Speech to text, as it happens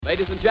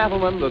Ladies and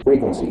gentlemen, the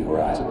Frequency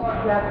Horizon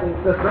Broadcasting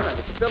System and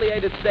its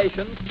affiliated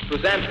stations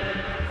present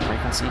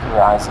Frequency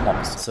Horizon,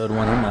 episode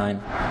 109.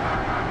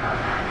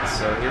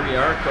 So here we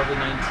are,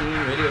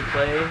 COVID-19 radio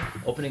play,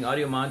 opening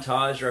audio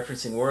montage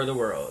referencing War of the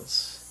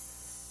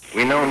Worlds.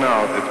 We know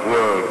now this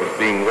world was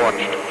being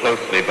watched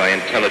closely by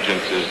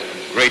intelligences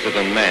greater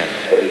than man.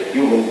 As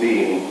human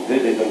beings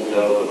busied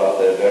themselves about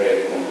their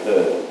various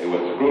concerns, they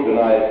were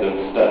scrutinized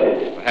and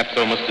studied. Perhaps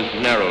almost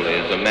as narrowly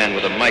as a man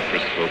with a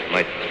microscope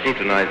might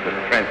scrutinize the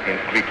transient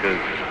creatures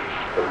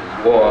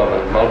that swarm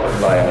and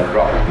multiply in a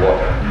drop of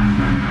water.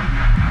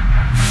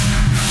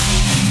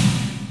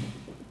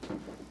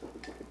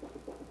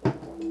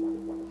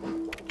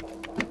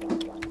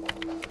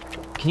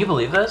 Can you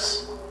believe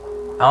this?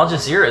 Al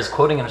Jazeera is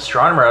quoting an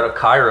astronomer out of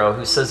Cairo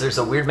who says there's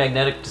a weird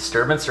magnetic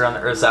disturbance around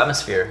the Earth's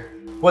atmosphere.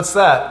 What's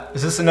that?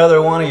 Is this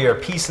another one of your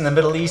Peace in the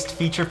Middle East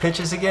feature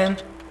pitches again?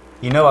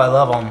 You know I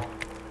love them,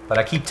 but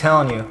I keep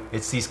telling you,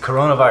 it's these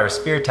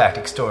coronavirus fear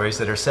tactic stories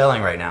that are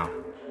selling right now.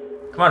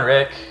 Come on,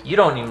 Rick, you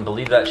don't even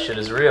believe that shit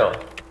is real.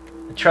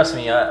 And trust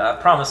me, I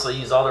promise I'll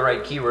use all the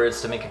right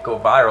keywords to make it go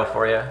viral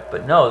for you.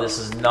 But no, this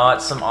is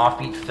not some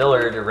offbeat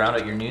filler to round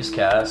out your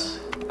newscast.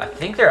 I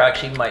think there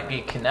actually might be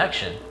a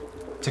connection.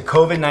 To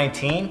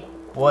COVID-19?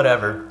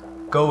 Whatever.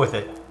 Go with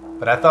it.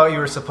 But I thought you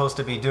were supposed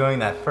to be doing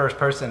that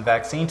first-person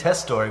vaccine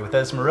test story with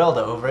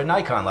Esmeralda over at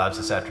Nikon Labs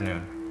this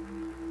afternoon.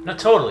 No,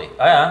 totally.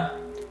 I am.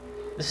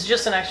 This is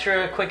just an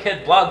extra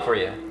quick-hit blog for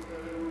you.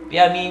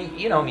 Yeah, I mean,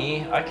 you know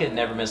me. I could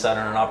never miss out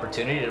on an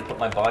opportunity to put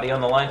my body on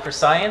the line for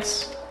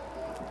science.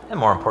 And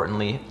more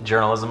importantly,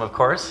 journalism, of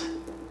course.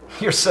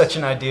 You're such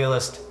an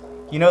idealist.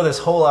 You know this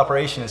whole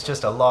operation is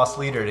just a lost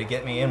leader to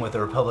get me in with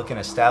the Republican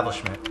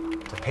establishment,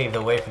 to pave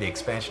the way for the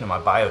expansion of my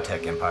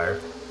biotech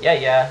empire.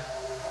 Yeah.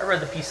 I read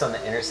the piece on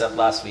The Intercept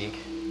last week.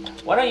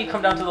 Why don't you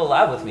come down to the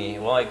lab with me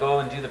while I go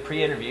and do the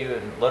pre-interview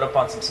and load up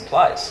on some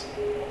supplies?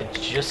 But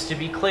just to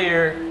be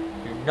clear,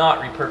 you're not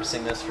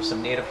repurposing this for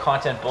some native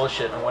content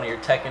bullshit on one of your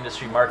tech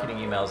industry marketing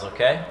emails,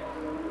 okay?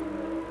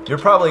 You're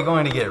probably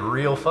going to get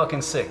real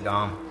fucking sick,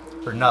 Dom.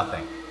 For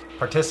nothing.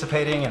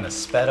 Participating in a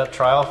sped-up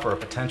trial for a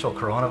potential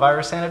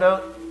coronavirus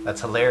antidote?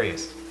 That's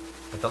hilarious.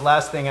 But the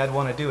last thing I'd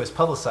want to do is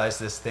publicize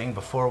this thing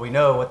before we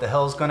know what the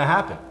hell's going to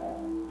happen.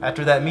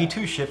 After that Me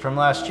Too shit from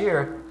last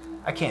year,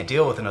 I can't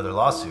deal with another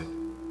lawsuit.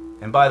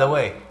 And by the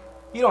way,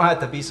 you don't have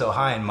to be so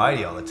high and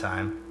mighty all the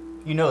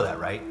time. You know that,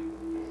 right?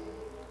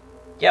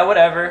 Yeah,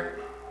 whatever.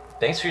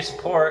 Thanks for your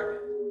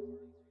support.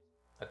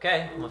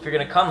 Okay, well if you're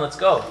gonna come, let's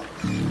go.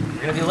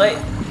 You're gonna be late.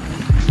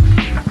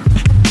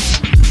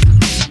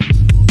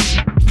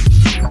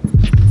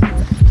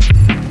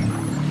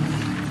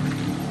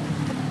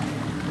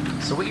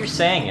 So what you're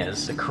saying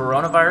is, the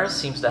coronavirus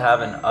seems to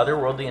have an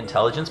otherworldly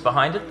intelligence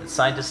behind it that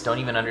scientists don't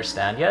even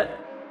understand yet?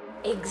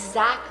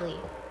 Exactly.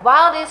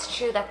 While it is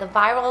true that the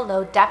viral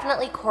load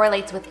definitely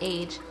correlates with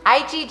age,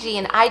 IgG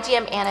and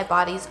IgM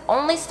antibodies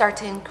only start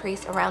to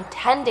increase around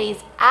 10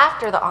 days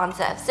after the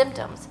onset of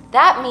symptoms.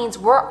 That means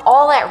we're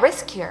all at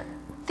risk here.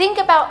 Think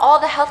about all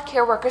the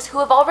healthcare workers who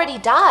have already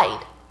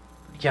died.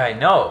 Yeah, I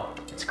know.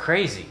 It's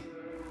crazy.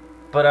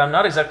 But I'm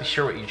not exactly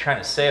sure what you're trying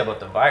to say about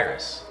the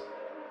virus.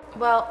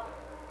 Well,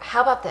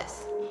 how about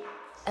this?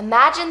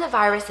 Imagine the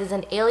virus is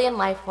an alien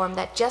life form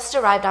that just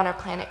arrived on our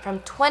planet from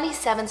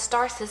 27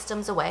 star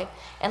systems away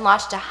and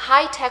launched a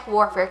high-tech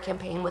warfare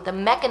campaign with a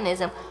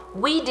mechanism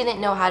we didn't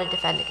know how to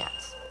defend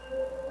against.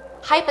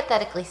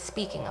 Hypothetically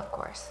speaking, of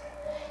course.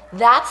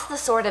 That's the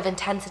sort of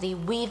intensity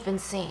we've been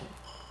seeing.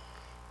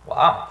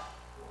 Wow.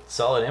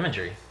 Solid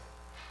imagery.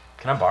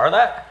 Can I borrow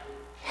that?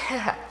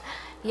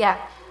 Yeah,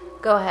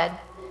 go ahead.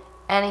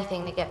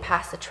 Anything to get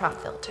past the Trump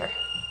filter.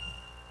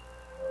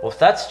 Well, if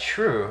that's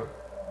true,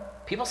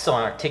 people still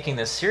aren't taking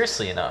this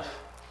seriously enough.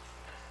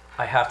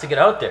 I have to get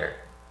out there.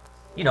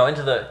 You know,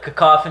 into the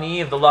cacophony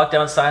of the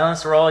lockdown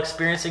silence we're all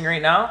experiencing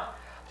right now,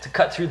 to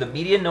cut through the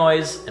media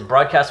noise and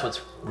broadcast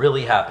what's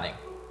really happening.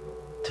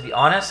 To be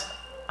honest,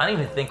 I don't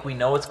even think we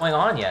know what's going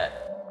on yet.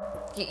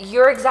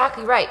 You're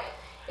exactly right.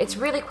 It's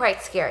really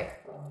quite scary.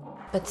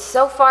 But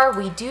so far,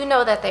 we do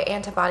know that the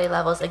antibody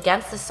levels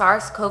against the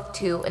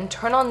SARS-CoV-2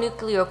 internal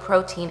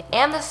nucleoprotein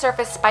and the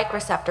surface spike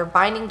receptor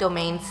binding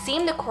domain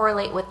seem to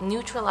correlate with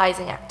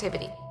neutralizing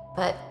activity.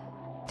 But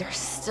there's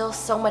still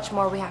so much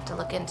more we have to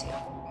look into.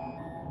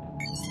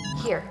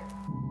 Here,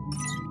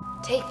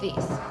 take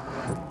these.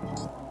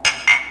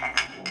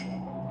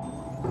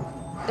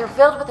 They're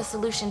filled with a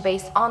solution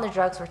based on the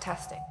drugs we're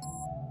testing.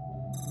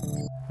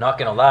 Not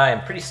gonna lie,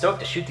 I'm pretty stoked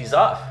to shoot these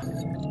off.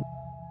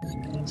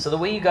 So the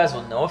way you guys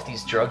will know if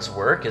these drugs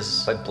work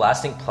is by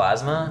blasting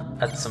plasma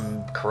at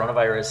some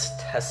coronavirus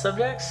test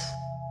subjects?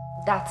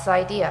 That's the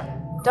idea.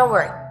 Don't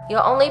worry,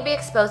 you'll only be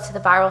exposed to the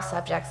viral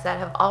subjects that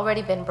have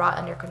already been brought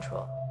under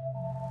control.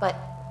 But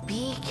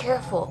be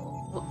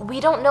careful. We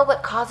don't know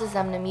what causes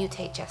them to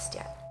mutate just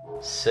yet.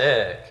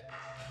 Sick.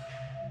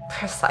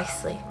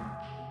 Precisely.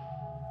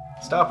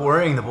 Stop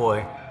worrying the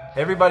boy.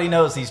 Everybody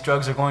knows these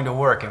drugs are going to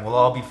work and we'll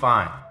all be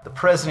fine. The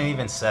president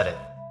even said it.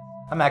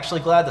 I'm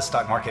actually glad the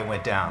stock market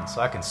went down,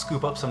 so I can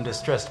scoop up some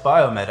distressed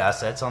biomed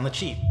assets on the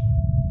cheap.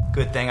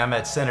 Good thing I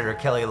met Senator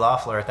Kelly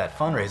Loeffler at that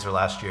fundraiser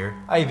last year.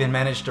 I even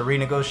managed to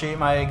renegotiate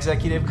my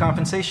executive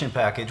compensation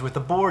package with the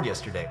board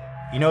yesterday.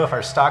 You know, if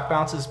our stock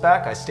bounces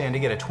back, I stand to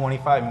get a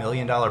 $25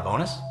 million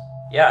bonus?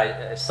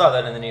 Yeah, I saw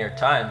that in the New York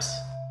Times.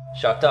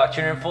 Shock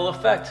doctrine in full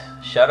effect.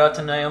 Shout out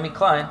to Naomi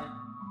Klein.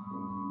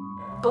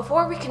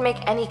 Before we can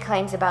make any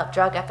claims about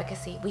drug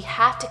efficacy, we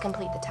have to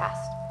complete the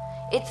test.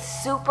 It's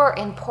super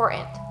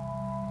important.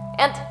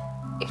 And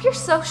if you're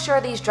so sure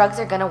these drugs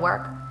are gonna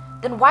work,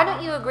 then why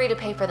don't you agree to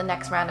pay for the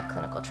next round of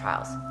clinical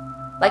trials?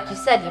 Like you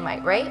said you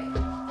might, right?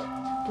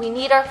 We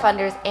need our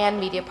funders and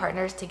media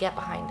partners to get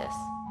behind this.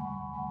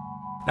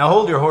 Now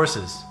hold your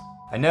horses.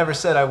 I never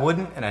said I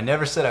wouldn't, and I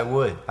never said I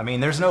would. I mean,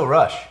 there's no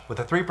rush. With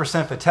a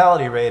 3%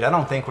 fatality rate, I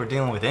don't think we're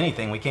dealing with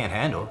anything we can't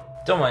handle.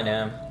 Don't mind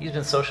him. He's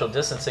been social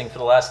distancing for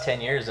the last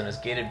 10 years in his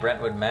gated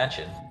Brentwood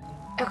mansion.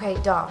 Okay,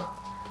 Dom.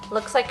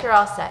 Looks like you're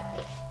all set.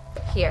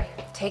 Here,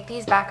 take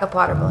these backup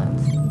water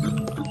balloons.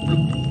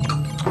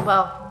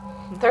 Well,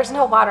 there's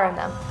no water in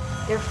them.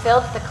 They're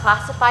filled with the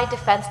classified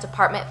Defense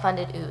Department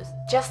funded ooze,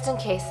 just in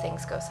case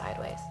things go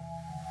sideways.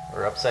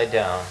 We're upside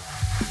down.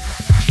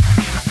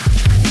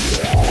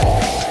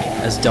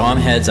 As Dom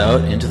heads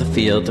out into the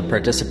field to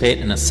participate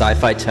in a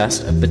sci-fi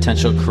test of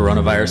potential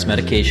coronavirus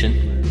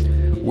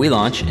medication, we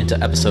launch into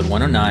episode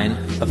 109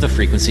 of the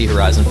Frequency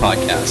Horizon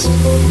podcast.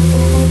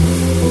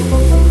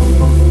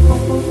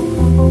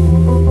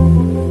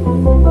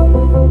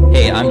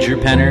 Hey, I'm Drew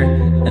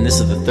Penner, and this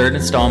is the third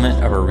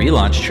installment of our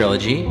relaunch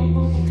trilogy.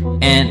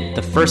 And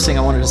the first thing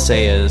I wanted to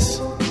say is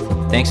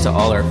thanks to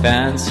all our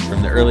fans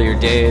from the earlier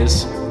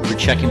days for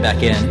checking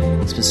back in.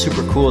 It's been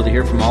super cool to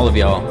hear from all of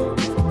y'all.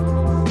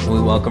 We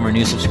welcome our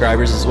new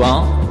subscribers as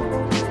well.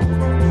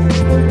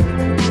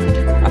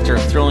 After a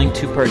thrilling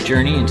two-part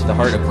journey into the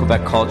heart of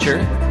Quebec culture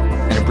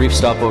and a brief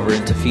stopover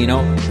in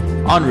Tofino,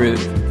 en route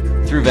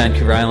through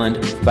Vancouver Island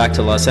back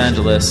to Los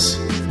Angeles,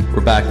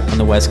 we're back on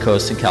the West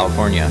Coast in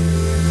California.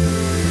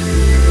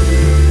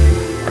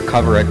 Our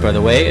cover art, by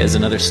the way, is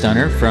another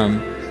stunner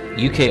from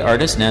UK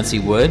artist Nancy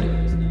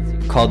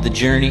Wood called The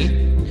Journey,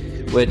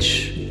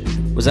 which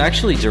was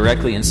actually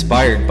directly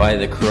inspired by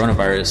the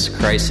coronavirus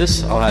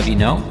crisis, I'll have you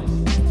know.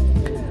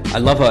 I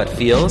love how it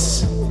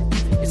feels.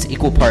 It's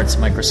equal parts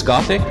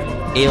microscopic,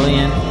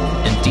 alien,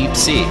 and deep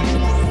sea.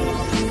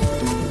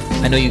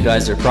 I know you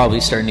guys are probably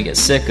starting to get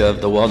sick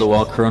of the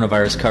wall-to-wall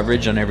coronavirus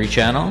coverage on every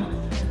channel,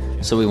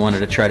 so we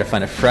wanted to try to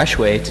find a fresh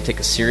way to take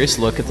a serious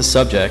look at the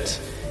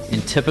subject in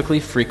typically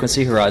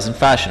Frequency Horizon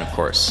fashion, of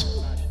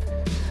course.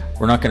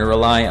 We're not going to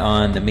rely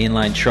on the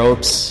mainline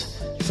tropes,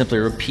 simply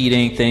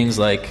repeating things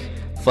like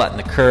flatten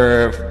the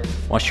curve,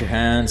 wash your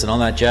hands, and all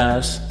that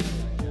jazz.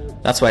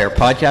 That's why our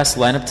podcast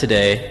lineup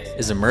today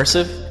is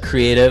immersive,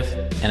 creative,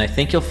 and I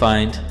think you'll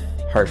find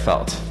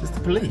heartfelt. It's the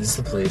police. It's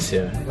the police,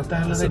 yeah. What the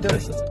hell are they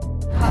doing?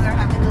 How they're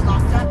having the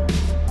lockdown.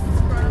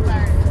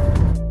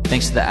 Coronavirus.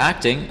 Thanks to the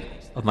acting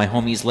of my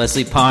homies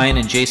Leslie Pine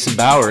and Jason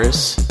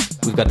Bowers,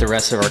 we've got the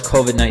rest of our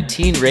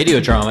COVID-19 radio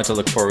drama to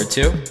look forward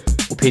to.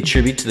 We'll pay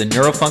tribute to the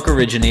Neurofunk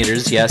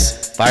originators,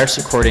 yes, Virus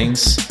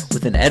Recordings,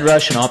 with an Ed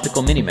Rush and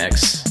Optical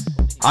mini-mix.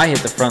 I hit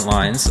the front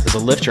lines as a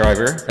Lyft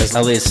driver as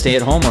LA's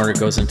stay-at-home order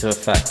goes into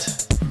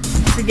effect.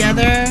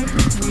 Together,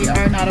 we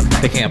are not a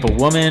fight. Picking up a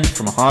woman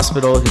from a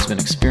hospital who's been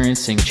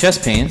experiencing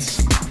chest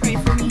pains. Pray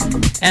for me.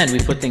 And we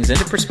put things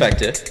into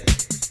perspective,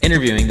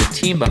 interviewing the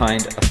team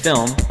behind a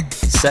film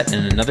set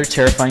in another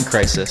terrifying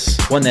crisis,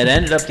 one that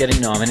ended up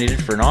getting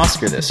nominated for an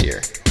Oscar this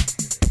year.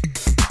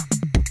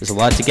 There's a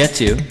lot to get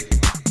to,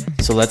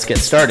 so let's get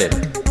started.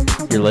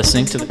 You're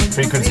listening to the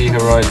Frequency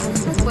Horizon.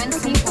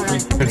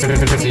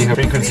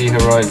 Frequency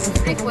Horizon.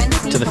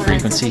 To the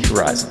Frequency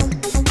Horizon.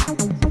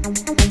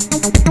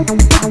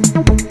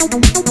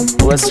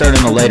 Well, let's start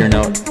on a lighter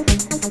note.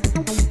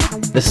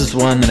 This is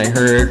one that I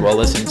heard while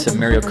listening to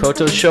Mario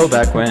Koto's show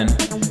back when,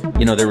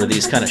 there were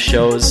these kind of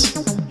shows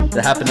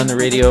that happened on the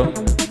radio,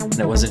 and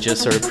it wasn't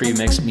just sort of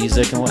pre-mixed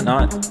music and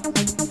whatnot.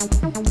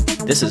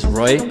 This is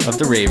Roy of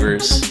the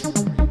Ravers,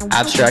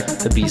 Abstract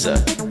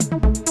Ibiza.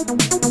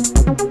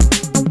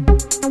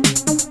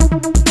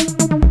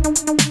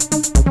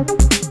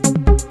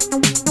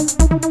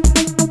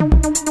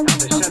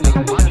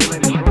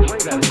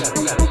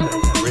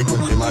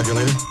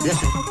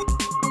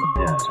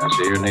 Yes, I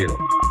see your needle.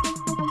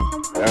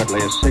 Apparently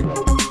a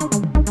signal.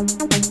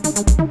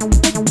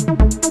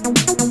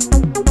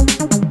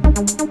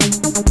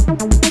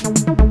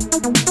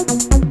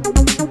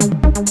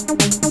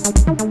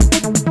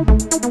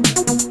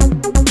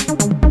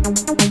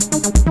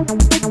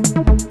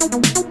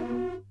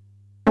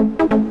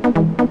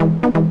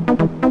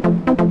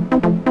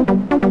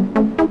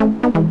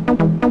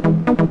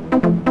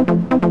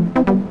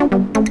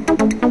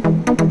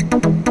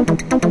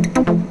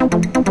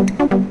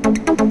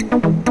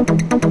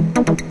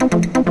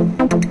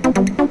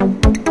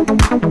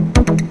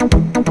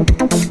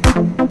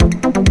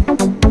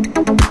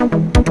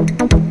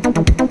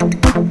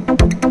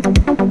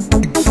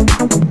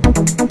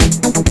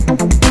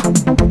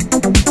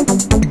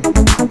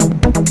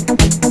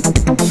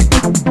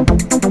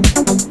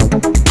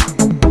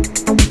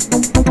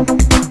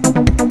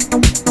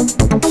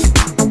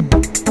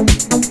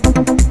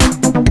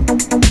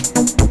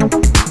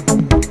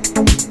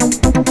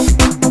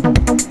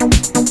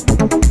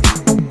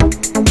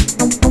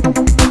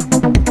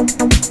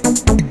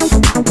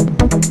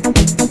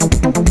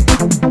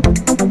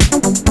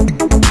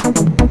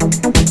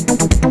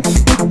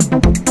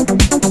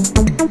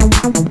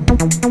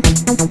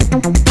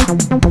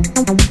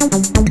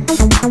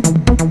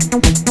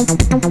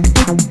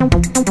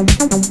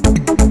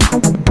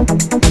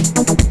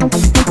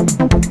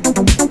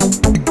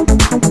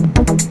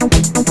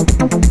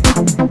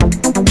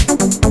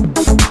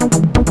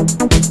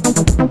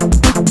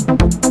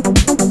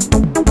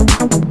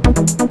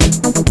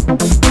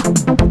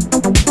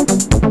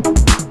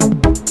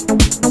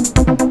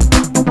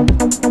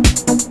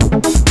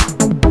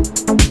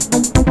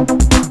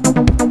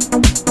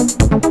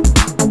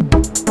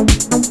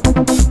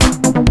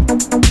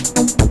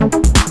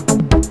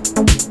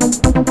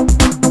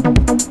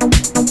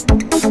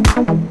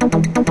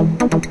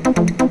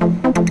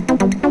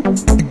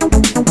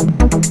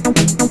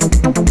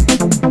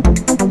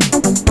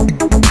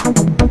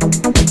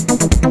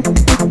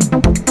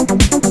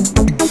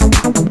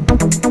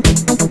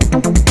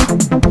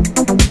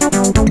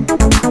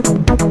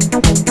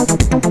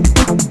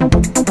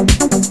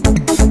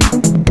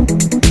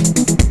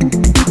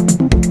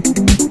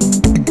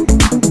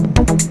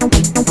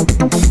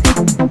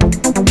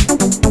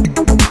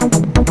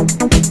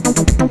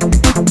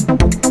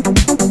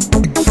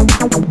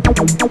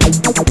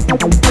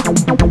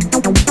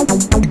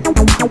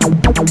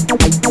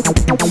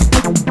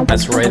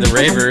 That's Roy the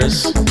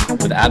Ravers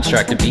with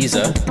Abstract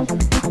Ibiza.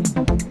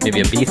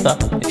 Maybe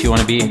Ibiza, if you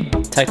want to be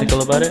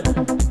technical about it.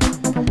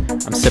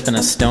 I'm sipping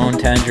a Stone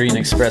Tangerine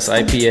Express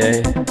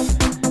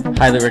IPA.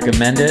 Highly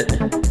recommend it.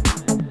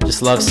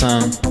 Just love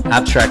some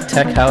abstract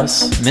tech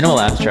house, minimal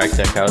abstract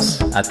tech house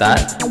at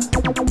that.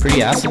 Pretty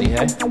acidy,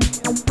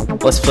 hey?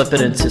 Let's flip it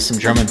into some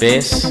drum and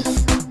bass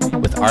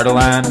with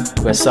Ardalan,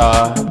 who I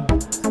saw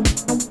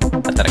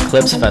at that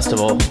Eclipse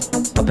Festival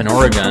up in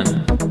Oregon.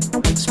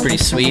 It's pretty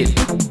sweet.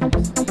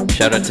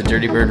 Shout out to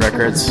Dirty Bird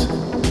Records.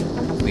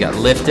 We got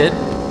Lifted,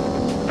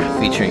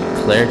 featuring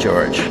Claire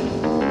George.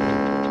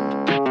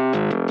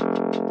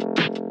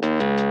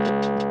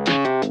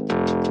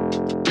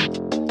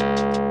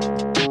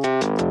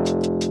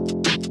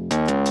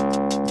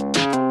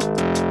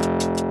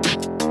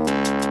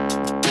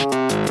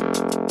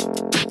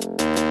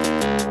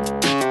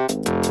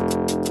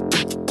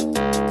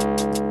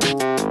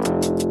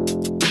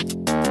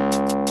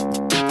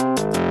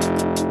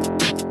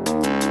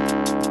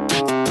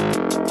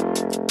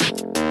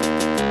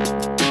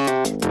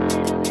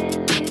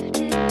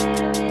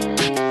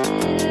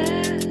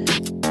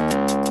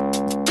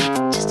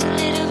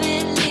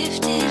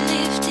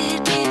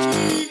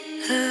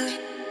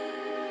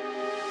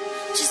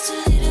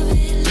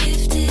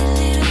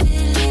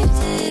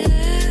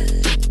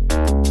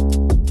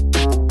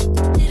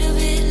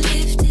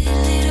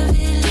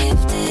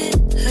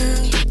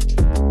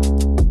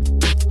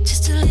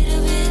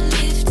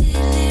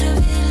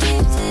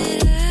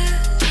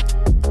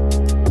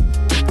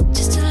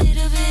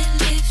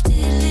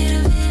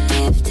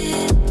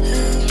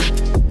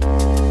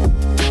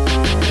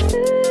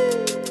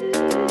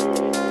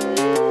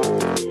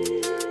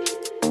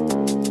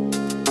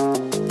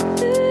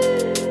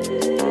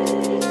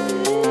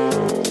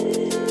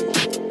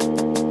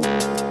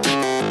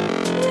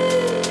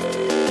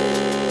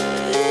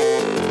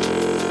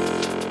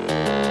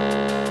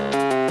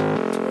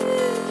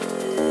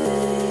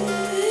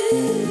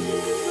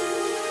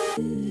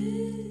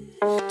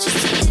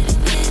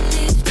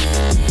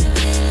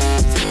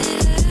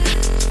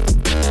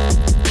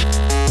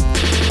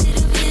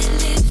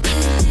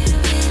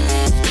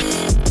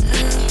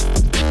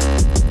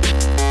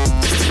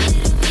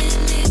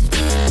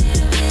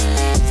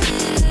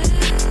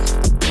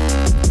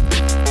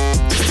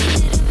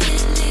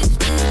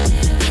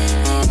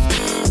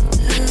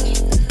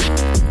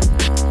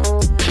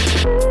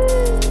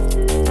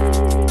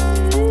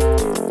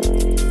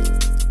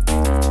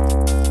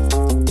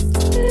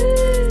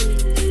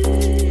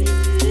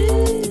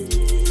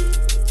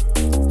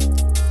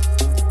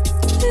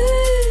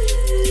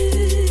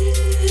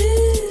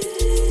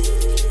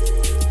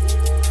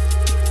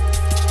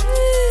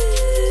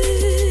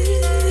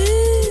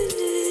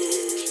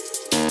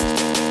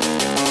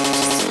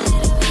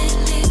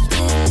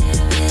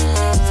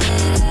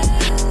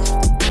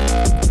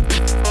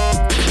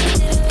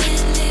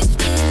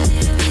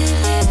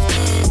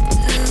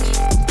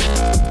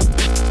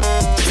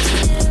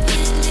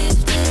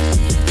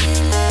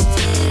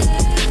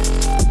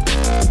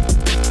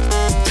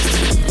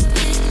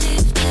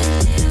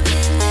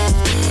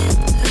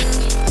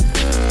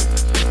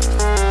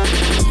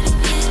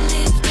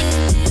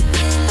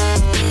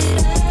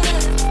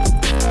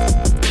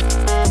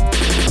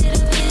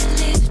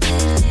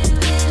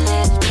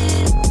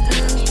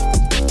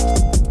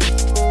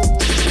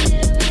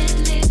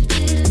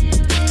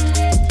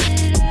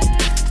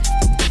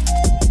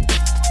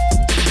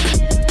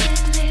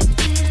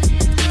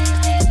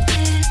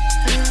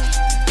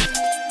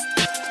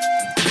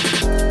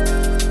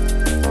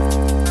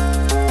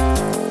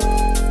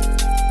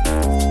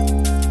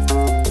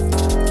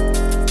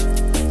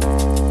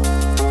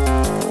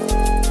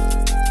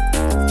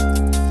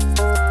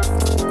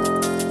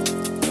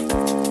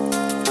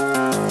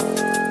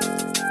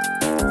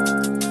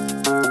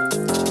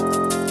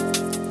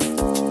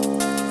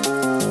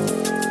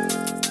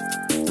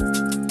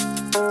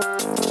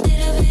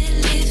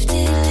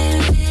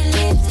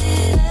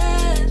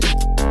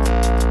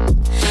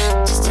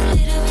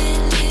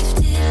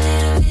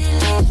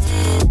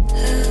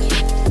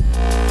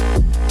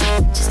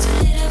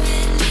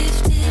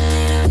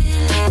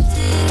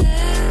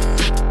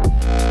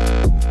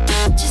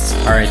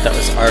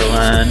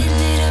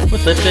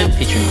 Lifted,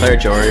 featuring Claire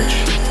George.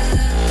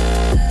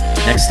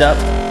 Next up,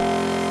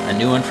 a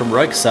new one from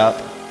Royksop.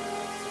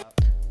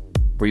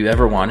 Were You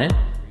Ever Wanted?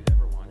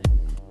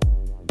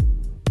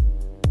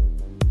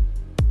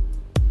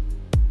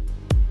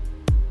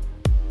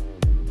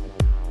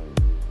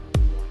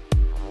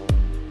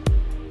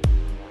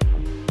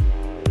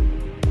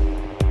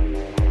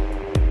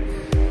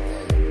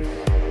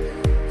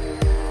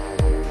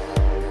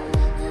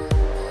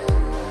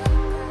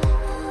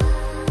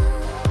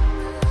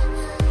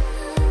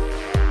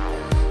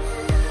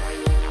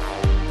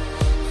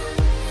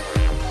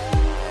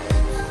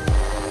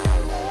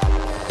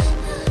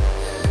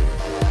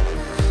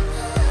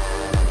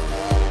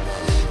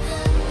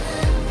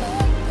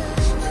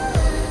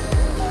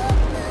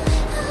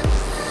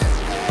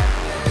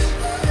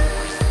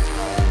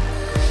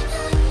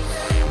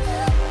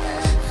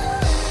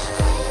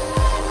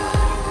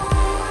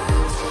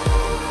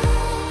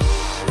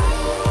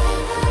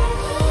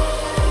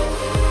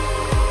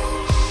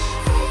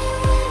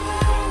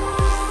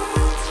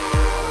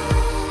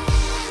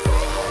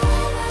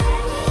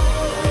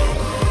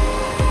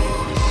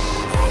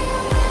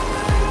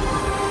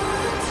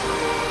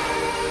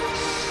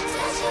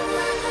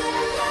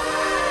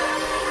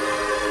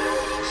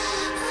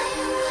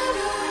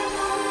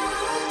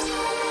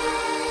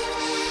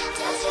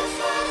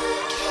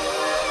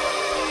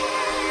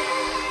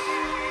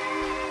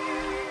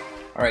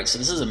 Alright, so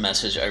this is a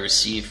message I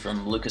received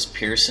from Lucas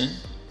Pearson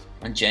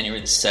on January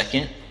the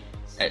 2nd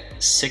at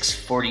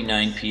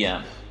 6:49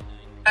 p.m.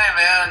 Hey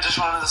man, just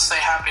wanted to say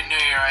Happy New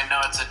Year. I know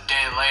it's a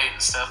day late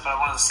and stuff, but I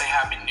wanted to say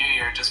Happy New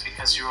Year just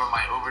because you were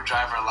my Uber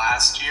driver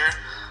last year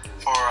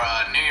for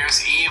New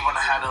Year's Eve when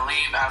I had to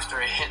leave after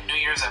it hit New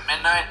Year's at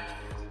midnight.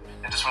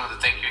 I just wanted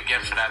to thank you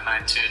again for that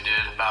night too,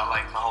 dude, about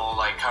like the whole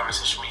like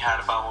conversation we had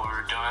about what we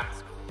were doing.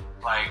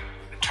 Like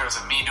in terms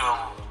of me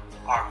doing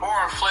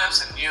parkour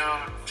flips and you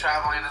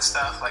traveling and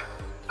stuff. Like,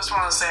 just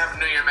wanted to say Happy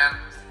New Year, man.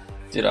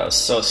 Dude, I was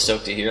so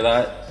stoked to hear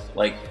that.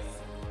 Like,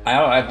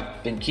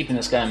 I've been keeping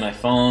this guy on my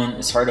phone.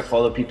 It's hard to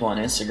follow people on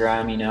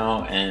Instagram, you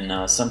know,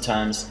 and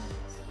sometimes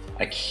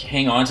I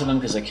hang on to them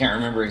because I can't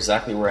remember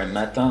exactly where I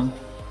met them.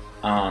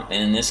 And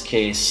in this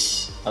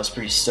case, I was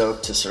pretty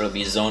stoked to sort of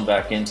be zoned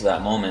back into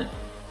that moment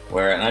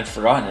where, and I'd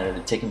forgotten it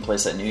had taken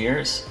place at New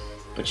Year's,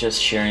 but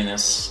just sharing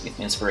this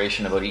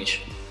inspiration about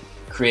each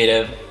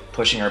creative,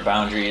 pushing our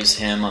boundaries,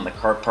 him on the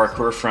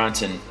parkour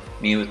front and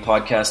me with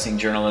podcasting,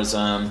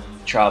 journalism,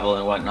 travel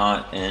and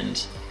whatnot. And,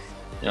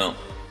 you know,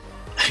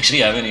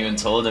 actually I haven't even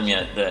told him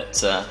yet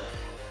that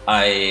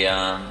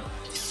I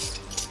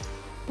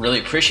really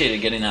appreciated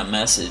getting that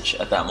message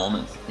at that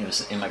moment. It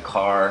was in my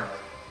car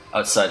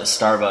outside of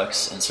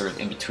Starbucks and sort of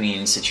in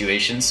between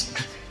situations.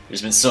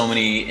 There's been so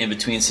many in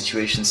between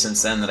situations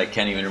since then that I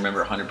can't even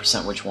remember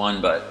 100% which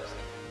one, but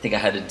I think I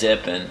had to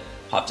dip and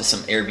hop to some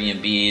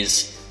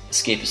Airbnbs,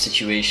 escape a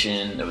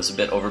situation that was a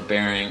bit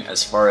overbearing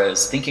as far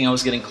as thinking I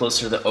was getting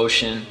closer to the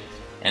ocean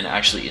and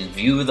actually in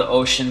view of the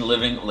ocean,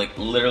 living like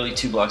literally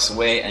 2 blocks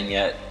away, and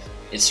yet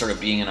it's sort of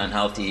being an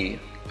unhealthy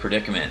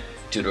predicament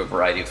due to a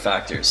variety of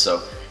factors.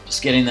 So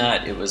just getting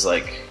that, it was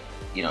like,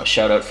 you know,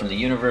 shout out from the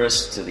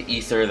universe to the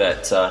ether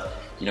that,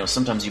 you know,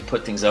 sometimes you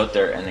put things out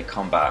there and they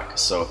come back.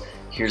 So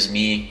here's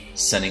me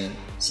sending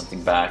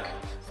something back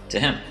to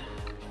him.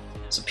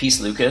 So peace,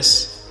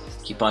 Lucas.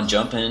 Keep on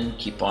jumping,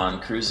 keep on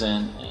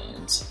cruising,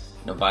 and,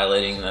 you know,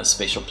 violating the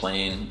spatial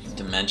plane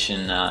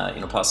dimension,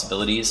 you know,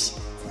 possibilities,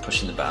 and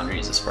pushing the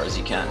boundaries as far as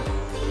you can.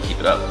 Keep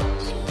it up.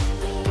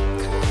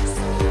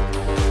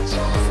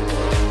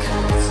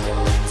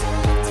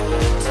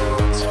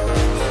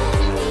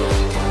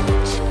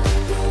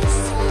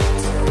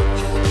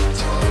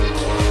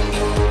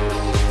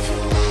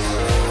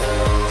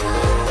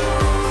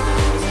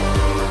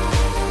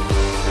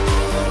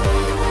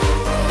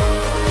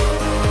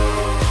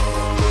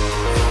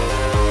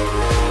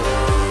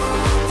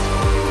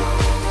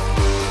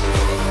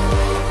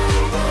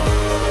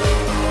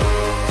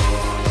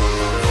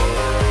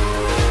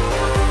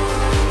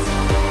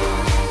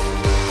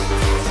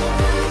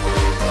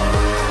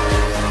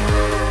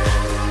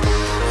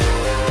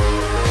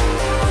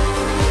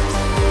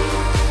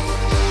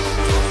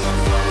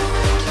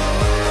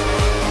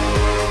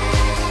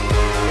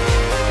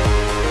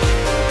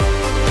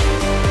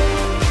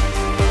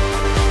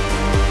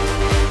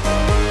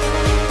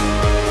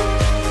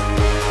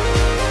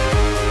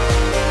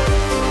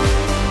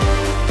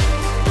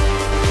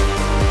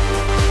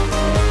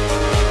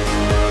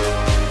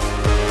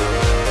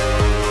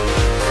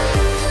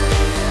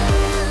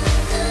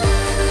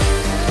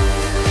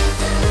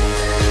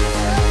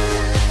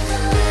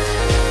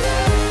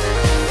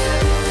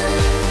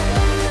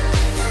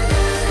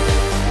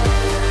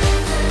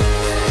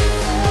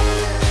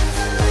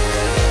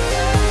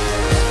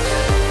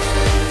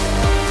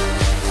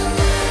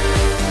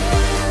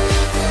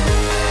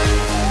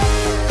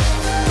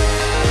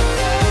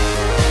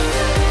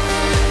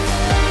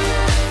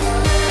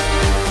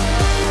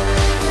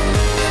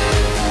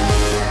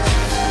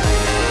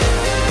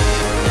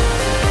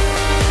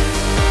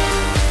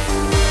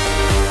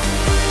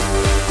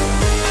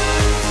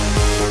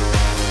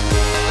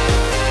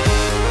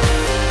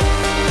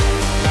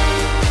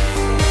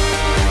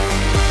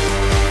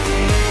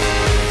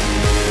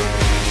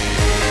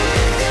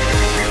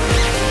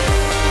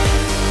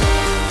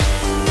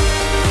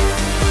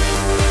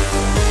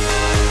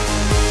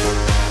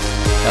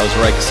 That was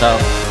Right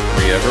South,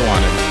 where you ever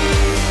wanted.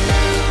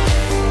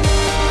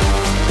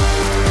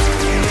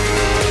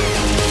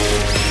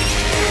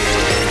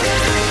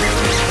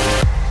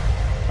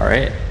 All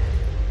right,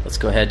 let's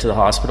go ahead to the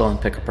hospital and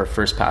pick up our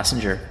first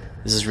passenger.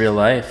 This is real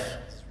life.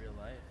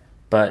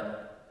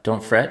 But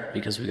don't fret,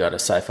 because we got a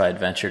sci-fi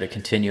adventure to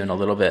continue in a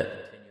little bit.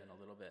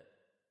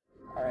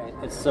 All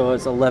right, so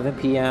it's 11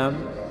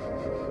 p.m.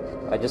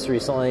 I just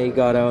recently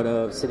got out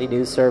of City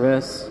News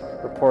Service,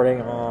 reporting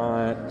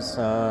on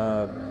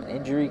some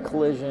injury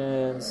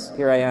collisions.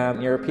 Here I am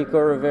near Pico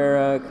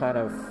Rivera, kind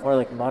of more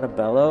like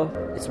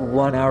Montebello. It's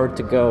 1 hour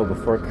to go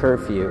before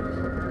curfew.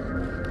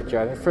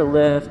 Driving for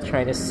Lyft,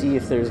 trying to see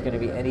if there's going to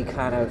be any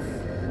kind of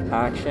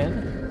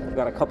action. I've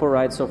got a couple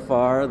rides so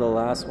far. The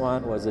last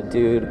one was a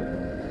dude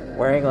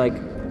wearing like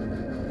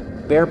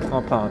bear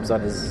pom-poms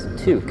on his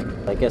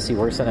toque. I guess he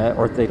works in an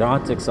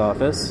orthodontics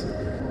office.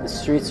 The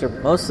streets are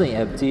mostly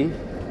empty.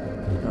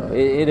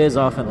 It is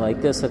often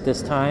like this at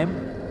this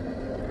time.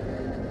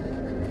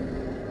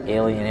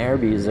 Alien Air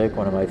music,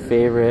 one of my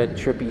favorite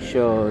trippy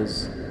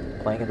shows,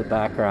 playing in the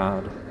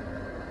background.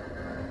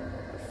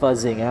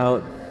 fuzzing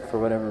out for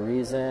whatever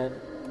reason,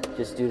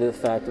 just due to the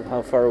fact of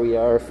how far we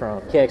are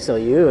from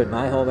KXLU in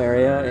my home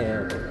area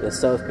and the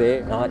South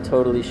Bay. Not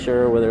totally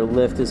sure whether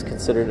Lyft is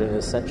considered an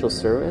essential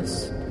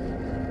service.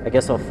 I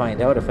guess I'll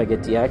find out if I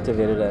get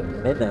deactivated at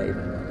midnight.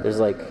 There's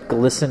like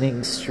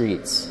glistening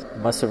streets.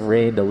 Must have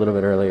rained a little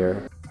bit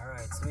earlier. Alright,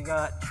 so we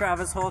got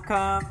Travis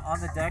Holcomb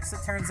on the decks, it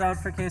turns out,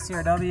 for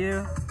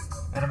KCRW.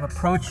 And I'm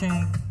approaching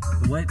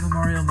the White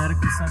Memorial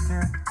Medical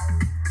Center,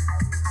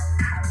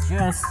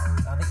 just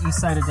on the east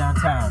side of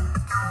downtown.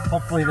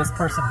 Hopefully this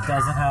person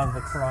doesn't have the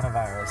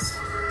coronavirus.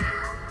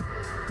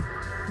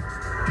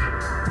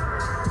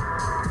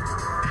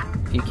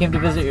 You came to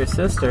visit your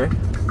sister.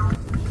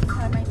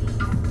 Had my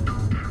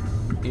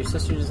niece. Your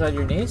sister just had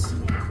your niece?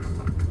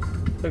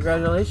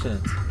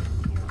 Congratulations.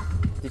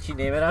 Did she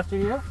name it after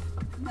you?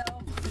 No.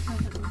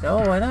 No,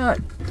 why not?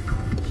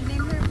 She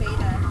named her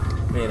Beta.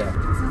 Beta.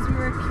 Since we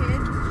were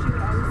kids, she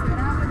would always say, when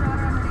I have a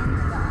daughter, I'm going to name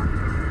her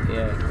that.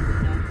 Yeah.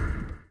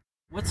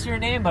 What's your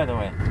name, by the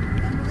way?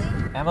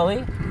 Emily? Emily?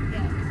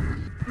 Yes.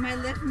 My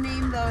Lyft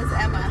name, though, is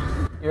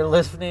Emma. Your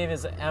Lyft name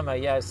is Emma.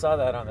 Yeah, I saw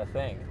that on the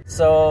thing.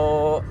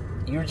 So,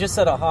 you were just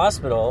at a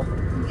hospital.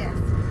 Yes.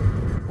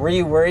 Were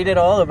you worried at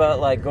all about,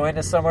 like, going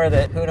to somewhere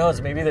that, who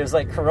knows, maybe there's,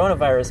 like,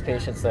 coronavirus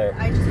patients there?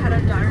 I just had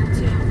a daughter,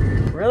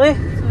 too. Really?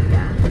 So,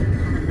 yeah.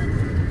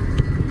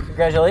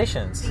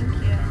 Congratulations. Thank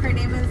you. Her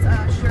name is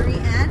Shuri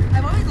Ann.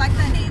 I've always liked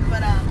that name,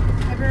 but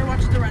have you ever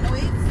watched The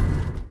Runaways?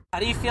 How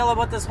do you feel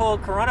about this whole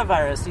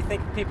coronavirus? Do you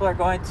think people are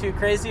going too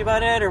crazy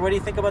about it? Or what do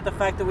you think about the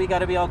fact that we got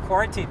to be all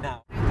quarantined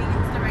now? I think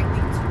it's the right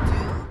thing to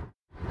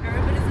do.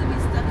 Everybody's going to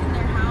be stuck in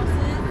their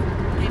houses,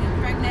 getting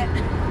pregnant,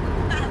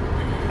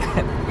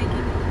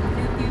 making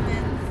new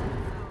humans.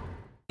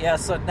 Yeah,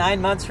 so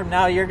 9 months from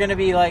now, you're going to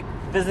be, like,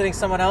 visiting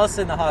someone else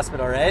in the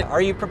hospital, right?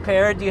 Are you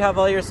prepared? Do you have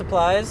all your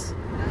supplies?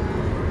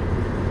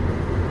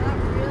 Not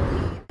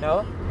really. No?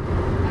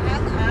 I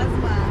have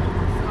asthma,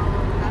 so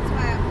that's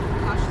why I'm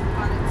cautious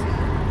about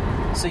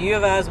it too. So you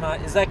have asthma.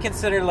 Is that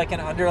considered like an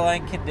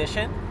underlying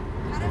condition?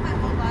 I've had it my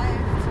whole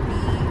life. To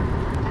me,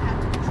 I have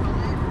to control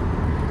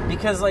it.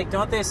 Because, like,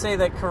 don't they say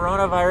that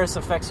coronavirus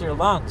affects your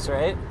lungs,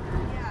 right?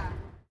 Yeah.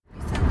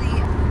 Recently,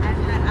 I've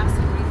had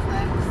acid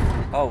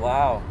reflux. Oh,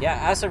 wow. Yeah,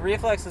 acid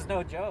reflux is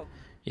no joke.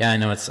 Yeah, I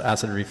know it's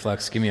acid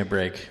reflux. Give me a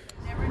break.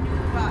 Never knew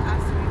about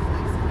acid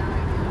reflux,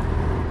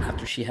 and now I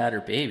After she had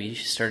her baby,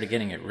 she started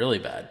getting it really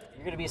bad.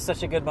 You're going to be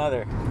such a good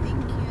mother. do.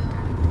 Thank you.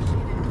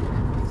 Appreciate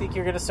it. You think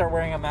you're going to start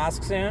wearing a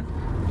mask soon?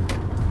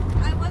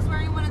 I was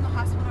wearing one in the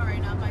hospital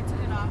right now, but I took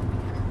it off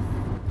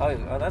because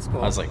Oh, that's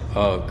cool. I was like,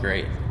 oh,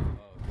 great.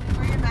 you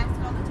wear your mask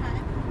all the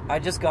time. I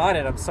just got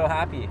it. I'm so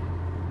happy.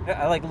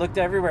 I, like, looked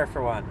everywhere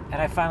for one,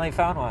 and I finally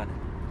found one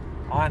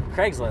on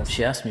Craigslist.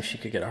 She asked me if she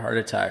could get a heart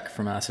attack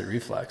from acid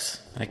reflux.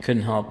 I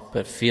couldn't help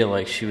but feel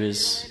like she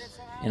was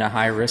in a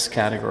high-risk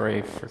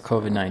category for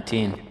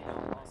COVID-19.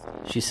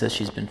 She says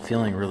she's been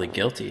feeling really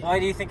guilty. Why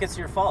do you think it's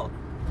your fault?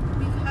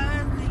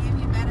 Because they gave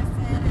me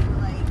medicine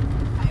and like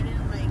I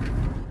didn't like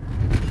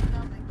take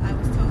them. Like I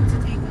was told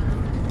to take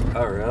them.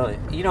 Oh, really?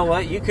 You know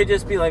what? You could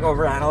just be, like,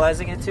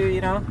 overanalyzing it, too,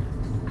 you know?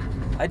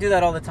 I do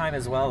that all the time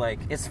as well. Like,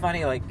 it's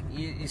funny, like,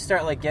 you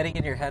start, like, getting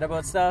in your head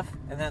about stuff,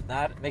 and then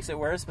that makes it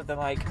worse, but then,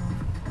 like,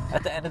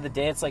 at the end of the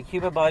day, it's like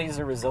human bodies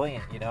are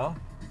resilient, you know?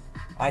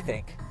 I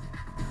think.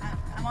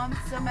 I'm on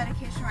some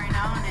medication right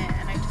now on it,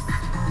 and I just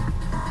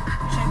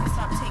wish I could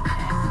stop taking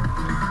it.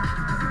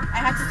 I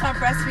had to stop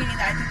breastfeeding.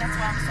 I think that's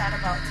what I'm sad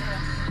about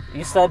too.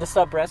 You still had to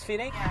stop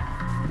breastfeeding?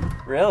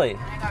 Yeah. Really? And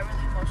I got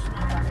really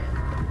emotional about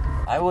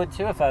it. I would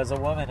too if I was a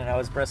woman and I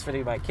was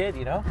breastfeeding my kid,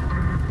 you know?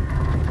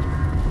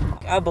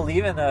 I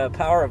believe in the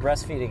power of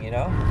breastfeeding, you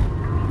know?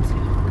 Me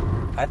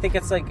too. I think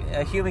it's like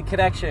a human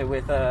connection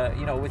with,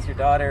 you know, with your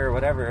daughter or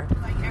whatever.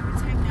 Like every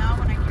time now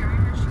when I carry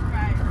her, she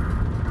cries.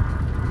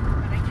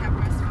 But I can't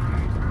breastfeed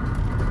her.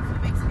 So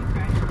it makes me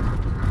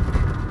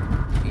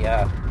cry.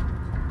 Yeah.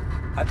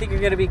 I think you're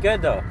going to be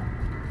good though.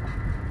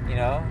 You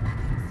know?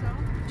 So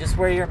Just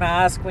wear your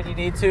mask when you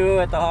need to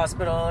at the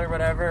hospital or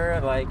whatever.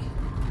 Like,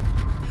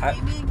 they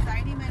gave me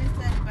anxiety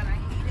medicine, but I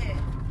hate it.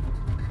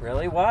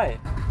 really? Why?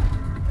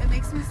 It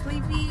makes me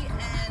sleepy,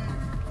 and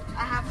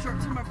I have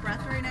short-term of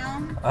breath right now.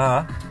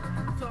 Uh-huh.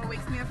 So it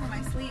wakes me up from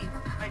my sleep.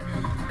 Like,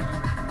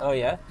 Oh,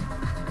 yeah?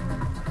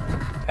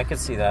 I could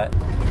see that. I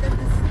hate that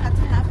this had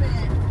to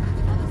happen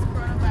on this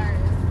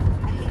coronavirus.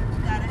 I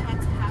hate that it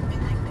had to happen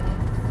like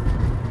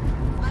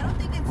this. I don't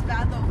think it's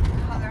bad though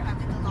how they're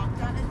having the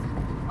lockdown.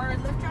 Are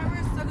Lyft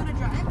drivers still gonna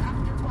drive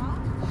after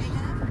 12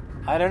 a.m.?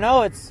 I don't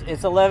know. It's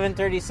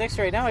 11:36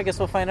 right now. I guess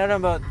we'll find out in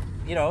about,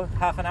 you know,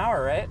 half an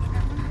hour, right?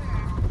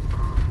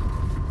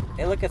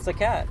 Hey, look, it's a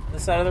cat.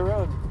 This side of the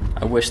road.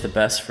 I wish the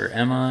best for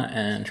Emma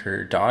and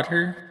her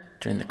daughter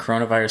during the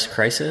coronavirus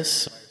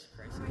crisis.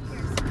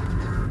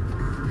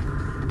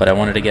 But I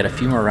wanted to get a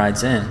few more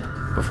rides in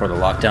before the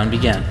lockdown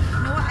began. You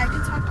know what? I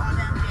can talk all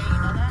damn day. You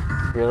know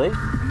that? Really?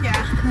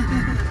 Yeah.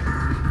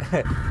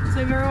 So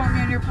if you ever want me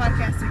on your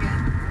podcast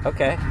again,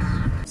 Okay.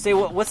 Say,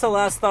 what's the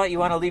last thought you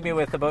want to leave me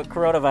with about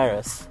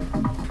coronavirus?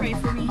 pray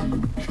for me.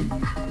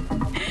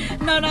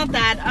 No, not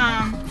that.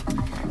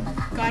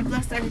 God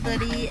bless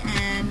everybody,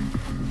 and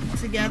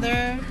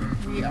together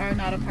we are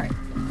not apart.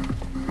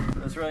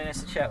 It was really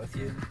nice to chat with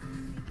you.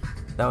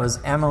 That was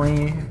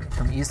Emily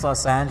from East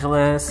Los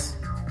Angeles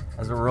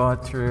as we're rolling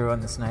through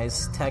on this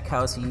nice tech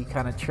housey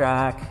kind of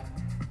track.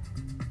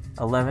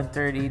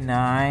 11:39.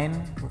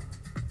 Am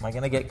I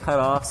going to get cut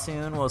off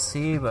soon? We'll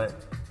see, but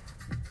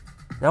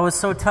that was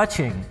so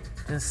touching.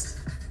 Just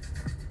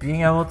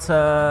being able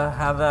to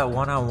have that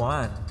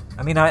one-on-one.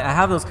 I mean, I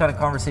have those kind of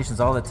conversations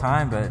all the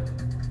time, but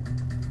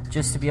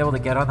just to be able to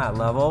get on that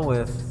level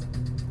with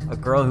a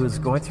girl who's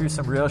going through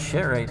some real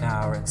shit right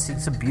now and seeing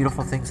some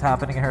beautiful things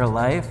happening in her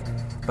life,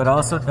 but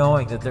also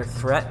knowing that they're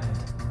threatened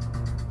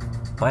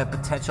by a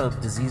potential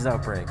disease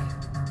outbreak.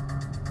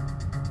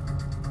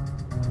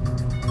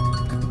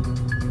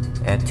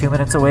 And 2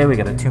 minutes away, we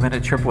got a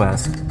 2-minute trip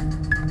west.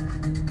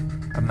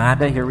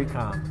 Amanda, here we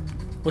come.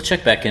 We'll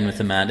check back in with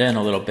Amanda in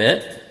a little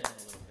bit.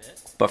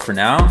 But for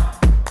now,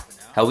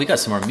 hell, we got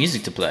some more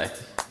music to play.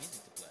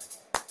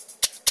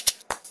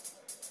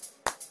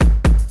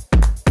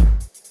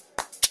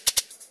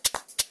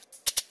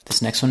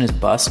 This next one is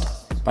Bust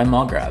by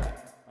Mallgrab.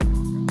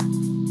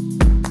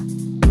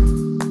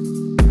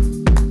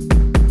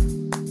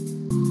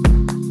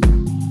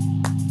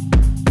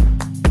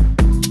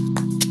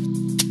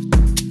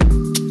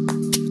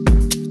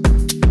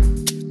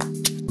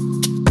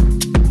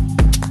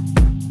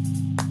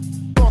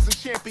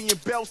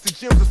 The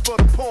gems is for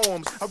the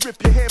poems. I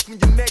rip your hair from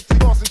your neck to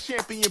Boston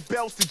champion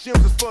belts. The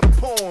gems is for the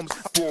poems.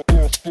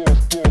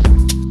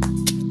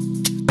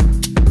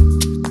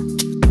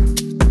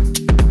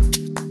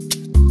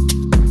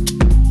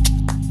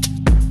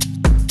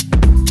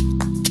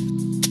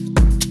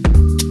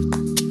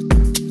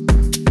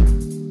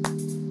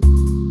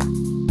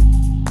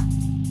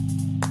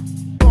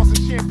 Boston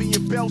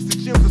champion belts. The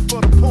gems is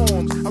for the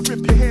poems. I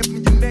rip your hair from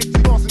your neck to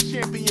Boston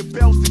champion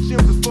belts. The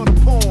gems is for the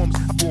poems.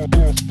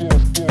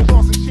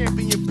 Boston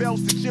champion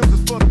belts, the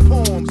gems is for the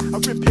poems. I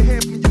rip your hair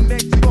from your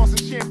neck to Boston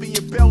champion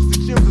belts, the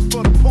gems is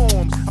for the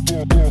poems.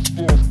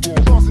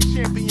 Boston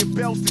champion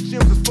belts, the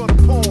gems is for the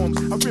poems.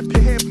 I rip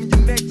your hair from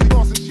your neck to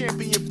Boston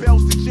champion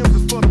belts, the gems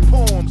is for the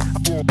poems.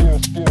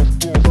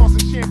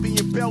 Boston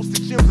champion belts, the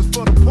gems is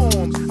for the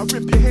poems. I rip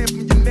your hair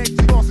from your neck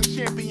to Boston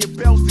champion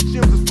belts, the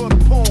gems is for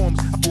the poems.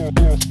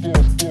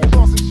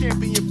 Boston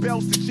champion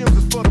belts, the gems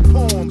is for the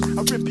poems.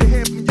 I rip your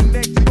hair from your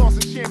neck to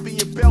Boston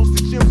champion belts,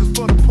 the gems is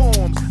for the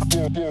poems.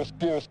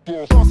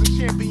 Boston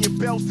champion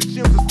belts, the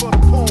gems is for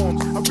the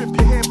poems. I rip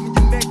your hair from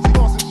your neck to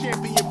Boston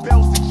champion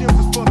belts, the gems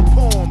is for the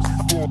poems.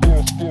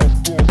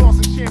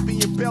 Boston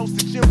champion belts,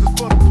 the gems is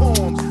for the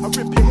poems. I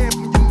rip your hair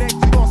from your neck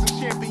to Boston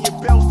champion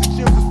belts, the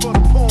gems is for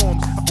the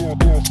poems.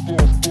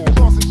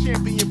 Boston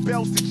champion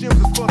belts, the gems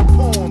is for the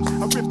poems.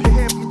 I rip your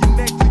hair from your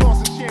neck to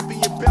Boston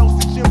champion belts,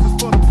 the gems is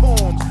for the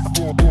poems.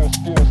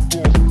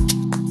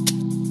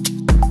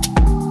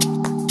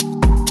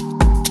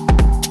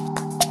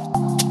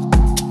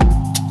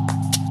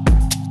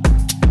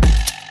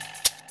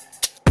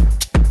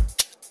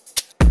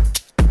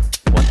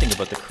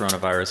 About the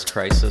coronavirus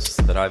crisis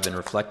that I've been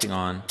reflecting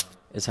on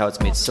is how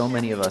it's made so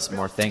many of us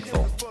more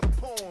thankful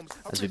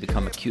as we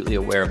become acutely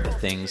aware of the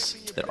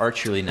things that are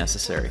truly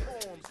necessary.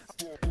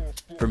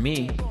 For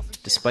me,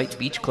 despite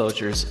beach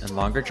closures and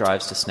longer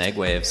drives to snag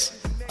waves,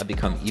 I've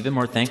become even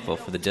more thankful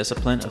for the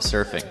discipline of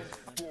surfing.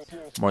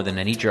 More than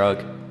any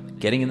drug,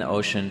 getting in the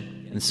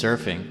ocean and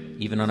surfing,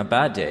 even on a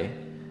bad day,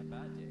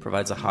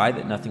 provides a high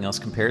that nothing else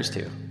compares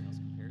to.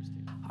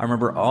 I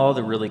remember all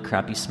the really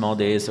crappy small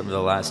days over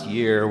the last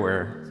year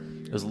where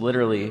it was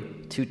literally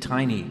too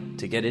tiny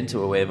to get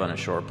into a wave on a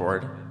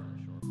shortboard.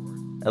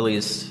 At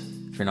least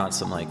if you're not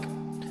some like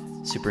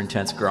super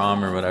intense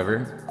Grom or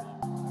whatever.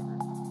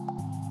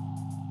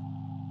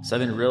 So I've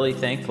been really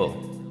thankful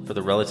for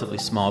the relatively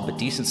small but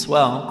decent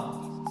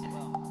swell,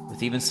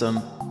 with even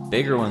some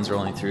bigger ones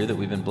rolling through that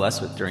we've been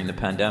blessed with during the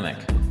pandemic.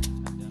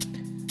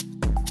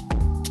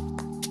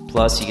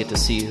 Plus, you get to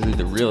see who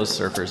the real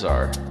surfers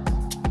are.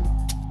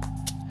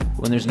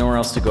 When there's nowhere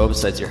else to go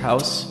besides your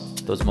house,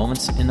 those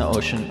moments in the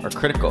ocean are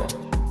critical.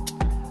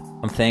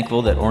 I'm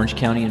thankful that Orange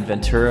County and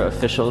Ventura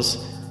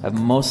officials have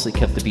mostly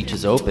kept the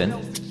beaches open,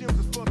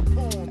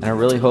 and I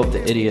really hope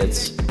the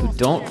idiots who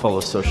don't follow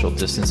social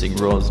distancing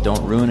rules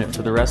don't ruin it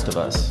for the rest of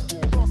us.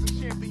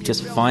 Because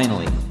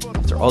finally,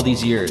 after all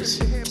these years,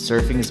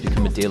 surfing has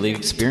become a daily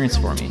experience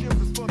for me,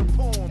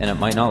 and it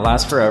might not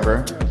last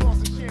forever,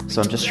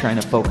 so I'm just trying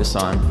to focus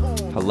on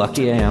how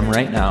lucky I am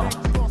right now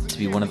to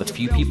be one of the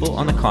few people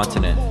on the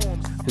continent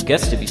who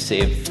gets to be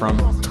saved from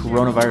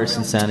coronavirus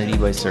insanity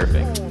by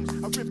surfing.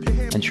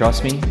 And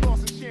trust me,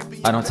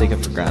 I don't take it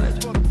for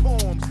granted.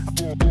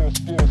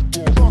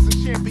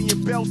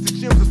 Champion belts, the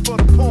gems is for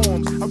the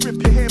poems. I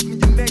rip your hair from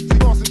your neck to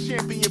Boston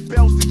champion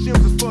belts, the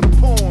gems is for the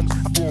poems.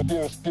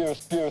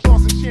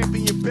 Boston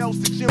champion belts,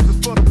 the gems is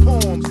for the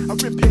poems. I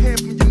rip your hair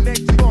from your neck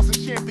to Boston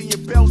champion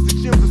belts, the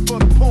gems is for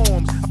the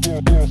poems.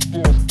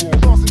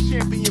 Boston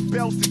champion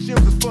belts, the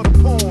gems is for the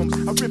poems.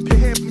 I rip your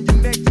hair from your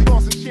neck to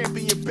Boston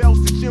champion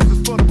belts, the gems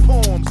is for the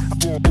poems.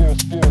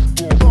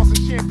 Boston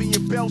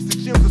champion belts, the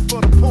gems is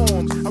for the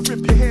poems. I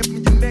rip your hair from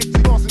your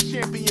neck, tossing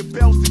champion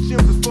belts, the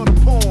gems is for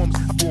the poems.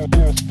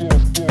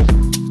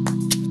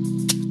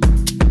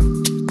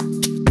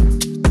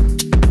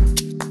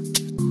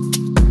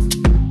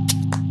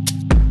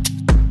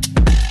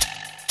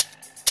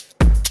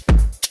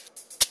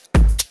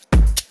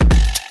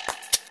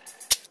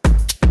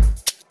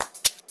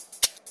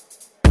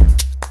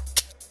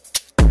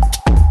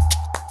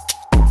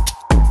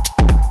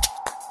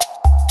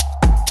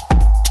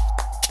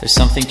 There's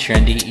something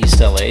trendy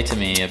East LA to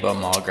me about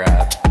mall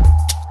grab.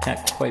 Can't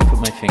quite put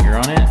my finger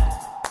on it,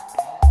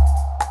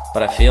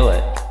 but I feel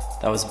it.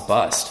 That was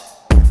Bust.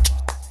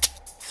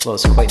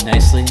 Flows quite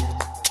nicely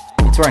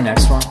into our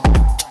next one.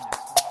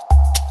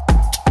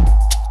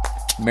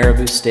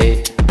 Marabou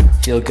State,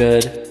 Feel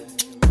Good,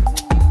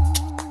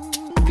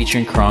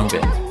 featuring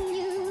Krongbin.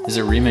 There's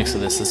a remix of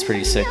this that's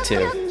pretty sick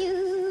too.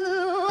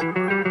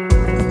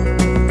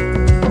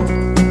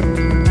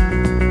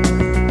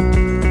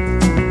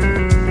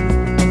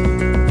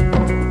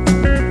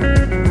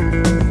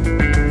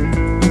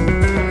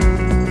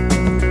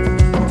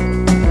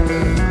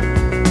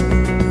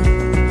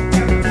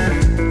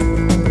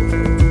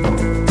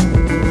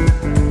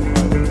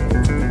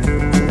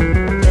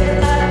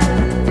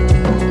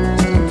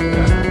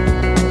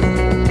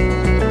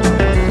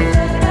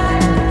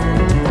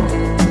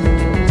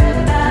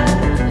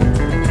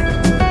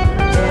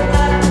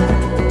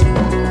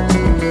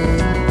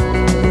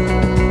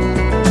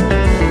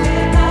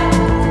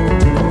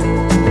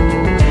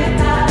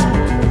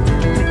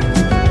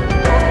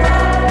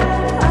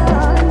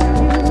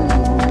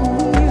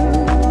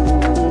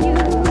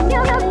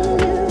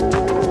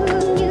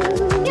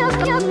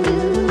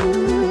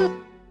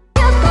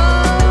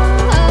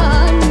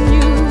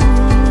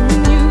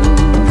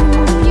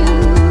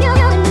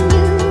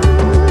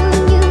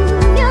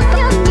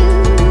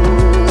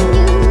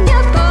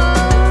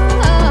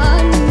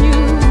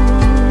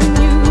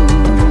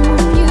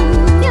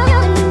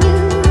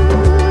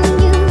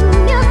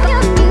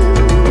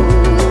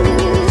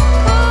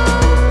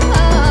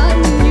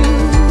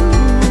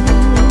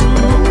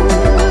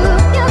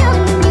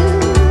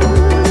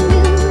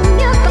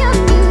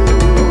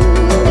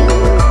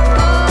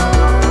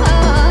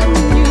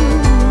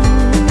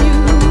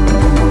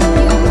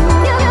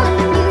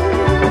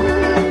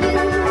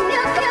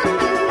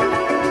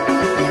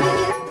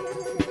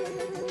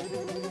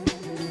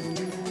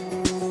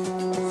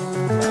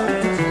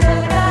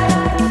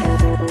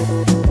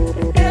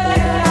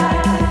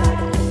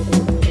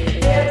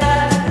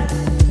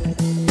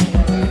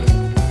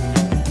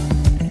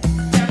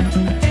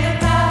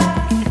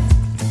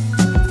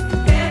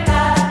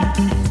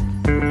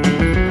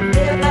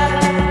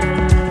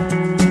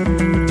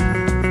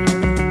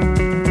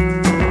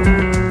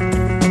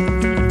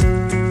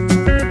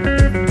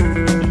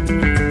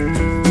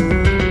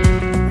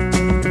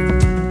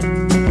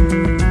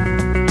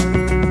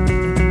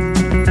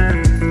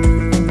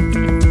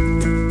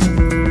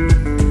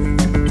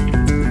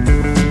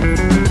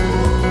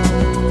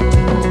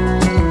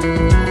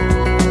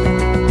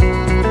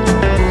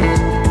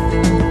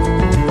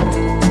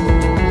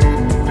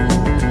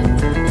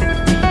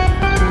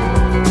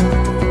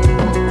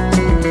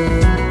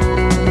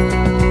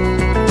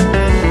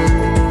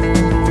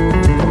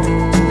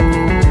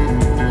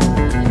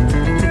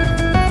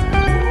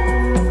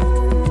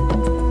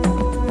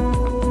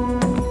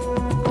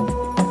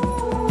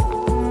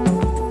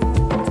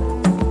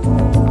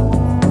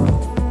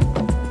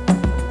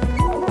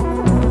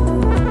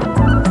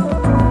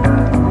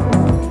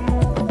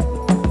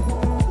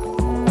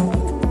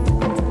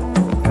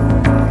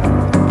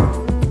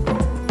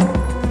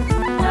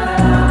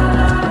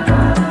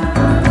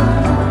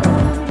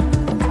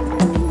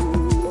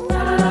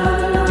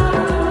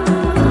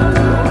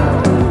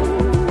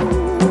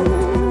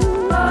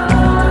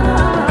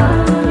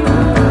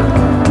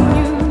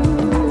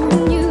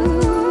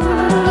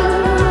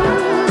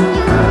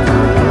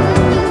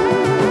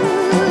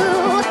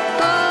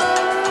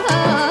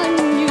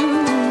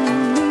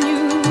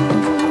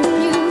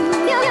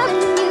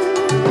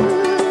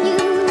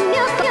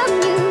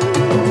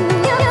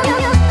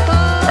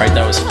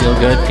 Feel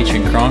Good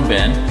featuring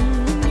Krongbin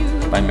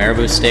by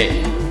Marabou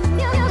State.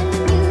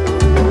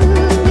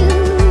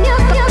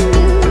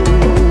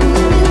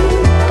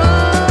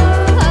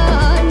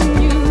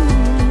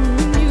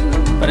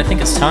 But I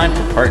think it's time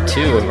for part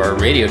 2 of our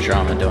radio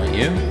drama, don't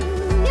you?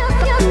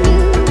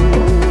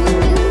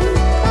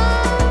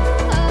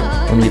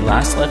 When we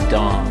last left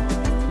Dom,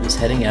 he was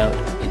heading out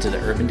into the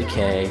urban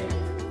decay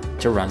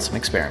to run some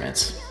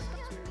experiments.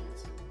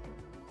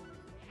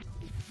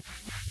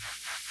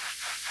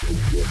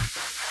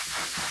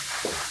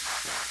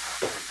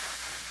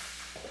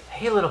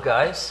 Hey little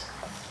guys,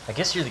 I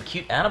guess you're the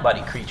cute antibody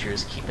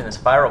creatures keeping this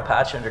viral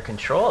patch under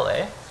control,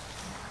 eh?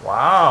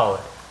 Wow,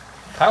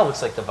 kind of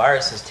looks like the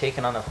virus has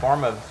taken on the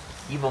form of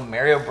evil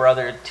Mario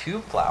Brother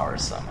tube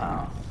flowers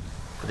somehow.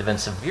 But they've been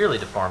severely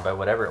deformed by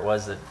whatever it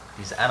was that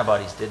these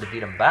antibodies did to beat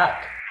them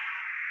back.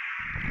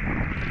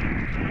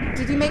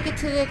 Did you make it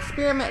to the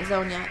experiment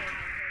zone yet?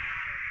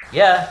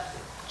 Yeah,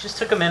 Just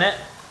took a minute.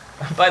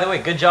 By the way,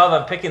 good job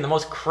on picking the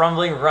most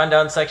crumbling,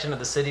 rundown section of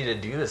the city to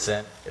do this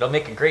in. It'll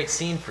make a great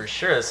scene for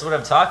sure. This is what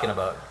I'm talking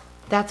about.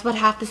 That's what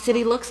half the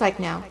city looks like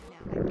now.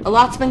 A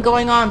lot's been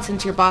going on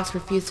since your boss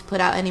refused to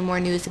put out any more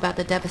news about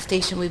the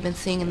devastation we've been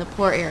seeing in the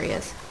poor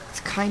areas. It's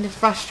kind of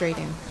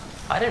frustrating.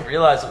 I didn't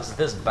realize it was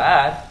this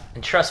bad.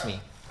 And trust me,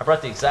 I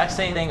brought the exact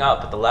same thing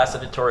up at the last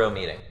editorial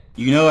meeting.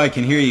 You know I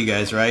can hear you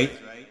guys, right?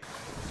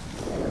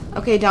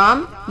 Okay,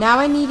 Dom, now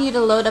I need you to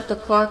load up the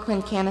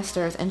chloroquine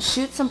canisters and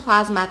shoot some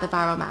plasma at the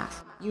viral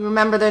mass. You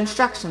remember the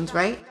instructions,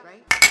 right?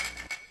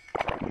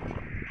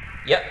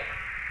 Yep.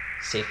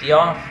 Safety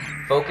off,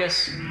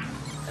 focus,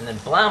 and then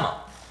blammo.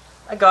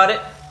 I got it.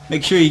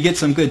 Make sure you get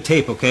some good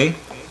tape, okay?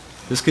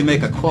 This could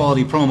make a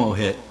quality promo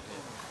hit.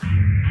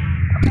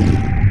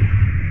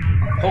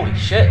 Holy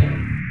shit.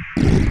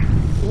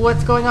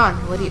 What's going on?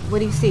 What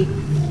do you see?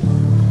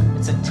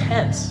 It's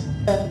intense.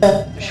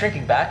 They're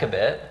shrinking back a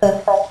bit.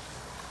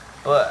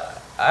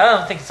 But I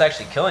don't think it's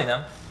actually killing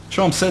them.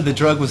 Trump said the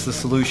drug was the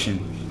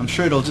solution. I'm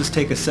sure it'll just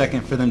take a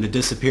second for them to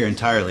disappear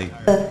entirely.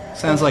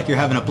 Sounds like you're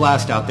having a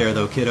blast out there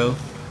though, kiddo.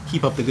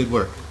 Keep up the good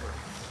work.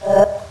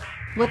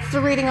 What's the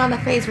reading on the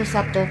phase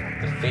receptor?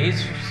 The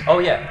phase? Oh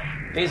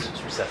yeah, phase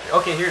receptor.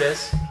 Okay, here it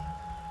is.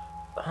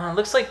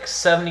 Looks like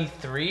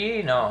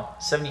 73? No,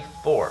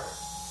 74.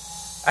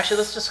 Actually,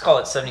 let's just call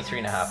it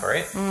 73.5,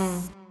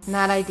 alright?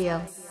 Not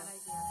ideal.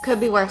 Could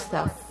be worse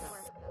though.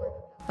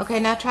 Okay,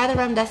 now try the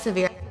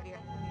remdesivir.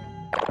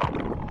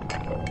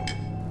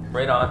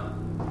 Right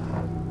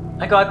on.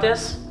 I got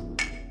this.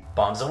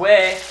 Bombs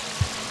away.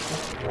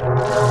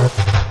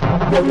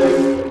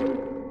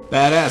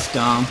 Badass,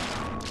 Dom.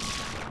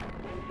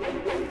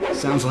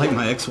 Sounds like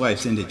my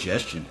ex-wife's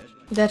indigestion.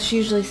 That's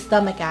usually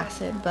stomach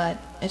acid, but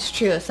it's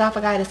true.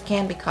 Esophagitis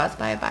can be caused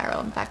by a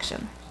viral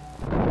infection.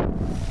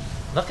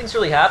 Nothing's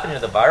really happening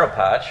to the viral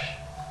patch.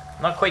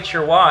 I'm not quite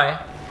sure why.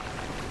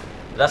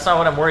 But that's not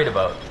what I'm worried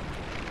about.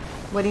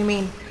 What do you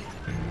mean?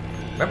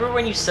 Remember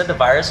when you said the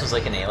virus was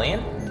like an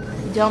alien?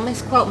 Don't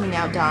misquote me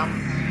now,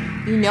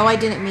 Dom. You know I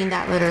didn't mean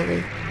that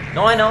literally.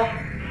 No, I know.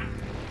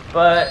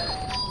 But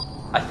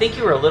I think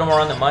you were a little more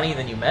on the money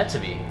than you meant to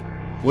be.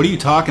 What are you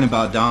talking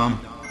about, Dom?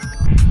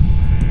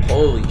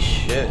 Holy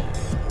shit.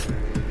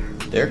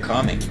 They're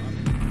coming.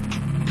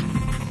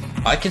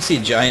 I can see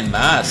a giant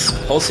mass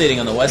pulsating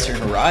on the western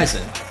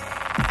horizon.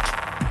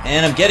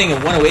 And I'm getting a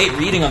 108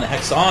 reading on the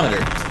hexameter.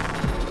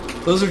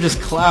 Those are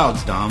just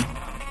clouds, Dom.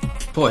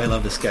 Boy, I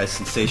love this guy's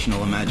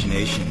sensational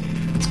imagination.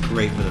 It's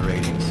great for the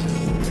ratings.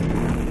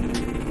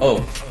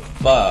 Oh,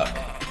 fuck.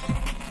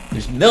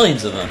 There's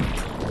millions of them.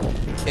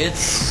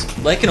 It's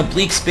like an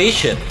oblique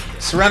spaceship,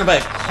 surrounded by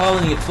a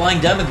colony of flying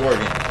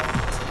demogorgon.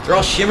 They're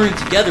all shimmering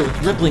together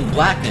with rippling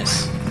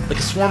blackness, like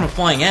a swarm of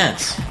flying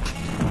ants.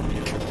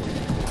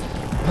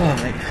 Oh,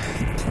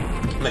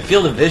 my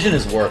field of vision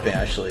is warping,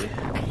 actually.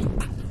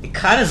 It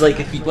kind of is like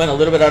if you went a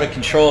little bit out of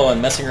control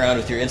and messing around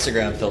with your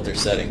Instagram filter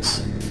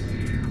settings.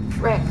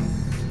 Rick,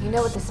 you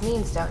know what this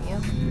means, don't you?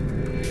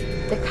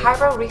 The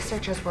Cairo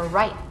researchers were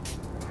right.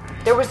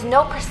 There was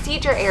no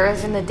procedure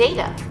errors in the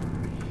data.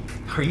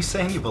 Are you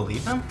saying you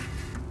believe them?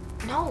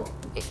 No,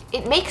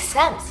 it makes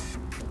sense.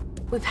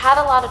 We've had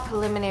a lot of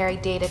preliminary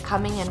data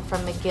coming in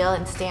from McGill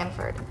and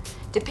Stanford,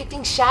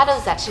 depicting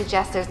shadows that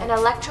suggest there's an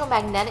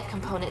electromagnetic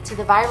component to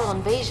the viral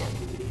invasion.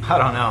 I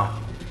don't know.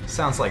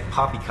 Sounds like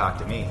poppycock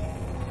to me.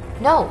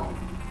 No,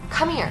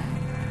 come here.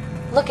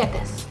 Look at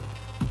this.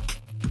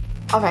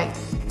 Alright,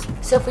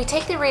 so if we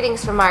take the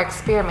readings from our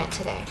experiment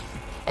today,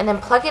 and then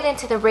plug it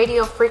into the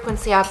radio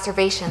frequency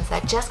observations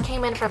that just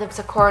came in from the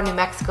Socorro, New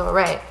Mexico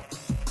array.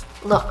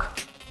 Look.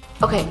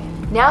 Okay,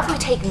 now if we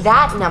take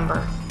that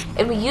number,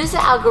 and we use the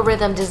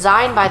algorithm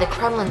designed by the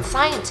Kremlin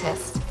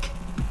scientists.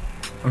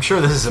 I'm sure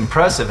this is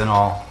impressive and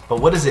all, but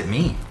what does it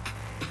mean?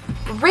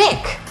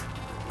 Rick!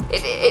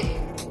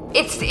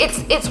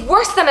 It's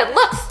worse than it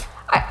looks.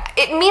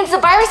 It means the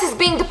virus is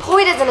being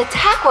deployed as an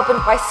attack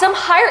weapon by some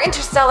higher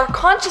interstellar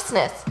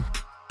consciousness.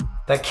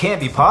 That can't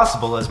be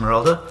possible,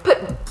 Esmeralda.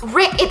 But,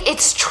 Rick,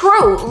 it's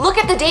true. Look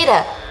at the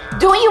data.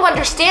 Don't you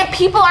understand?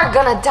 People are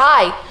gonna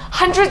die.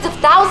 Hundreds of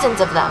thousands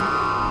of them.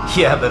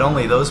 Yeah, but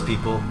only those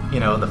people. You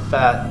know, the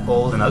fat,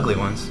 old, and ugly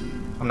ones.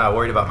 I'm not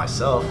worried about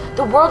myself.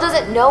 The world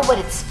doesn't know what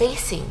it's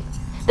facing.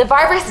 The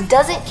virus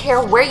doesn't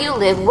care where you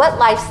live, what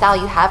lifestyle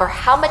you have, or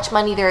how much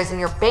money there is in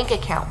your bank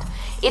account.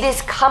 It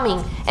is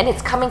coming, and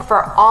it's coming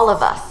for all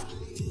of us.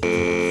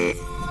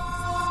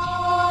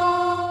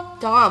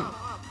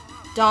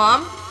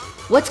 Dom?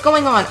 What's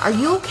going on? Are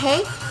you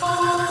okay?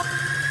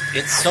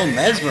 It's so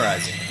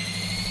mesmerizing.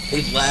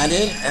 They've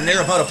landed, and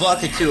they're about a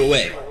block or two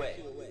away.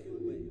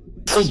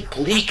 So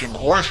bleak and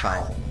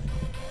horrifying,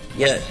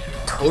 yet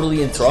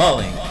totally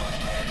enthralling.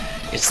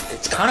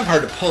 It's kind of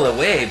hard to pull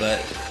away,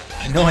 but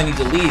I know I need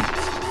to leave.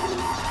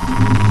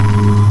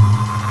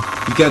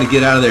 You gotta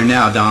get out of there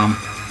now, Dom.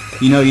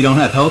 You know you don't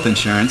have health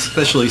insurance,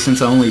 especially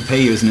since I only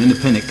pay you as an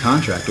independent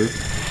contractor.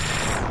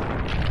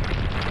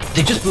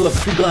 They just blew up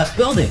 3 glass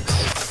buildings.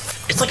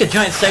 It's like a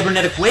giant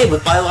cybernetic wave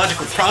with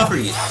biological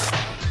properties.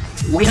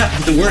 We have to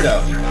get the word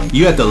out.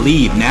 You have to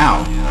leave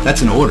now.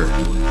 That's an order.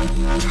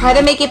 Try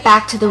to make it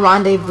back to the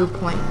rendezvous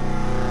point.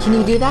 Can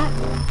you do that?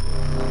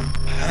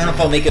 I don't know if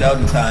I'll make it out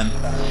in time.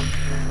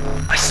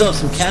 I still have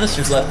some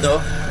canisters left,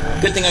 though.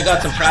 Good thing I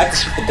got some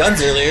practice with the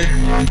guns earlier.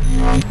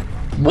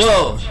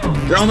 Whoa!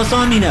 They're almost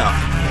on me now.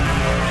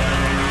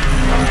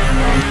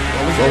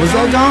 What was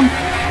that, Dom?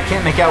 I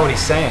can't make out what he's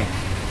saying.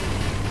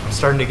 I'm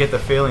starting to get the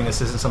feeling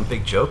this isn't some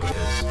big joke of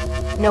his.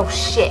 No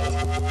shit.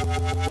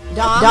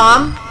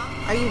 Dom?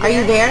 Are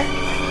you there?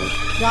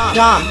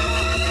 Dom.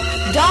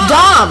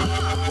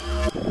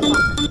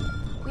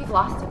 We've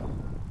lost him.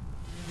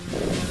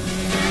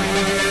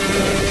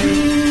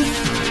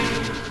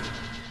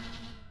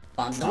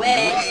 On the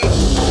way.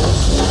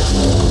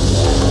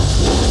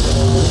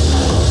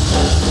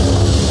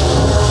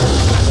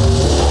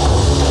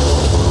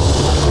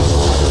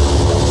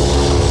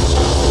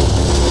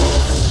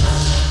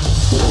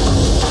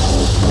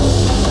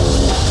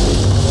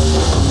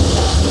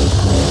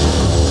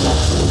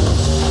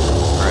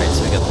 Alright,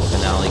 so we got the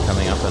finale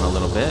coming up in a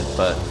little bit,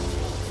 but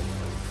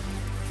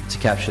to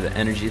capture the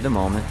energy of the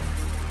moment,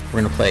 we're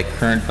going to play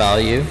Current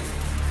Value,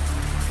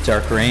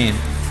 Dark Rain.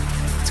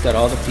 It's got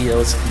all the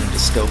feels in a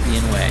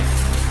dystopian way.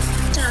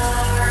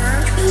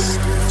 Darkest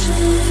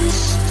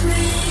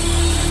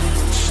rain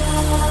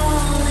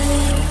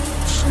falling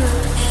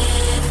from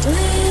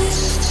endless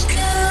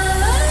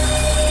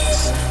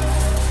skies.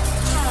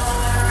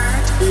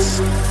 Darkest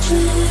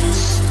rain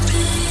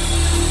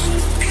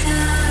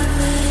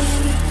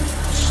coming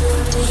from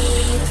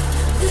deep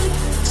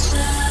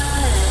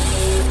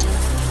inside.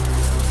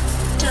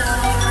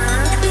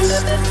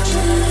 Darkest rain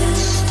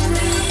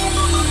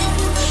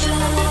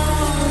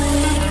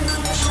falling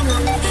from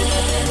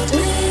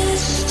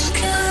endless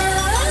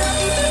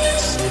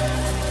skies.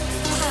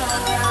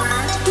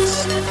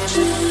 Darkest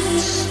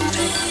rain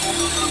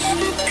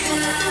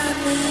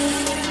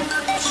coming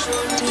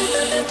from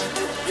deep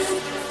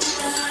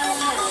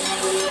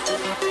inside.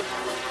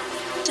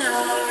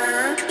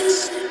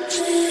 Darkest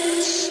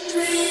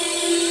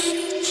rain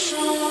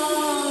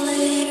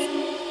falling.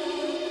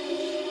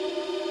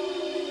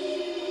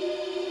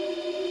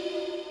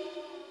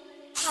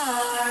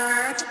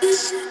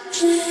 Darkest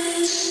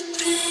rain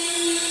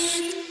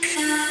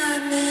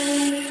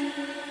coming.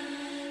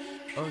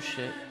 Oh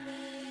shit.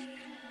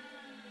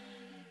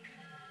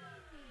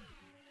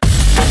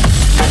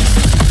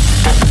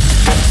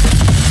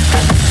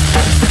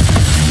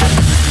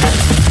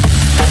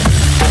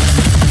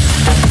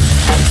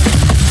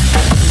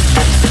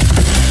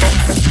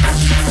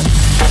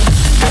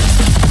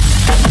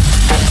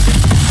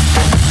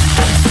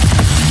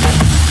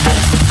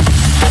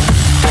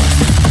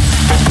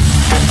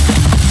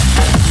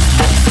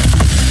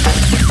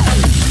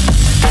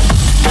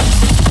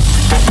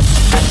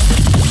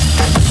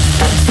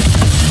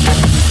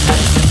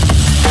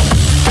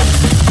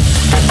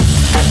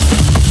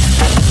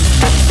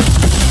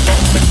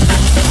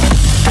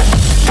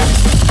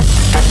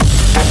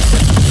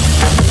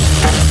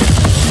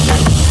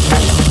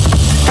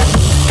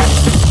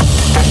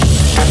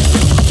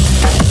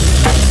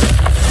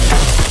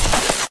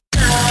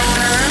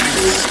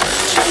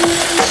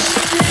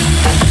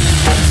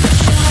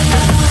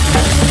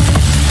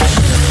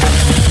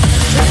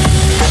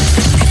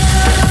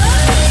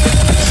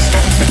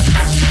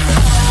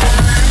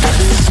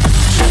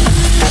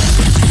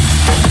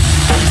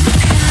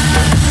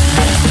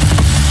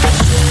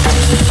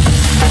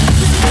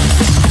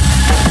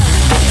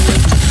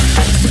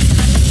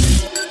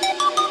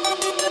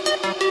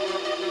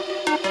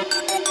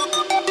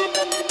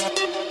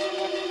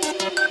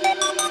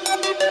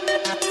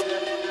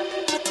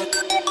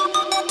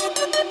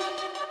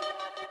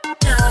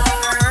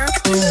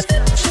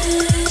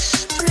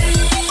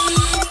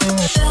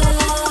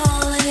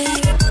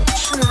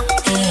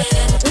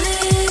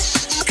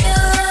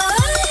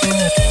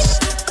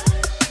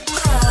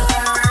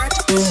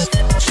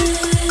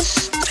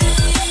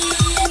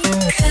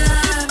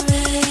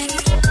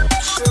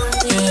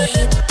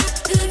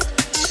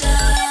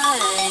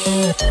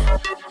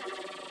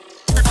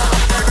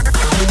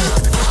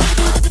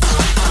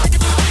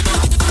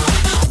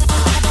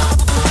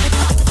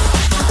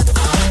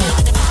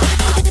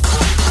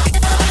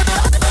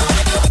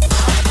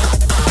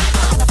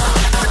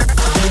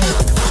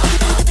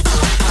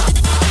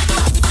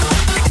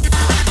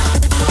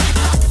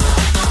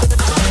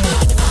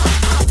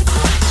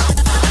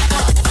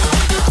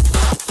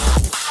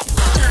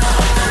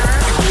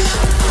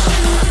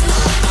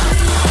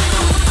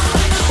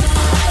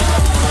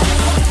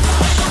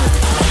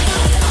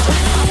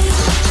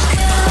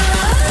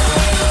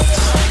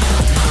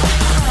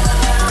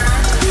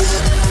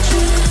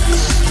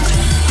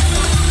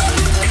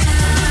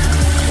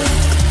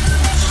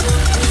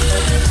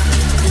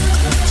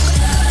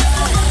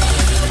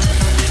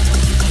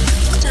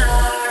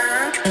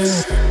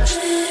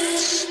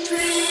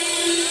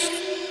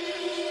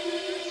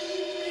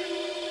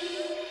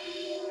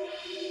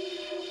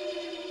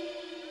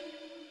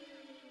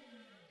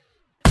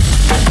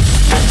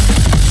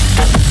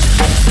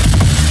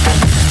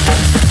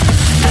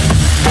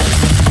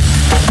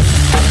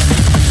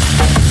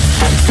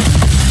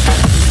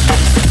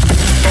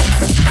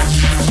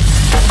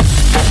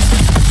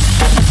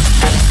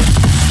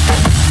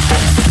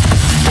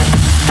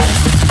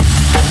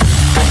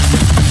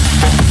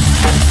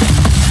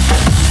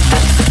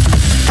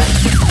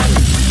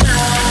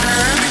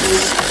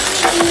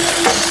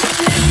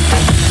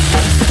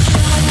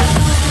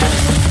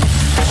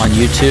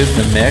 YouTube,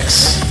 The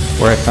Mix,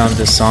 where I found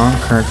this song,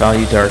 Current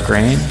Value Dark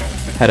Rain,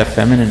 had a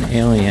feminine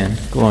alien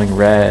glowing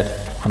red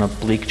on a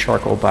bleak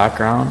charcoal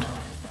background.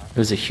 It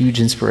was a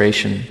huge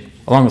inspiration,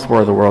 along with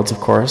War of the Worlds, of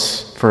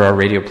course, for our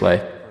radio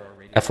play.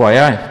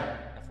 FYI.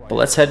 But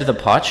let's head to the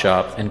pot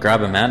shop and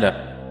grab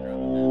Amanda.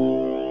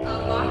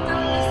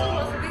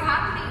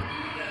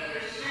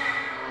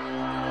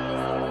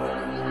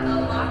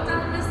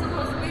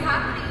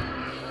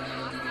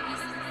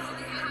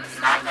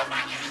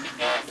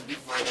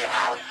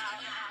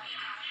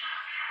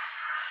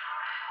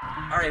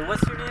 Alright,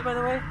 what's your name, by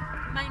the way?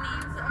 My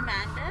name's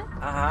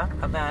Amanda.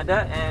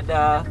 Amanda.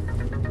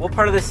 And what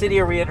part of the city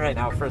are we in right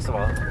now, first of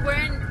all? We're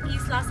in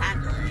East Los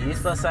Angeles.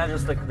 East Los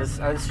Angeles.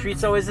 Are the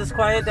streets always this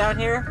quiet down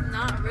here?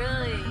 Not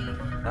really.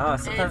 No,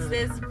 sometimes...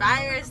 It's this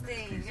virus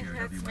thing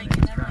that's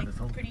making them,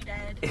 like, pretty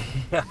dead.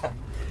 Yeah.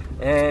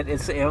 And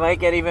it might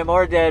get even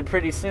more dead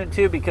pretty soon,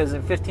 too, because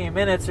in 15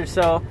 minutes or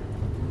so...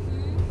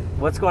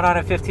 What's going on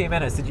in 15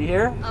 minutes? Did you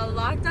hear? A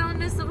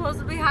lockdown is supposed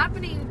to be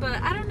happening,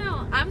 but I don't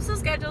know. I'm still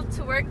scheduled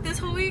to work this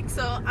whole week,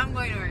 so I'm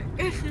going to work.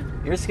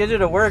 You're scheduled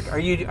to work? Are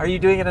you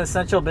doing an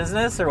essential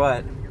business or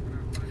what?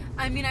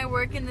 I mean, I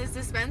work in this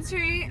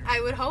dispensary.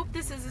 I would hope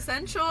this is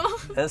essential.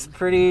 That's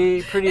pretty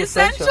essential.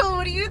 Essential?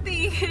 What do you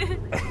think?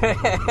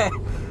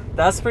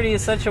 That's pretty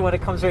essential when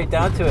it comes right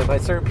down to it. By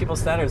certain people's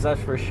standards, that's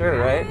for sure,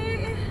 right?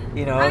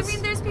 You know. I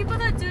mean, there's people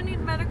that do need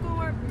medical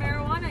or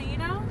marijuana, you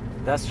know?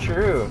 That's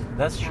true.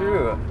 That's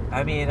true.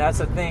 I mean, that's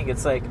the thing.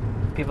 It's like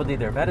people need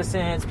their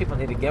medicines. People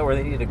need to get where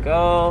they need to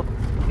go.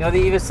 You know,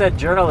 they even said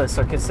journalists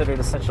are considered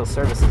essential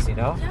services, you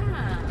know?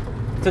 Yeah.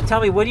 So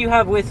tell me, what do you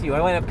have with you?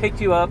 I went and picked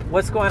you up.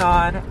 What's going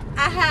on?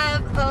 I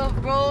have a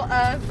roll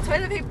of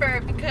toilet paper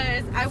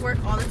because I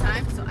work all the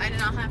time, so I did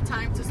not have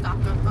time to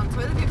stock up on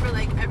toilet paper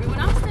like everyone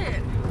else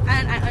did.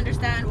 And I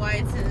understand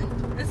why it's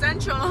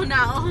essential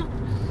now.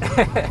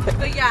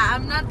 But yeah,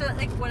 I'm not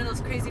one of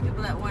those crazy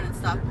people that want to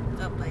stock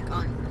up like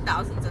on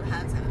thousands of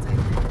hand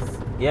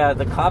sanitizers. Yeah,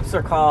 the cops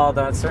are called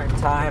on certain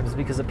times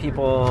because of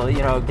people, you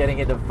know, getting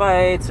into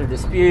fights or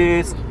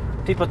disputes.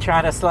 People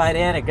trying to slide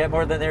in and get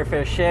more than their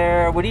fair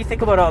share. What do you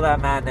think about all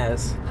that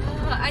madness?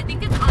 I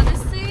think it's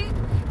honestly,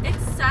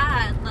 it's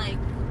sad, like,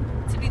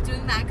 to be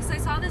doing that. Because I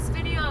saw this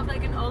video of,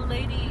 like, an old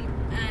lady,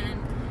 and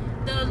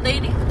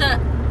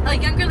a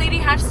younger lady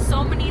had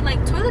so many,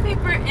 like, toilet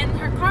paper in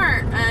her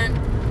cart,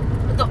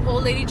 and the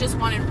old lady just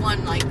wanted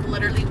one, like,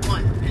 literally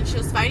one, and she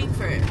was fighting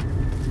for it.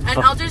 And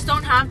elders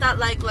don't have that,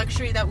 like,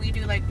 luxury that we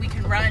do, like, we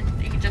can run,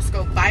 you can just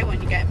go buy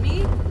one, you get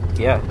me?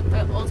 Yeah.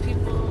 But old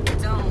people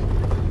don't.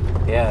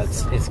 Yeah,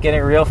 it's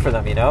getting real for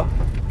them, you know?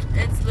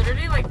 It's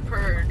literally like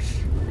Purge.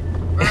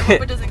 Or I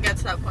hope it doesn't get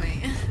to that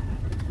point.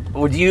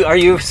 Are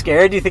you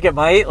scared? Do you think it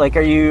might? Like,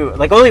 are you...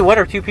 Like, only 1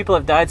 or 2 people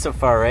have died so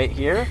far, right?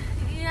 Here?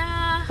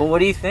 Yeah. But what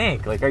do you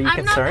think? Like, are you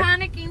concerned? I'm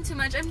not panicking too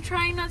much. I'm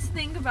trying not to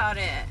think about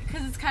it.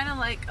 Because it's kind of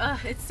like,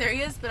 it's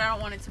serious, but I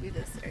don't want it to be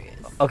this serious.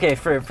 Okay,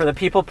 for the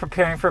people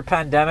preparing for a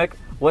pandemic,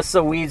 what's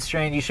the weed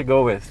strain you should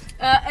go with?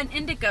 An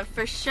indica,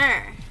 for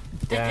sure.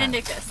 Yeah. An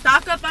indica.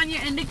 Stock up on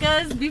your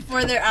indicas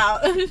before they're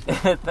out.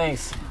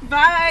 Thanks.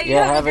 Bye.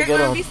 Yeah, have a good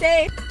one. Be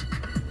safe.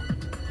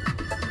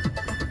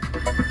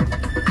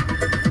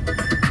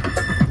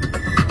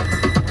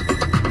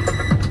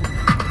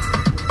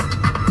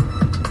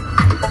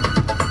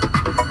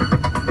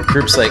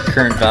 Groups like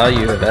Current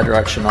Value have Ed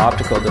Ruction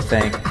Optical to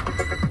thank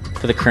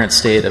for the current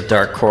state of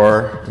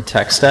darkcore and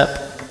tech step.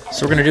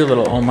 So we're going to do a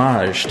little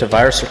homage to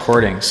Virus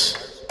Recordings.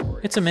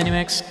 It's a mini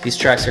mix. These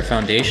tracks are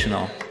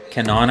foundational,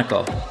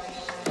 canonical,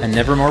 and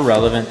never more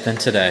relevant than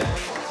today.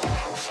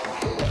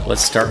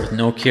 Let's start with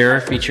No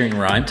Cure featuring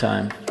Rhyme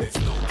Time.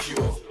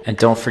 And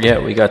don't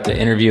forget, we got the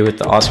interview with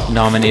the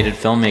Oscar-nominated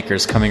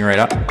filmmakers coming right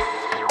up.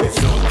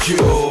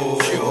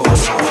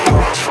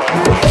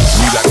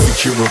 Relapse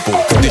incurable,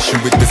 condition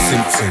with the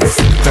symptoms.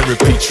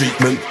 Therapy,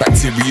 treatment,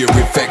 bacteria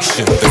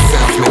infection. The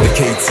sound's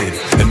medicated,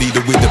 a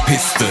needle with a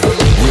piston.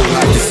 Real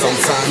life is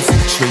sometimes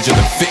stranger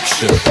than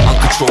fiction.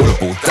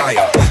 Uncontrollable,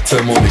 dire,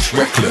 turmoilish,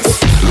 reckless.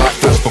 Life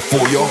flash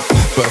before your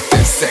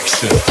birthday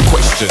section.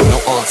 Question, no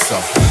answer,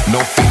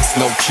 no fix,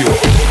 no cure.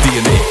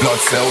 DNA,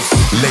 blood cells,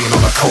 laying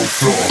on a cold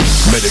floor.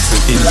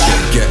 Medicine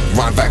inject, get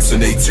rhyme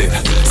vaccinated.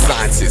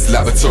 Scientist,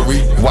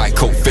 laboratory, white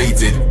coat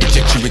faded.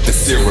 Inject you with the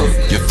serum,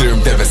 your theorem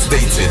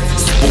devastated.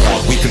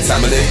 Spore, we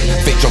contaminate,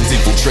 fake drums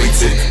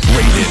infiltrated.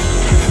 Raided,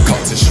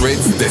 cut to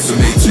shreds,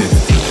 decimated.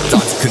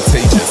 Dark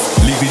contagious,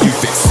 leaving you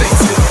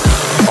fixated.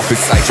 Up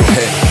inside your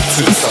head,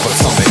 to the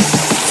subatomic.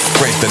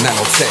 Spread the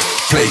nanotech,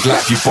 plague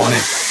like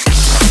euphonic.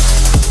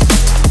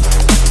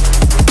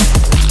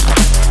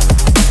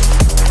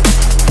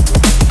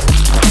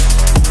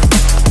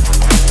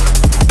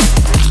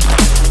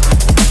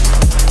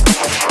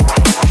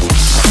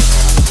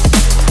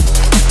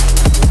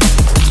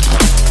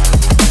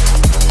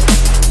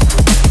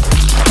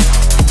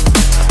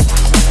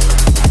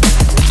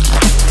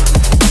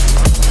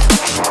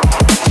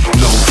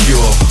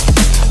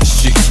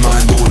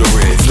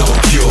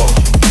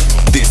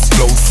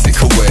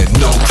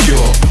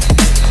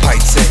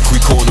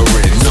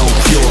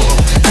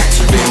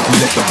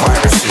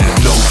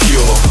 No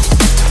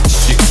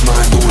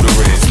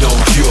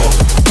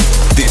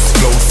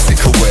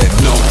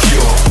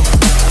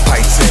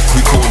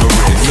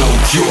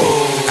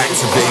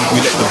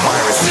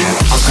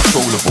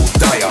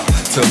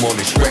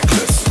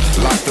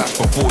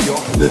before you.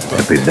 This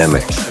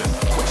epidemic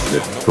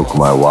that took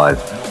my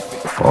wife,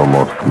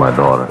 almost my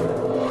daughter.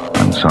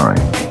 I'm sorry.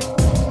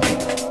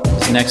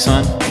 This next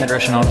one, Ed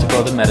Russian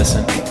Optical, the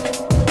medicine.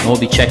 And we'll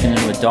be checking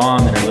in with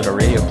Dom and our little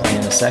radio play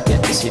in a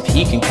second to see if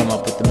he can come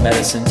up with the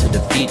medicine to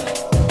defeat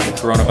the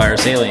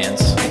coronavirus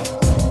aliens.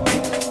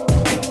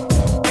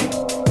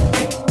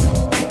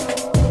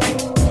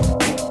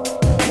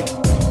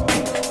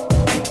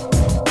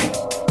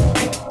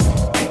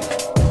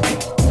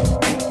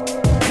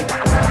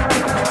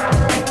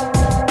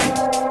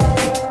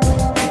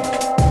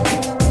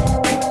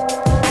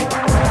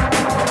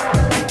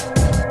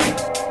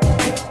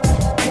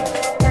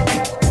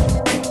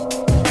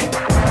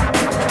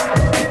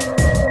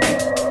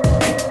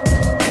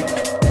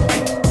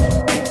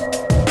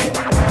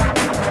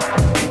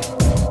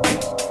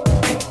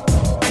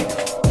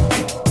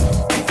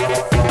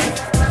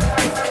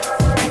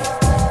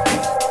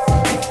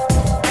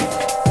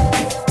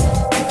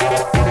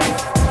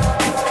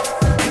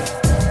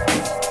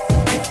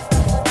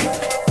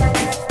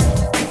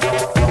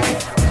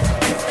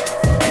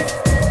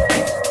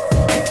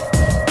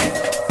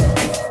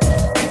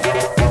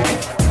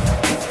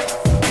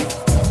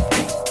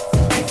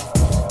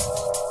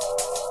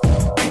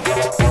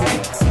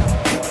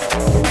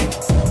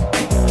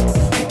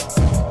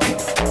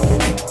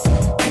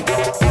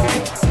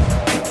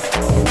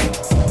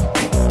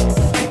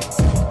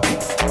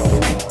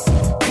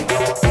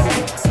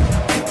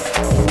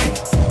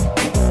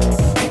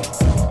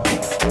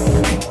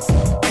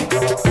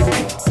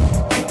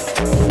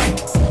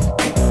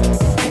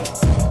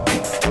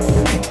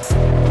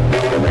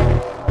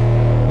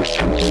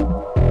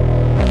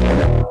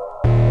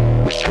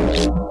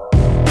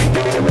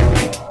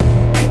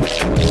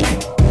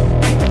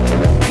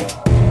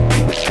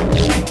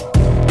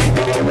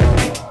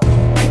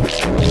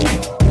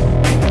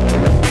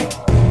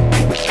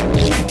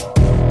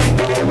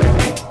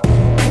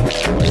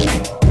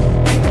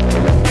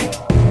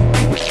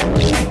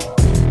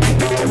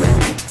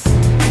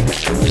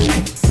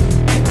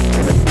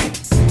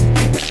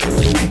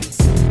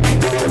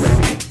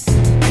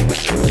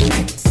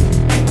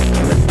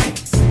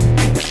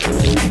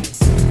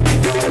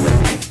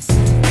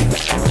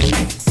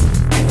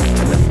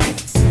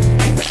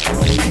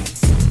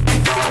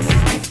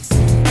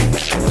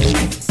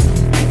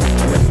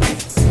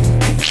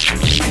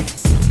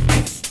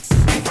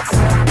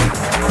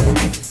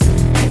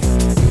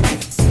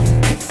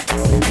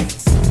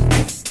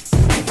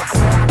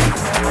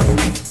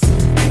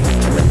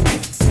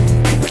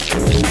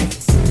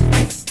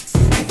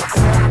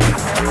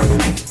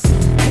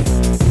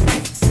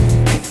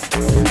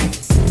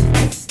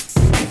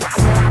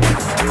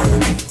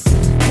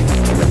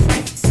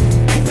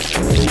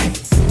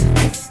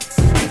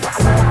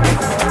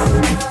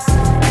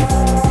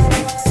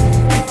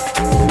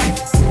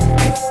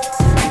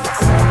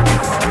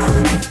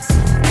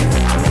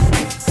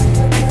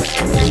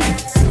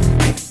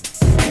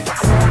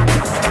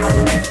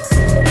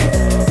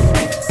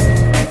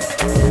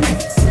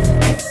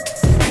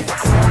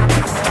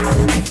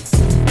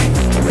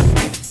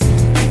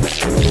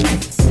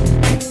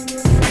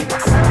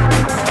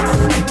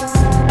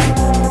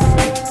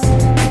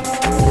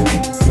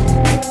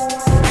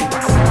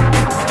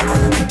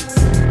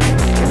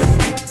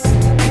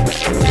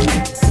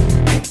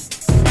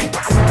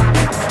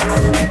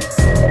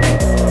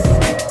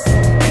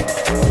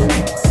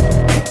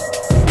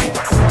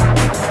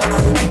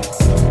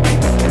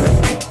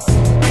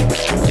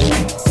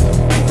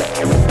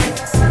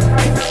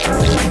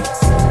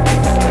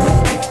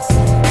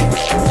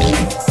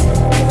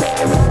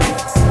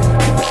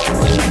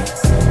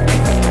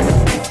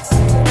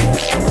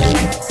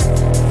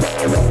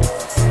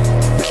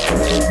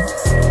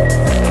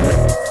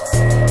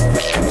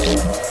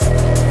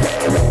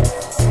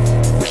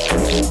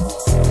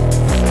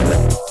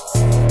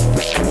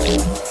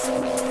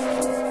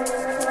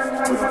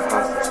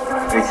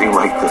 anything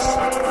like this.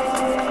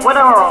 What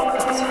are all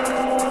these?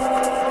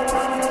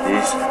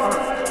 These?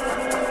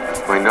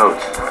 My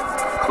notes.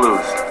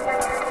 Clues.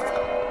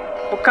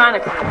 What kind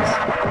of clues?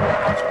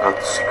 It's about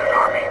the secret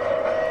army.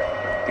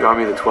 The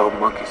army of the 12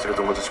 monkeys. They're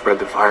the ones that spread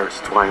the virus.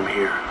 That's why I'm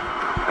here.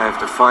 I have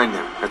to find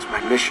them. That's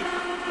my mission.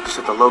 Just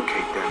have to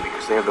locate them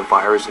because they have the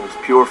virus in its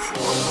pure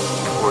form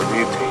before it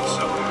mutates.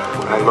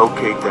 When I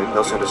locate them,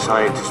 they'll send a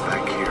scientist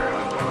back here.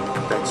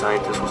 That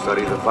scientist will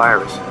study the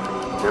virus.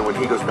 Then when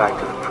he goes back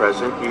to the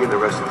present, he and the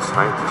rest of the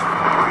scientists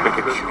will make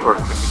a cure.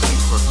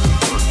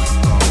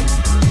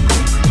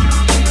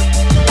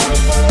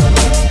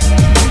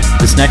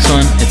 This next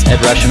one, it's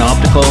Ed Russian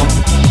Optical,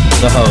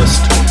 the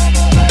host.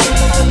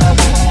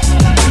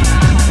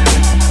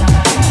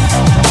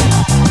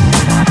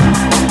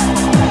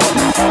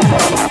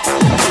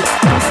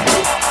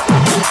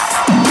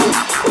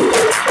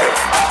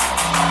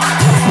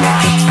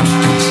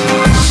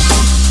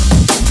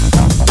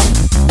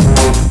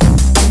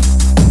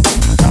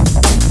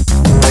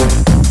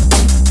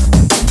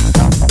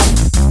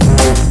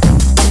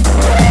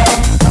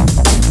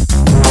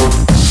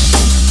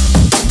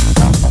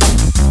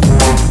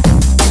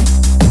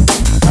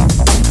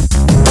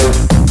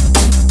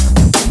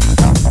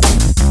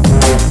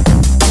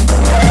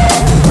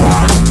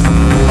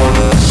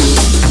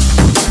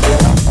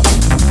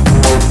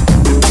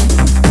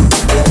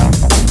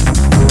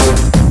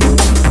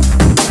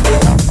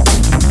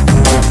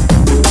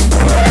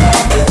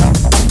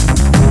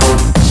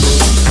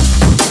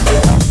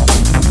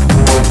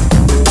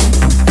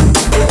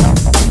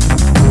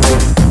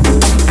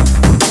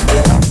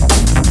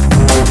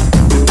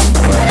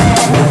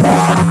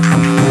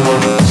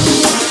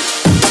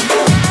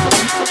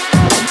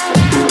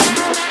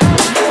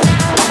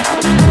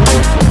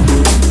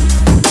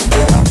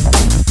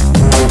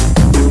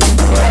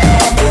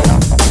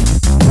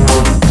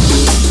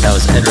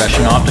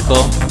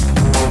 Optical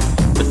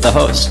with the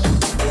host.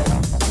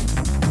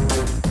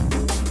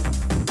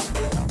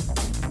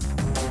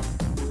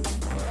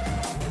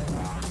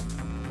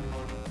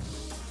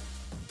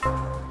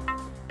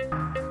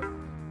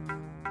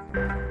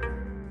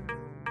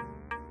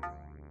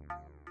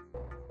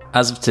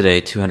 As of today,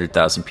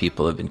 200,000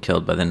 people have been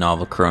killed by the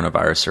novel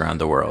coronavirus around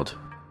the world.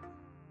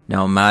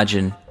 Now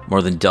imagine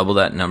more than double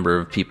that number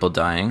of people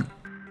dying,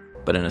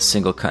 but in a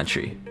single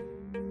country.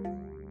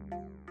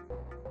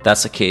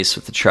 That's the case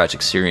with the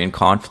tragic Syrian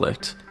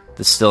conflict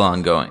that's still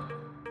ongoing.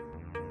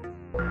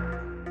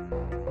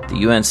 The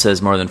UN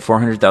says more than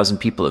 400,000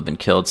 people have been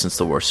killed since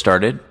the war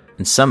started,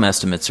 and some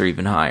estimates are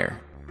even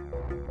higher.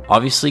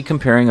 Obviously,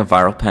 comparing a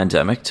viral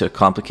pandemic to a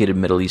complicated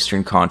Middle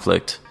Eastern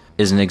conflict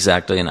isn't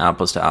exactly an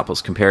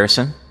apples-to-apples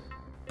comparison,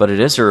 but it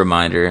is a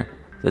reminder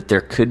that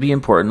there could be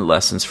important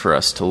lessons for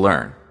us to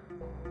learn.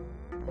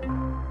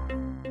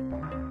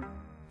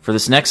 For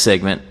this next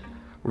segment,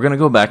 we're going to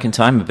go back in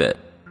time a bit,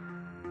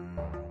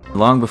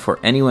 long before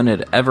anyone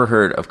had ever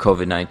heard of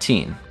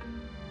COVID-19.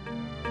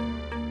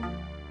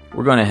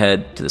 We're going to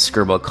head to the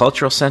Skirball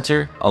Cultural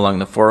Center along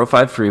the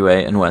 405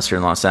 freeway in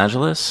western Los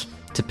Angeles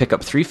to pick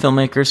up 3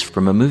 filmmakers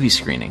from a movie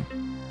screening.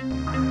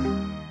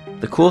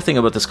 The cool thing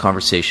about this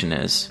conversation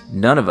is,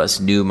 none of us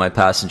knew My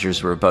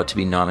Passengers were about to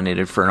be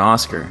nominated for an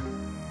Oscar.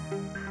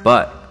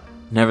 But,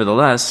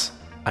 nevertheless,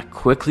 I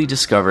quickly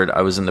discovered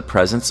I was in the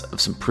presence of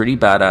some pretty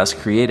badass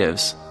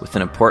creatives with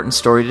an important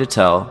story to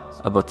tell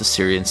about the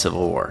Syrian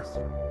civil war.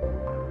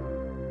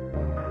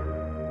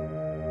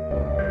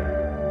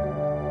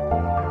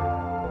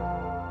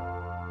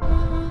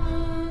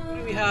 What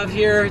do we have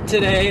here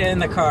today in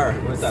the car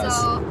with us?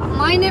 So,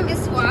 my name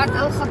is Waad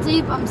Al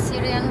Khatib. I'm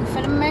Syrian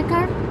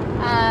filmmaker.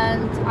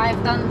 And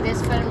I've done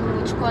this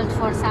film which called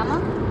For Sama.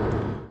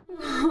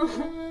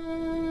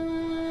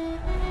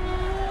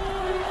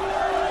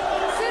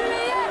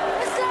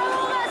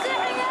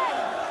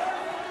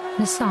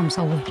 لسه عم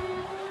صور.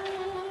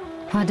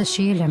 هذا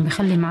الشيء اللي عم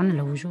بيخلي معنى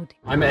لوجودي.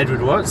 I'm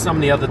Edward Watts. I'm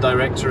the other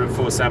director of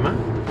For Sama.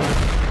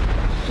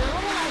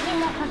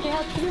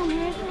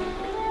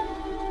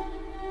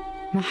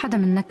 ما حدا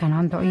منا كان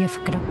عنده أي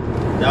فكرة.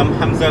 I'm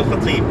Hamza Al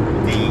Khatib,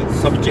 the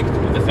subject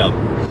of the film.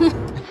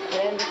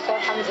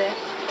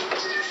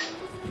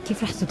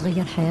 كيف رح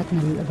تتغير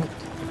حياتنا للأبد؟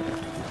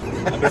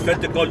 I prefer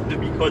to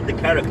be called the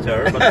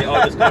character, but they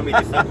always call me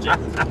the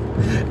subject.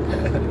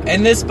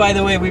 And this, by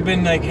the way, we've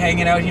been like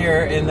hanging out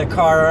here in the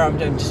car. I'm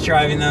just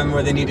driving them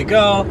where they need to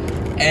go,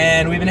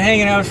 and we've been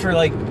hanging out for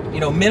like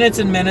minutes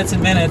and minutes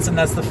and minutes. And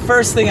that's the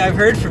first thing I've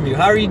heard from you.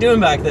 How are you doing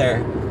back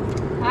there?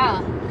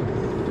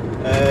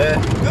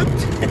 Good.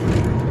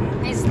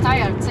 He's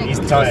tired. He's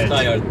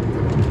tired.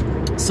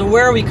 So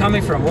where are we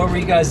coming from? What were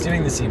you guys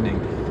doing this evening?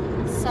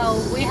 So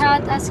we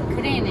had a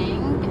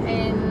screening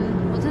in,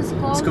 what is it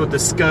called? It's called the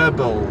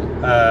Skirball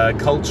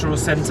Cultural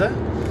Center.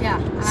 Yeah.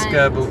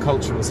 Skirball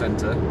Cultural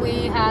Center.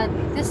 We had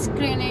this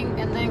screening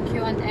and then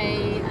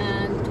Q&A,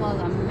 and it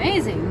was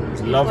amazing.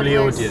 Lovely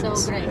People were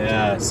audience. So great.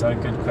 Yeah, so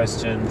good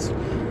questions.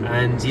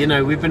 And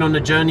we've been on the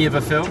journey of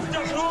a film.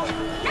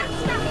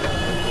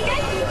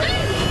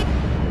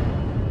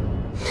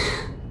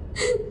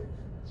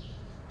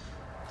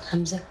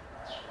 حمزة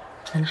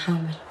أنا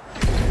حامل.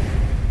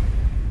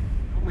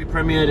 We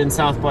premiered in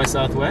South by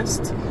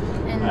Southwest.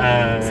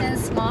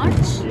 Since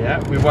March. Yeah,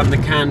 we won the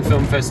Cannes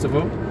Film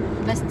Festival.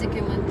 Best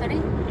documentary.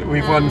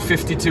 We've won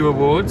 52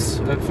 awards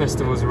at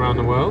festivals around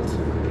the world.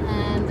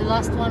 And the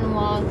last one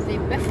was the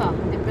BIFA,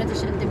 the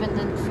British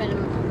Independent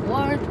Film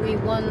Award. We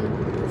won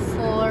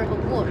 4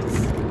 awards.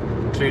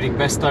 Including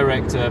Best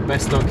Director,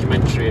 Best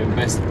Documentary and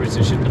Best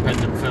British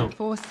Independent Film.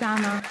 For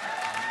Sama.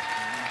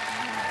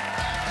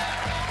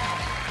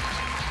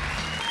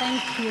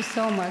 Thank you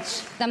so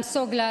much. I'm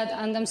so glad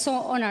and I'm so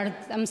honored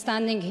I'm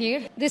standing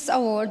here. This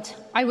award,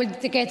 I will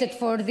dedicate it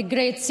for the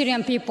great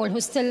Syrian people who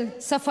are still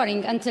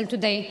suffering until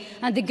today,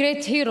 and the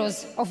great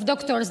heroes of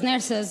doctors,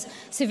 nurses,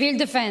 civil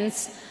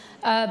defense,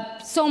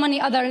 so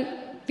many other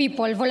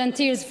people,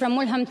 volunteers from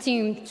Mulham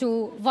team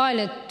to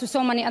Violet, to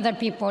so many other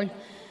people.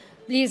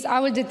 Please, I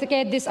will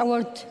dedicate this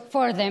award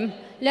for them.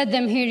 Let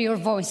them hear your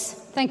voice.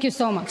 Thank you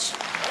so much.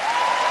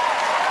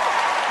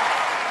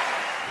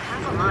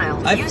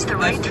 I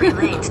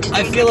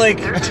feel like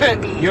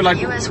you're like,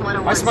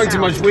 I smoked too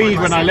much weed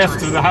when I left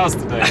the house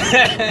today.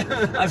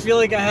 I feel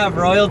like I have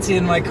royalty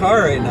in my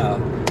car right now.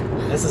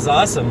 This is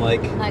awesome.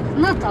 Like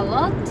not a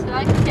lot,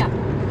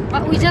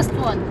 but we just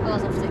won a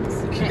lot of things.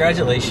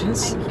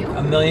 Congratulations. Thank you.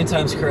 A million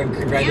times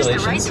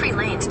congratulations. Use the right 3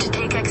 lanes to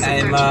take exit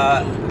I'm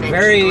 13.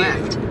 very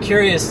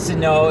curious to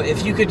know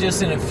if you could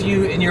just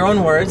in your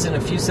own words, in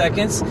a few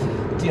seconds,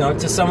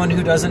 to someone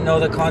who doesn't know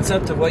the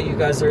concept of what you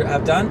guys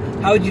have done,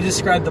 how would you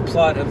describe the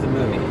plot of the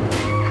movie?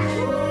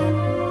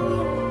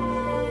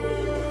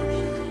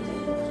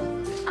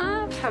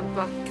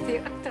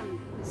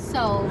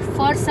 So,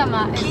 For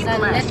Sama is a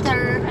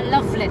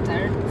love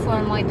letter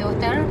for my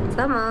daughter.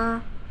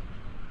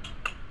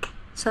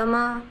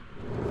 Sama.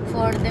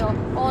 For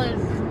all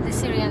the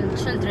Syrian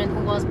children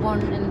who was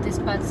born in these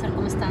bad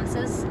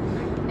circumstances.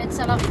 It's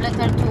a love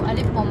letter to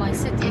Aleppo, my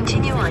city.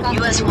 Continue the on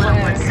country US where-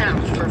 101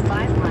 South for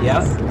 5 miles.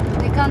 Yeah.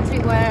 The country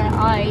where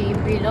I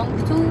belong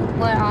to,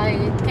 where I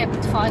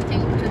kept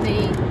fighting to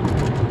the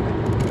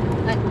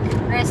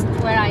rest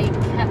where I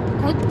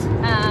could,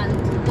 and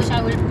which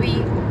I will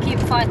keep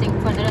fighting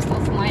for the rest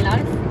of my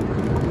life.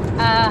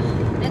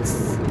 It's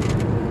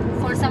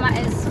for Sama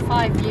is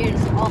 5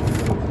 years of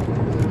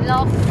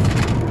love,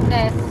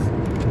 death,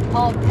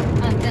 hope,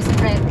 and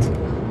desperate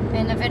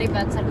in a very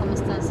bad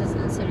circumstances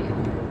in Syria.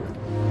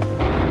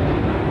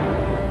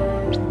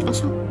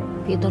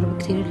 في ضرب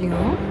كتير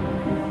اليوم؟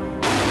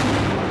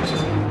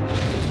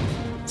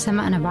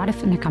 سما أنا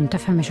بعرف إنك عم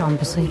تفهمي شو عم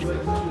بصير.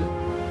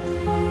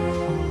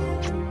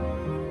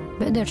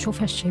 بقدر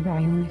شوف هالشي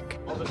بعيونك.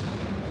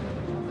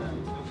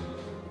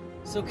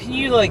 So can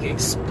you like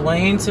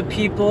explain to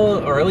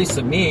people, or at least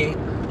to me,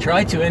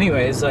 try to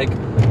anyways, like,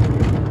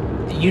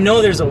 you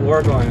know there's a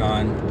war going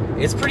on.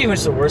 It's pretty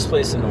much the worst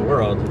place in the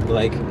world,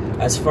 like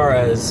as far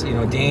as, you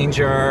know,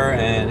 danger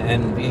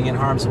and being in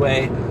harm's way.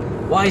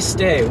 Why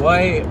stay?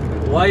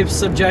 Why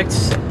subject,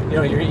 you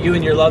know, you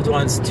and your loved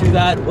ones to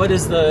that? What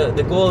is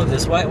the goal of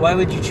this? Why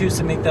would you choose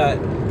to make that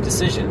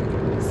decision?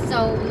 So,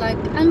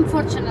 like,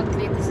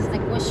 unfortunately, this is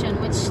the question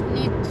which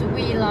need to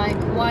be like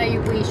why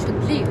we should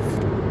leave.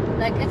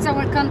 Like, it's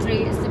our country,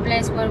 it's the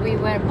place where we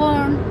were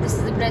born, this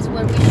is the place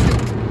where we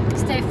should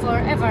stay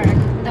forever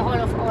in the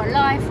whole of our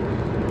life.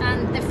 And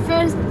the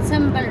first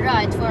simple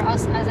right for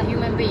us as a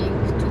human being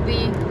to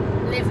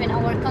live in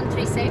our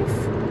country safe.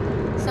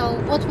 So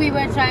what we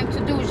were trying to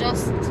do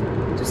just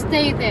to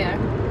stay there,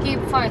 keep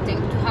fighting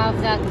to have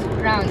that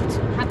right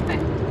happen.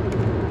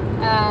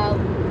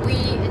 We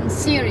in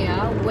Syria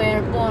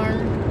were born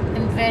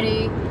in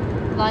very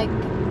like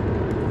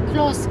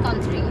close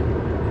country,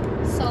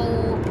 so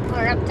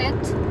corrupted,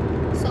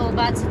 so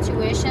bad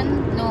situation,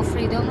 no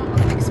freedom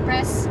of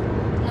express,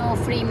 no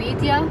free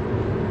media,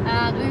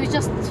 and we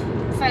just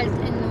felt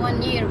in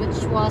 1 year, which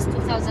was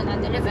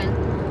 2011,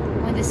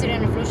 when the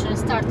Syrian revolution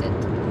started,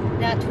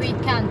 that we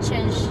can't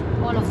change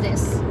all of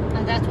this,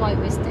 and that's why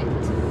we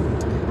stayed.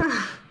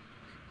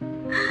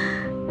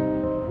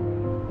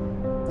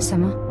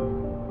 سما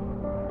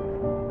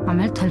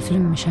عملت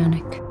هالفيلم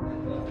مشانك.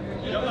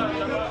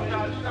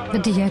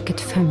 بدي إياك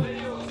تفهمي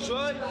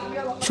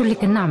شو اللي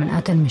كنا عم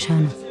نقاتل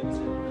مشانه.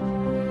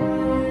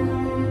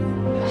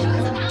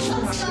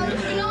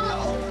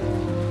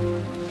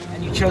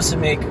 And you chose to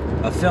make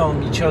a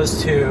film, you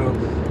chose to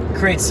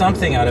create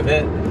something out of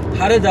it.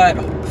 How did that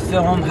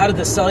film, how did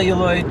the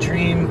celluloid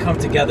dream come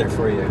together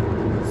for you?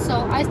 So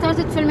I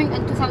started filming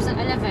in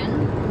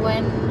 2011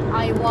 when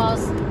I was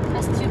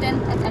a student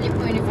at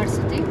Aleppo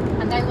University,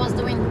 and I was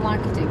doing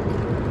marketing,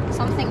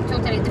 something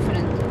totally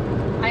different.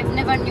 I've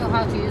never knew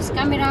how to use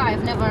camera,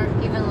 I've never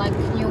even like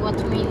knew what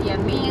media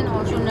mean or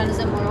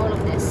journalism or all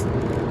of this.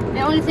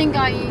 The only thing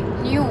I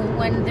knew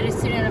when the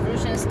Syrian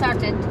revolution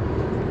started,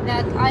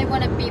 that I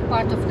want to be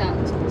part of that.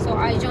 So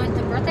I joined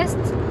the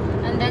protest,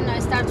 and then I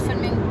started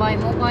filming by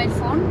mobile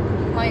phone,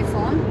 my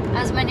phone,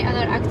 as many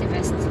other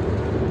activists.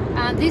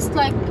 And this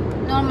like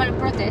normal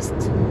protest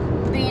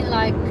being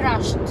like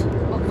crushed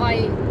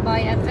by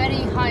a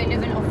very high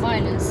level of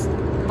violence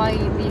by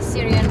the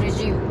Syrian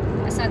regime,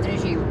 Assad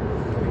regime.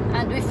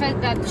 And we felt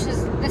that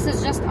this is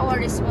just our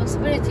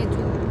responsibility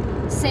to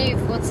save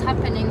what's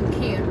happening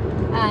here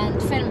and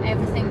film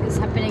everything that's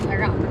happening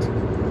around.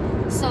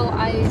 So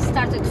I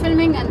started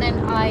filming, and then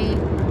I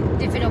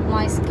developed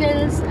my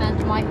skills and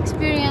my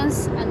experience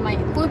and my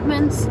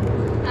equipment,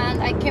 and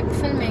I kept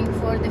filming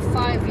for the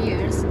 5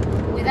 years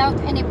without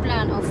any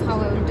plan of how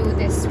I will do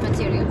this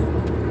material.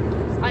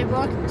 I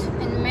worked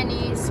in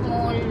many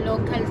small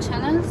local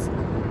channels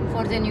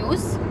for the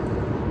news,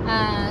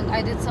 and I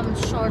did some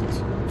short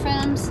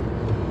films,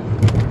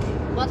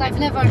 but I've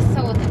never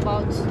thought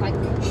about like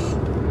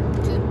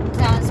to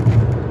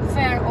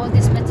transfer all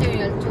this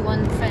material to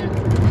one film,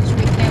 which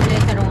became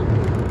later on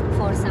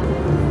for some.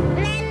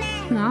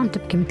 أنا عم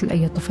تبكي مثل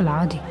أي طفل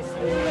عادي.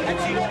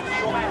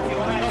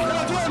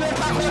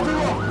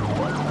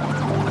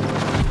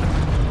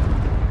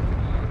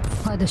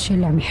 هذا الشيء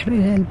اللي عم يحرق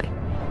لي قلبي.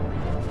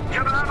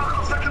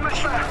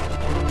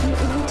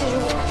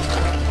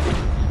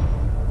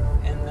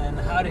 And then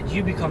how did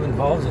you become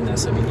involved in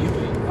this? I mean, you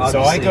obviously...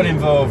 So I got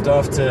involved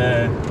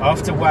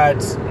after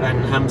Wad and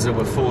Hamza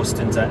were forced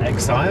into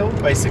exile,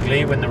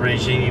 basically, when the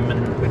regime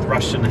and with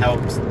Russian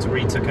help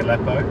retook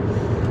Aleppo.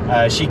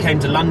 She came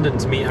to London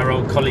to meet her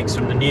old colleagues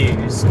from the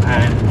news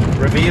and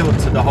revealed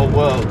to the whole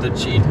world that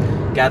she'd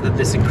gathered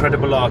this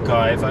incredible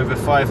archive, over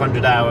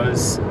 500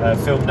 hours,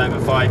 filmed over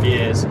 5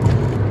 years.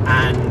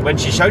 And when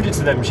she showed it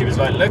to them, she was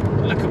like,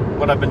 look at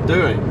what I've been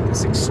doing.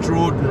 This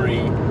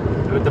extraordinary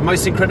the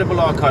most incredible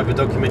archive of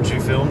documentary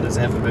film that's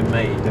ever been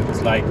made. It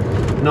was like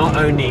not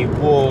only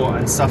war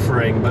and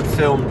suffering, but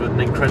filmed with an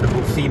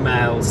incredible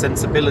female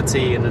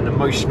sensibility and an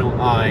emotional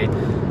eye,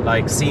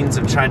 like scenes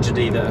of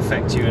tragedy that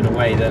affect you in a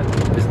way that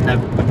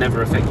would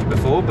never affect you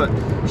before. But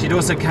she'd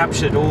also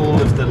captured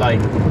all of the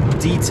like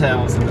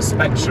details and the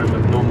spectrum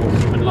of normal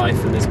human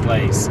life in this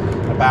place.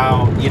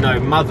 About, you know,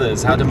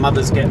 mothers, how do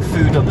mothers get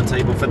food on the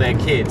table for their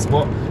kids,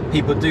 what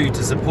people do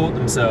to support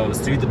themselves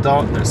through the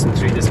darkness and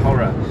through this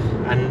horror.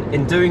 And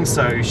in doing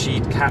so,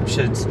 she'd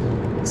captured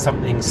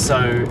something so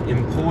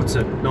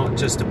important, not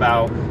just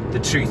about the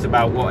truth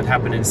about what had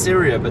happened in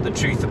Syria, but the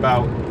truth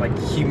about like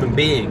human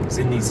beings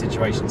in these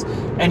situations.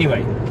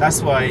 Anyway,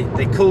 that's why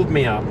they called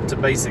me up to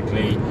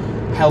basically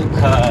help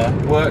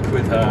her, work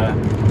with her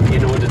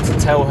in order to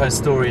tell her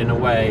story in a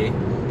way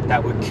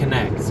that would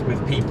connect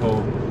with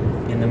people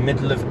in the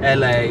middle of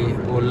LA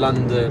or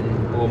London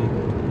or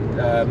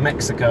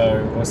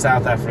Mexico or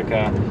South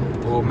Africa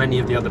or many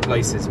of the other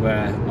places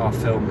where our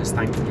film has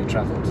thankfully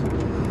travelled.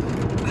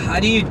 How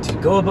do you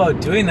go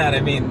about doing that?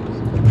 I mean,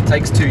 it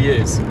takes 2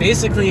 years.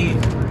 Basically,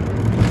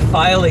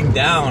 filing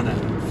down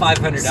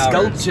 500 hours.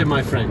 Sculpture,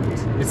 my friend.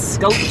 It's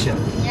sculpture.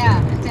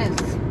 Yeah, it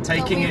is.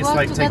 Taking it's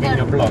like taking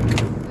a block.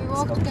 We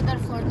worked together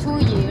for 2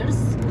 years,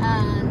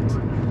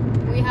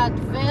 and we had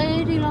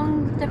very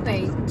long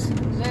debate,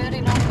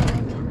 very long,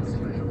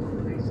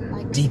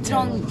 like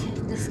strong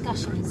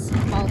discussions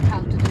about how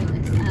to do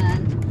this,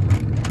 and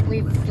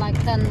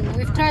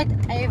we've tried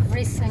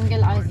every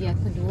single idea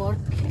could work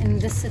in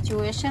this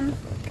situation,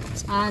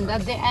 and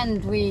at the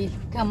end we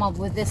come up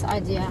with this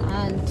idea,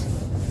 and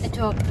it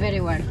worked very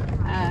well,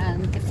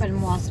 and the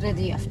film was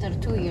ready after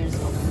 2 years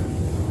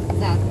of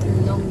that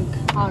long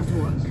hard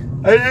work.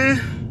 Hey,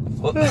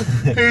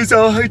 here's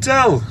our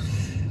hotel.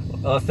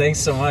 Well, thanks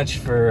so much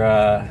for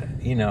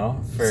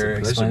for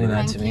explaining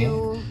that to me.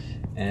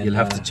 And you'll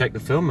have to check the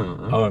film out.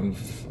 Huh? Oh,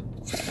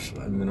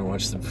 I'm gonna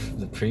watch the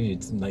preview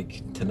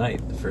like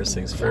tonight. The first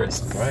things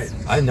first. Right.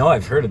 I know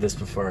I've heard of this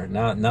before.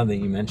 Now that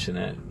you mention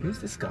it. Who's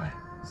this guy?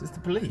 Is this the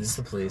police? This is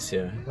the police.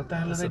 Yeah. What the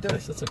hell are they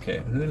doing? That's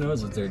okay. Who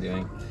knows what they're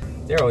doing?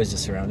 They're always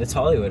just around. It's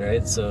Hollywood,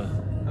 right? So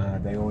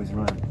they always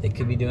run. They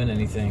could be doing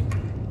anything.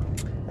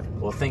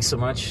 Well, thanks so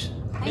much.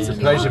 It's a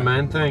pleasure,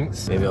 man.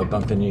 Thanks. Maybe I'll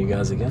bump into you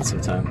guys again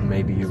sometime.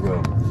 Maybe you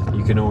will.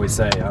 You can always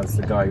say, I was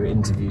the guy who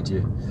interviewed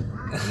you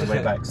on the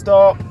way back.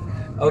 Stop!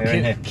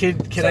 Okay,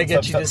 can I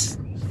get you this?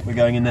 We're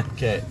going in there.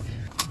 Okay.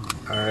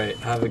 All right.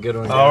 Have a good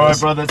one, guys. All right,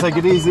 brother. Take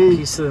it easy.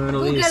 Peace to the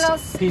Middle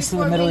East. Peace to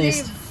the Middle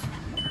East.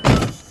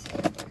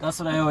 That's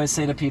what I always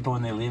say to people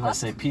when they leave. I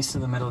say, peace to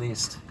the Middle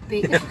East.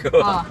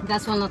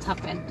 That will not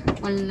happen.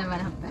 Will never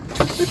happen.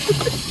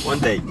 One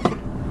day.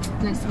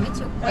 Nice to meet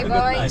you.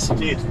 Bye-bye. Nice to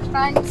meet you.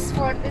 Thanks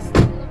for this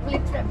lovely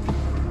trip.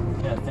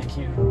 Yeah, thank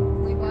you.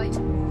 Bye-bye.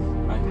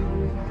 Bye.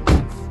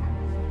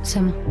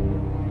 سما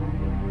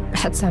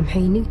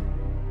هتسامحيني؟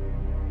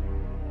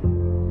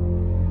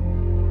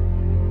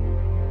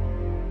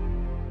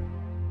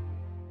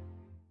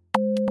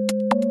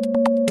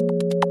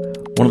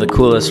 One of the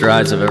coolest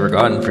rides I've ever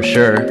gotten, for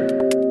sure.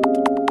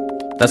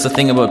 That's the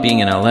thing about being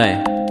in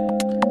LA.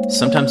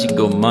 Sometimes you can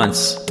go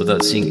months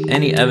without seeing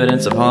any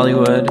evidence of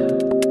Hollywood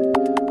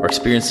or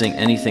experiencing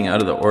anything out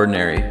of the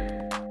ordinary,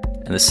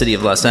 and the city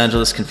of Los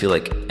Angeles can feel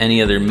like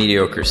any other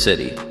mediocre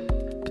city.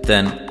 But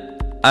then,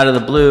 out of the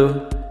blue,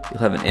 you'll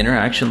have an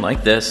interaction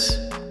like this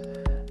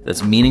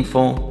that's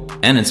meaningful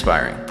and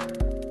inspiring.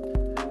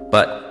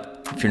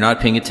 But if you're not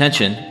paying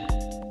attention,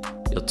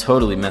 you'll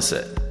totally miss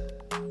it.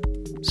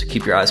 So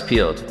keep your eyes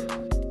peeled.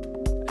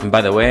 And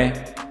by the way,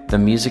 the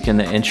music in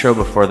the intro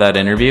before that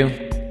interview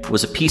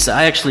was a piece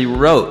I actually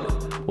wrote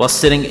while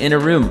sitting in a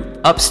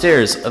room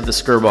upstairs of the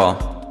Skirball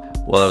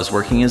while I was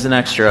working as an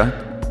extra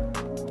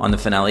on the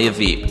finale of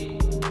Veep.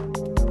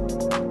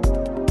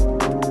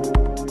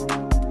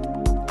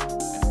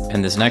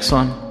 And this next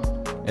one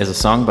is a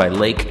song by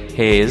Lake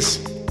Hayes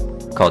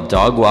called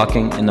Dog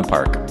Walking in the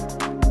Park.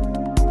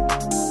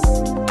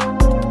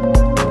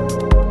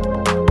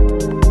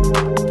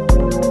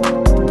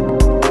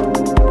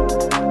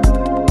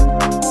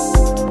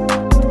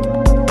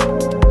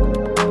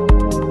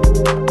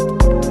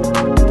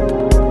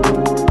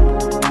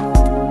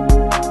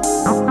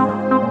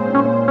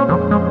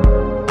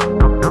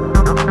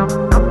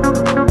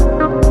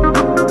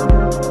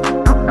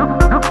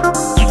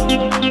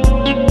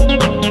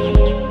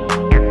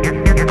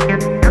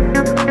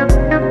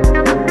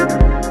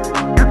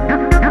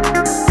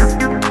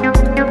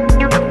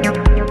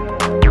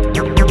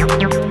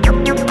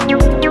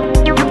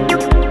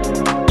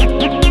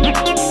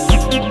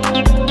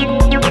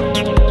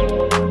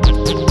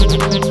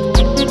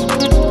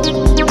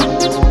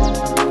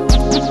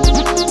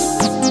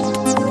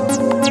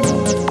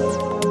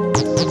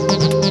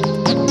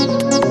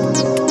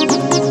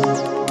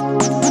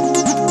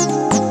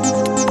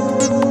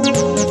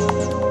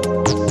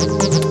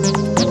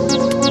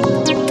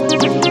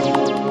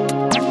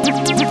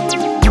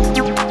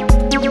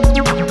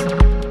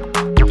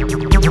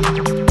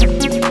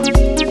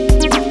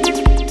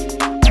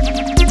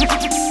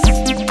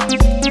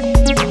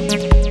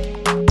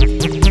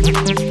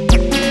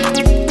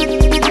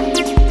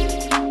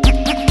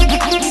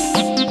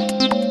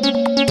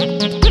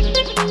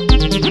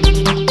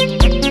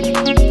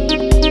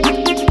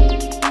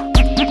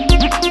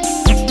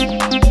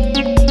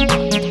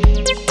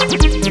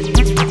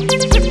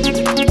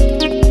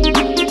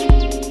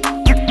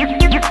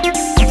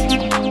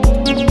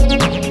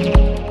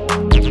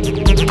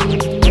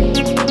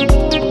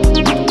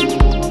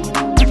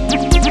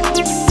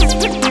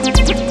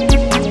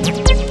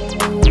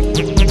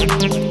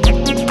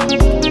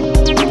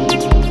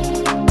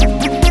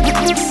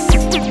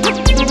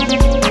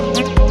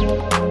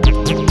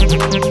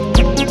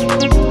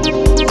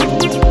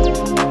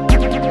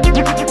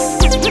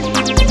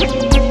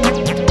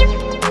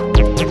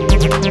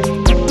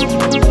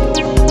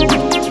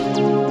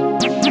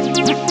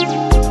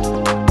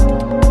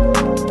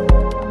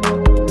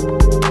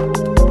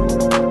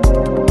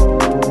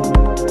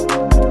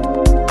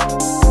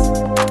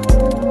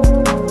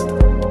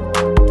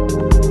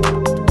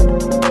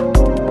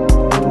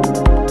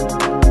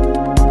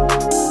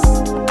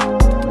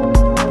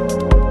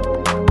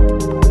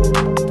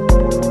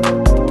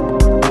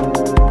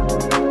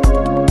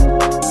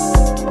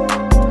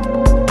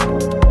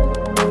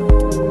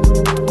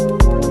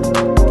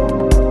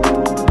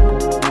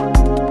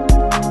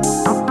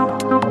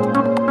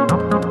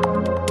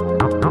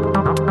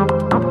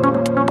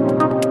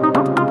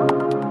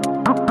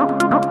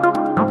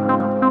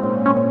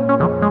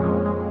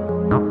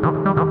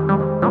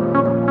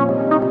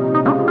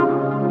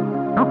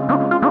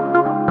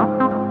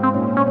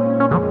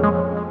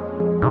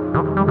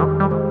 Alright,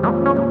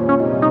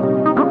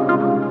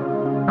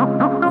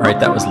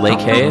 that was Lake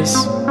Hayes,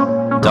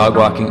 Dog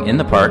Walking in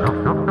the Park.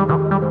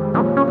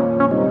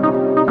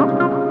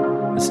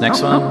 This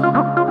next one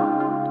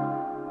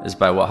is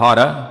by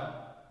Wahada.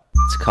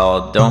 It's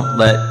called Don't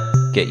Let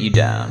Get You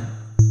Down.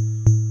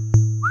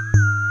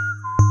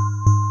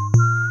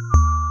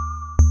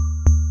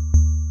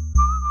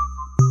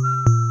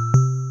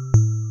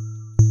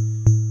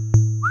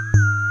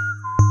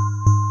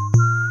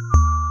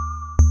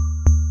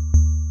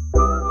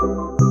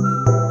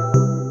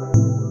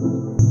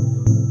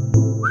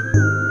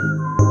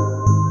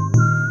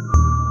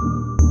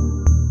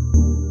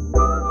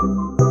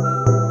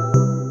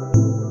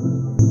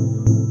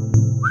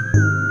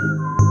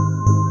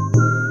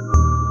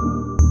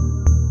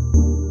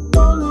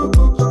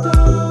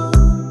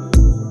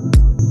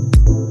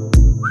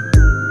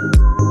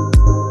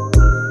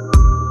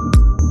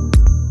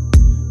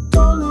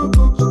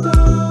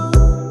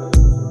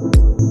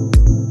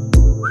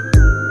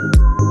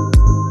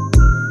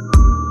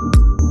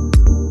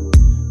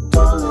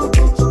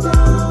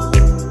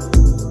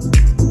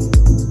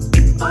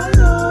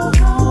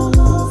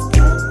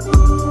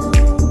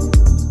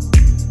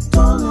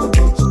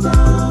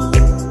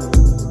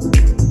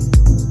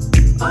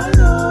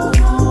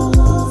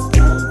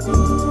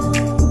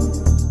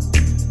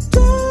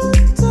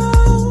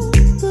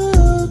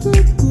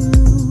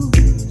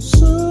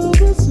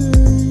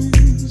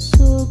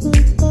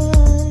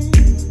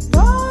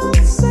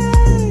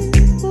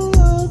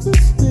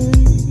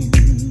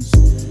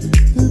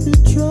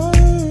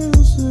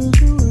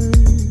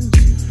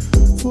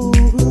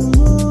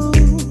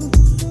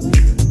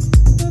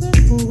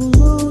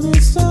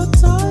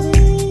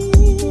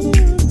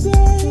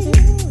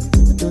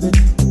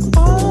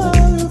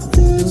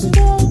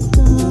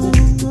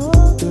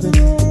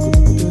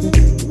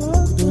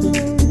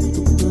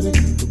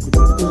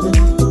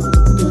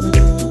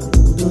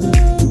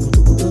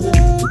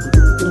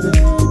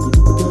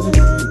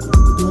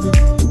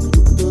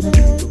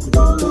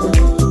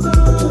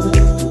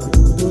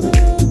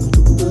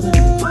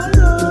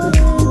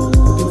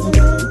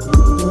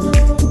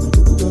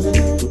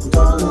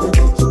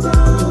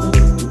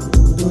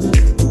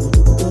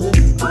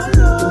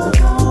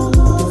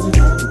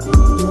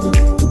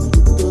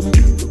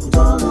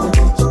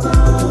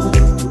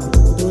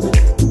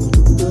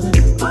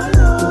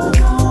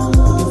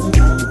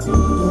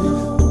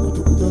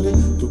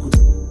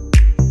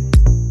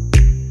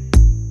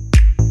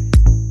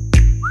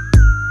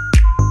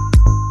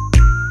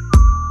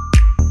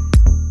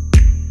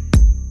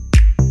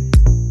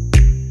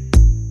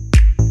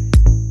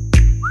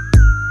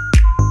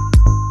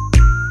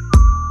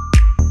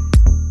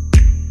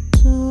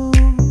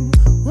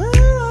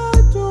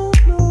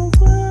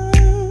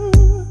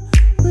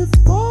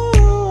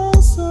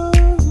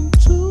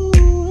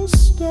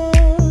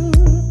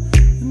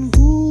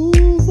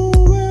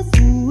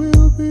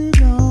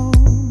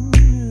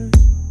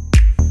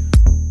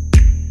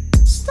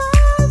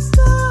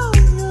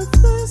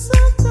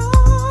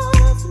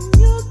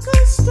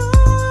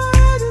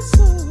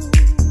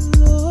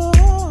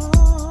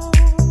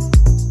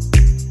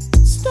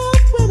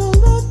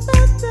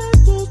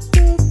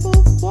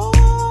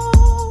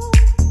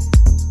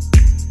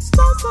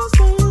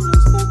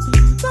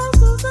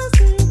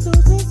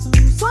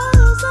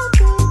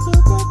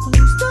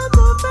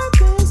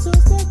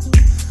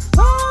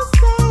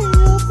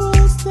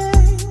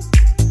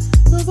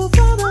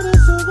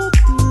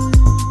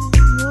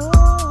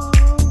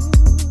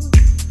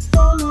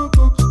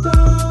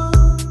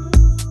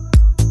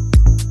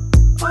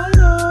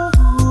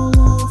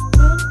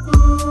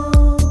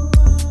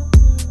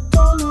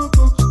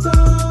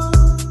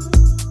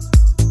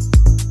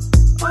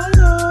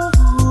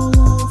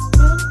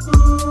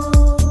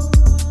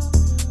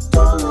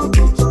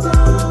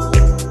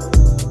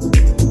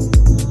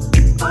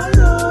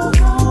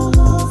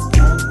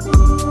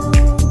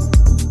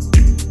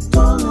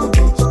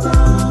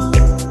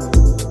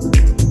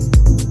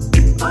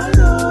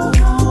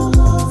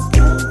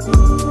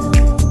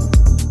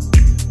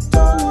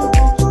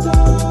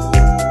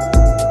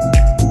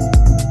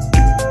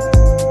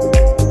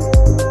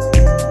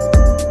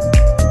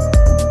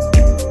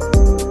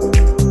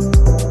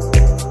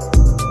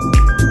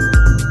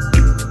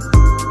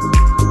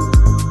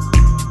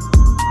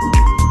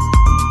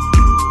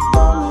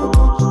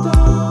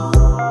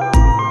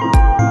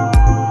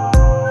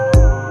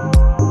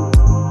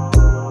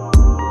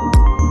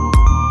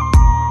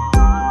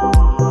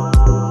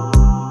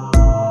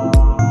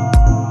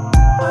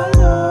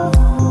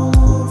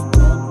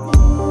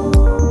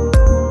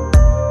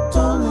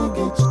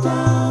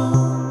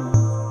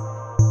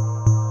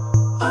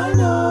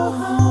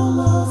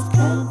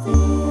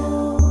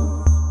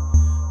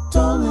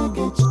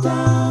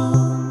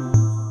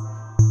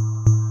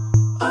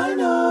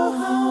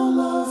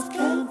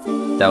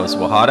 That was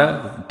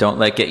Wahada, Don't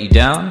Let Get You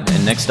Down.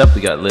 And next up,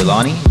 we got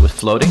Leilani with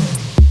Floating.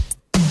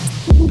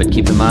 But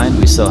keep in mind,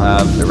 we still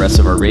have the rest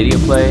of our radio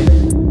play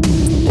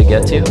to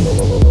get to,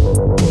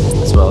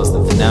 as well as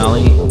the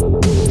finale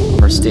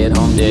of our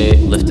stay-at-home day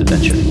lift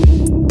adventure.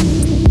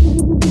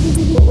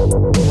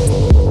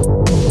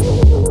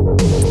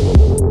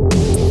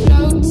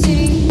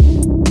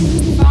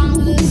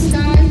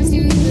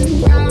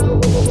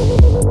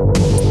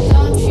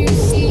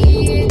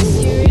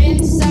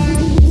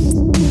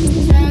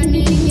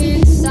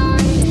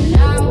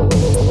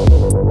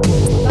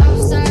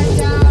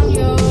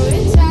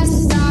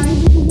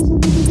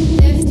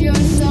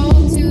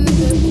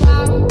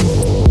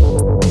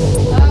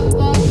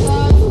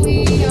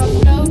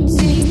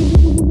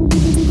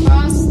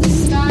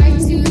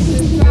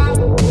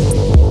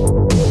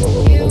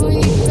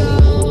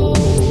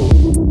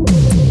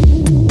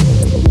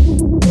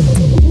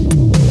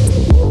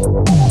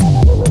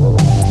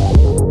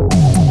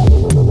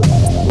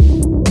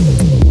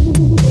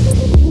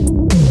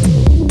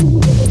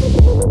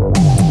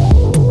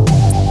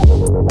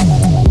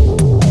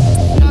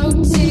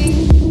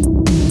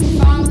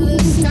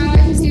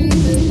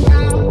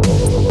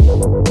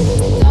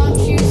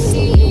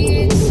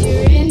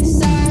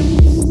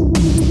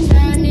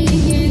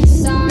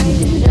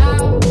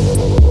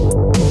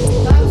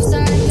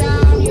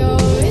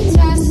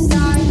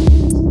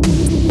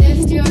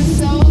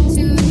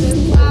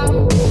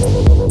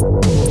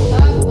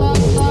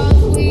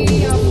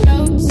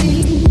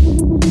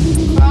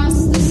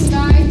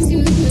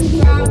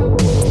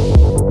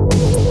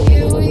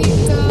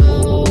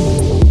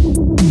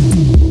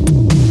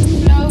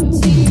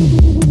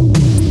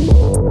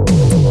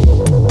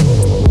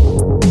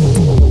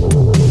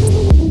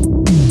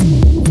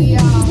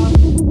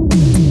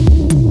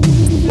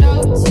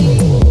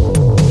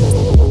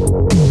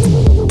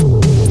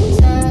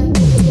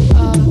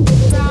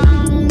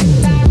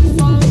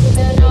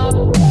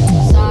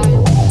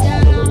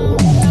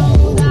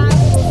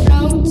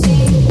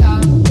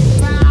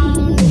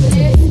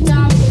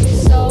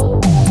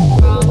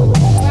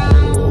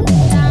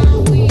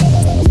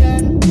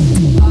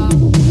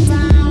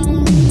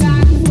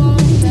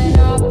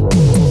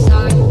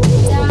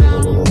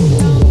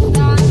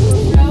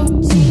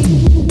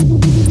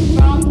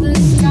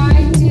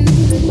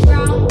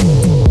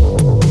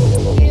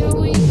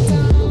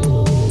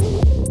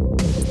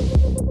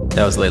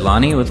 That was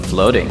Leilani with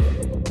Floating.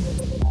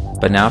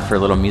 But now for a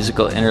little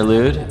musical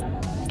interlude.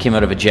 Came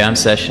out of a jam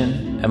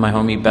session at my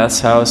homie Beth's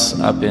house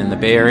up in the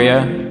Bay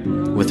Area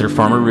with her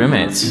former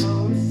roommates.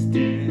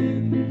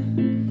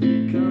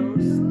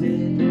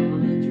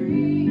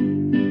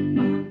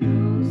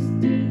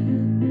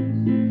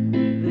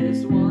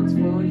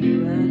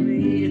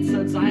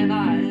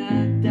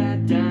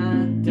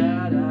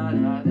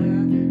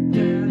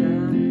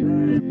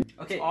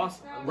 Okay,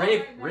 awesome.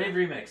 Rave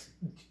remix.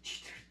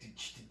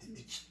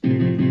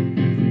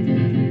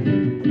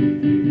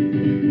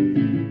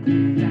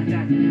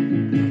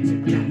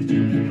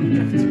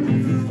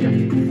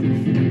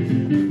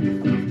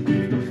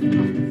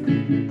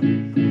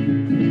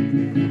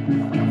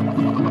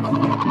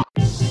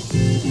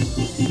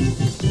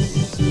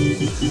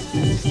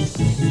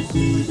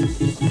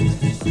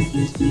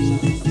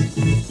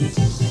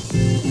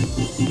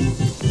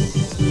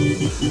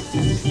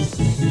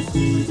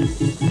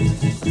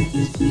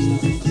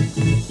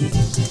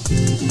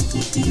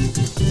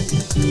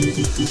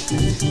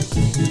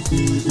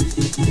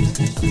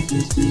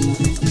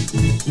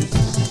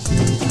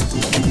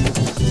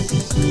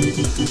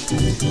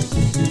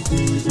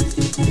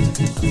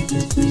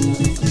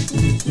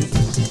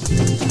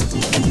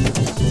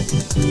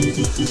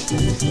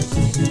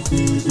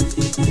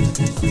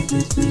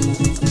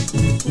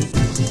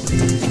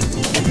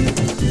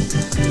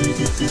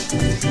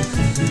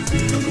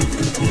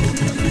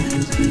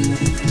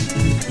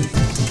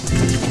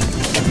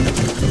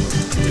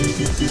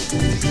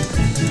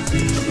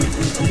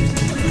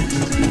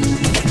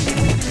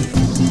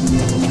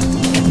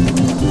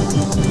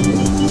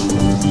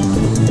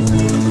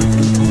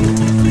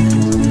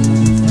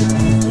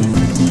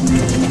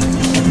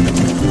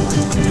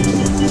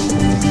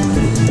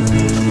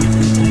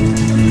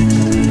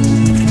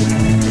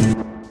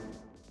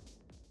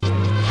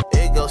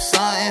 It goes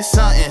something,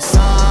 something,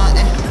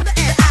 something.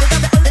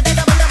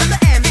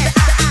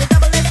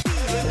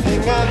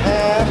 Everything I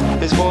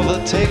have is for the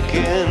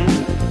taking.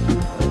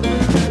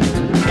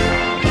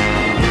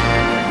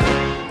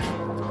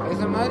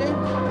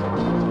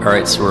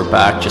 Alright, so we're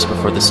back just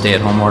before the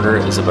stay-at-home order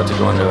is about to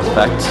go into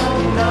effect.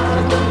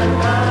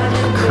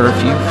 A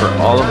curfew for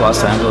all of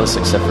Los Angeles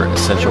except for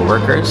essential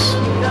workers.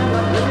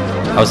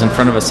 I was in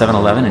front of a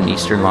 7-Eleven in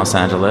eastern Los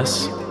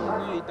Angeles,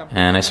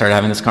 and I started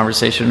having this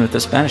conversation with the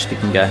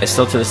Spanish-speaking guy. I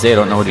still to this day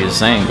don't know what he was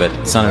saying, but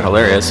it sounded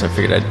hilarious, so I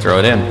figured I'd throw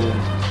it in.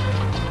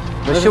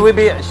 But should we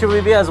be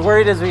as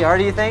worried as we are,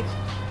 do you think?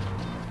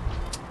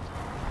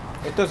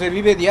 Esto se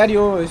vive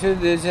diario, se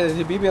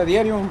vive a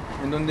diario,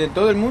 en donde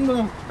todo el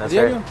mundo, That's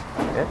diario. right.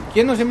 Yeah.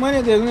 ¿Quién no se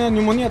muere de una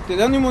neumonía? ¿Te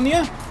da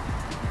neumonía?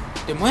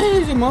 Te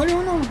mueres, se muere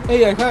uno.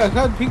 Hey, I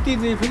had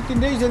 15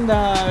 days in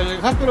the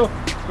hospital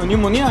con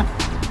neumonía.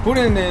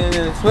 Ponen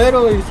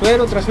suero y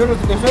suero tras suero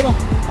tras suero.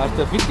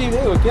 Hasta 15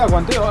 days, ¿qué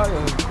aguanté?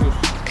 Pues,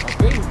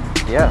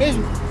 ok. Yeah.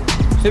 Eso.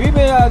 Se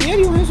vive a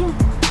diario eso.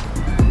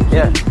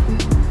 Yeah.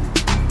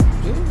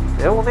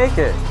 It will make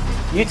it.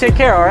 You take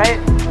care, alright?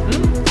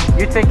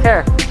 You take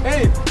care.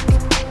 Hey.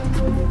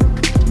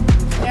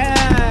 Ya,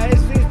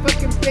 eso es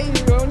fucking plain,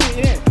 bro.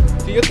 Mire,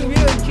 si yo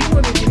tuviera un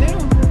chingo de dinero,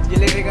 yo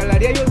le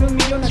regalaría yo de $1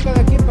 millón a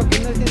cada quien para que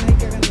no estén ahí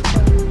cagando el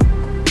palo.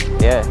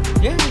 Yeah.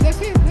 Yeah, that's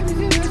it.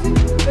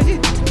 That's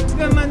it.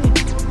 Got money.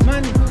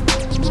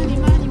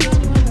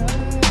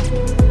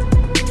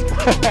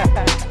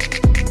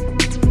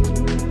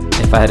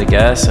 If I had to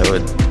guess, I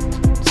would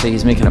say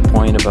he's making a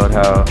point about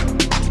how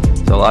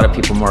there's a lot of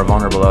people more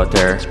vulnerable out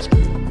there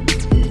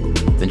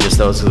than just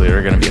those who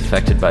are going to be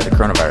affected by the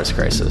coronavirus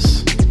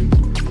crisis.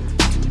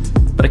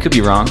 But I could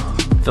be wrong.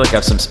 I feel like I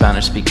have some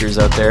Spanish speakers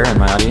out there in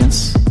my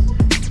audience.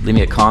 Leave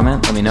me a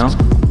comment, let me know.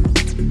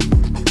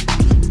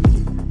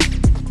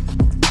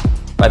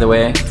 By the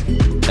way,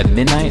 at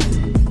midnight,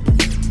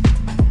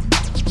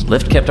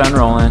 Lyft kept on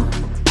rolling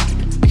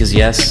because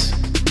yes,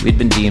 we'd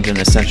been deemed an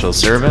essential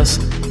service,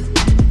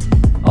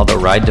 although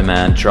ride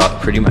demand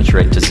dropped pretty much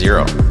right to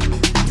zero.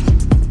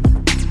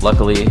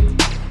 Luckily,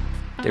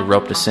 they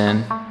roped us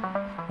in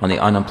on the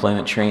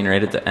unemployment train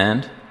right at the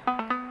end.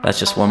 That's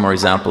just one more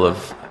example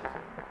of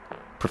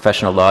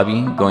professional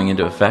lobbying going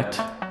into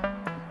effect.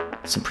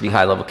 Some pretty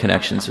high-level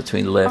connections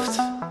between Lyft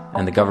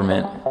and the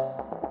government.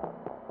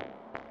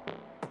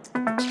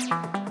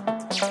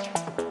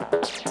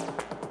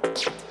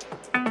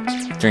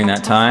 During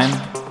that time,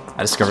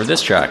 I discovered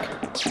this track.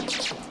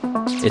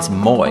 It's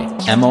Moy,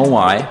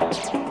 M-O-Y.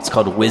 It's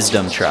called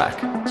Wisdom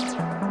Track.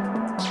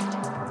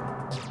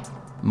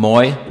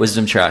 Moy,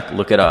 Wisdom Track,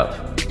 look it up.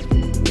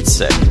 It's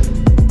sick.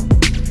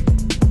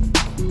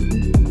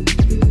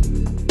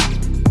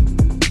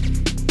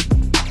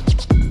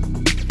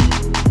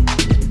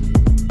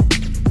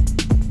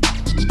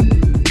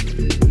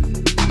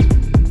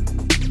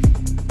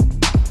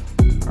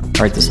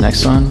 Alright, this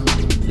next one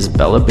is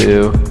Bella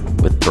Boo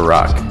with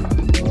Barack.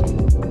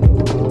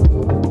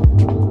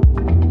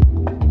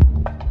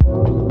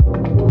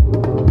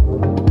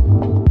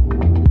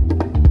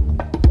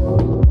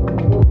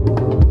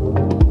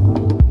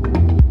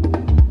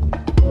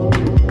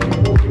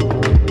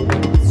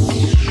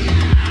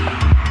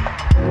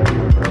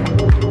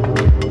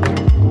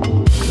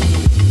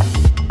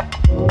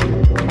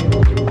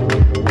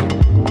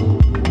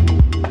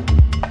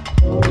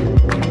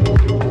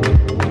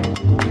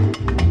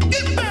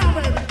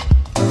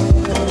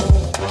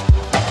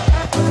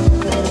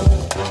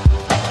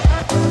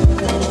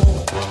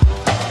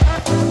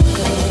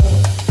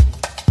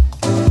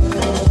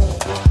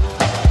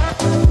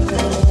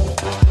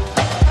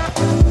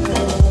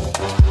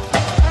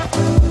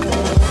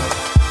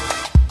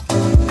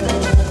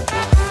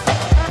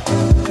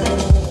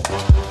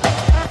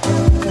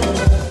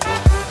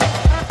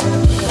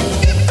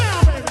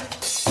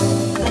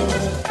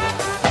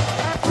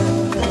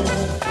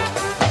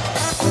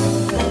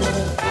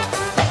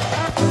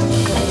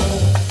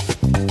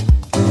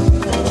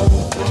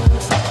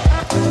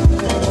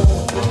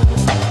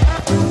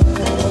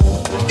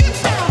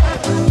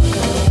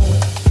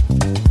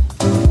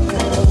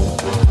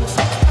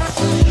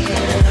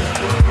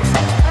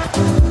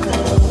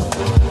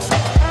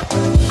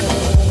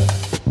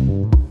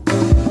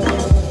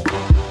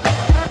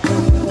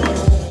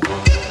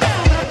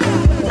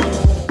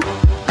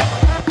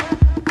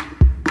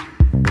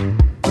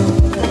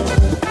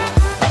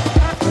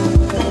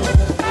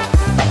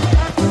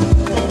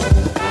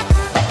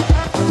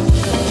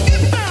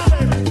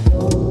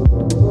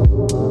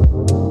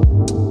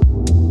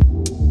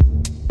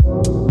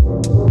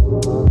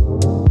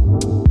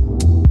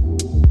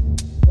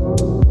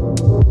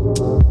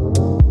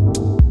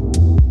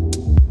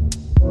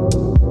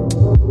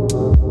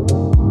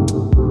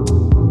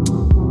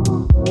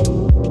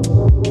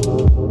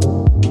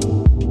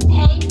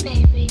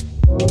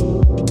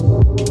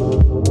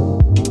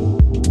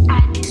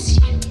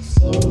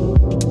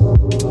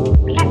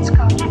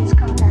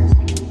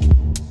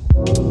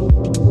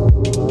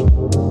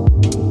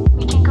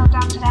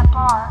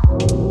 car.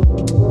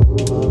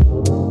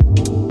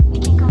 We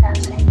can go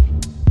dancing.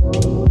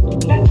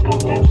 Let's go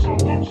dancing,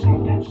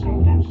 dancing,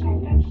 dancing,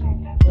 dancing, dancing.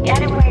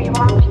 Anywhere you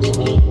want me to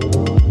be.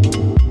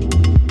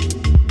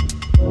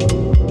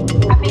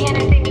 I'll be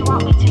anything you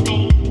want me to be.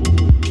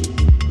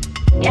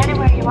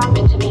 Anywhere you want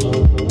me to be.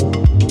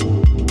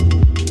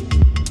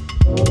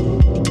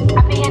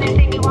 I'll be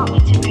anything you want me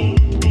to be.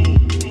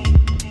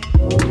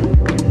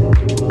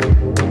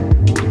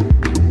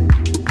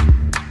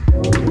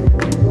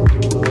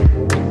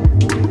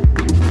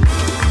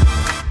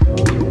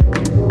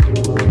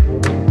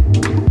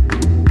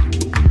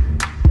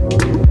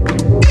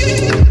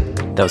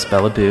 That was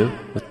Bella Boo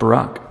with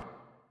Barack.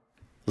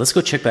 Let's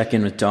go check back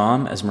in with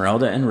Dom,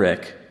 Esmeralda, and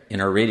Rick in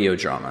our radio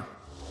drama.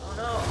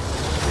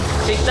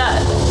 Take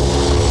that.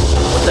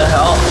 What the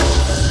hell?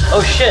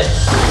 Oh shit.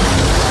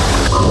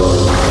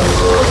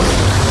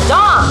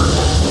 Dom!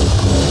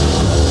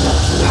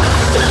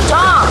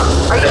 Dom!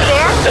 Are you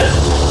there?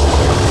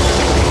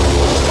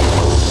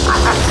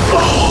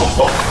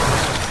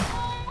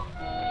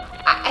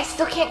 I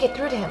still can't get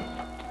through to him.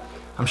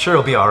 I'm sure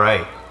he'll be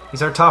alright.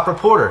 He's our top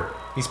reporter.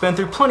 He's been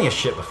through plenty of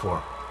shit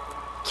before.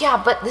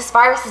 Yeah, but this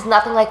virus is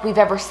nothing like we've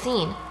ever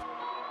seen.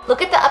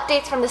 Look at the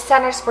updates from the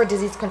Centers for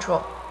Disease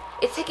Control.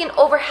 It's taken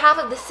over half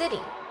of the city.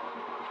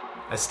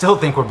 I still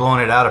think we're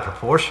blowing it out of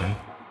proportion.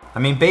 I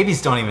mean,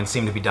 babies don't even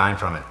seem to be dying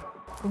from it.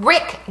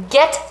 Rick,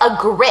 get a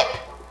grip.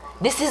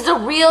 This is the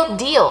real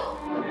deal.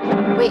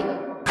 Wait.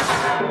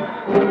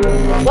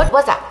 What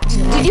was that?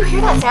 Did you hear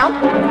that sound?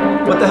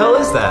 What the hell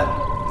is that?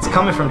 It's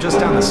coming from just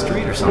down the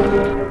street or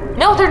something.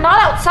 No, they're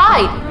not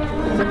outside.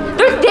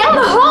 They're down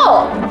the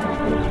hall.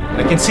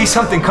 I can see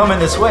something coming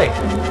this way.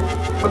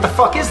 What the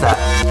fuck is that?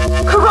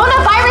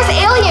 Coronavirus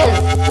aliens!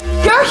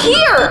 They're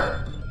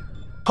here!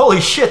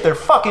 Holy shit, they're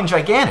fucking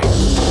gigantic.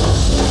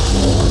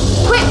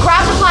 Quick,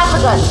 grab the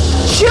plasma guns.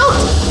 Shoot!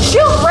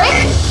 Shoot, Rick!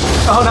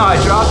 Oh no, I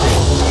dropped it.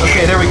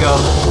 Okay, there we go.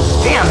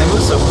 Damn, they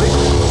move so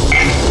quickly.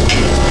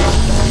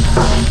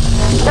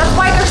 That's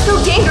why they're so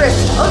dangerous.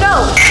 Oh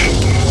no!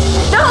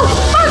 No!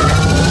 Fuck!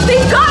 They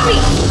got me!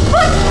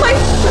 Fuck!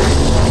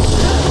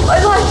 My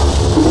leg!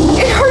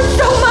 It hurts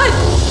so much!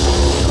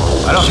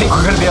 I don't think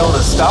we're gonna be able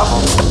to stop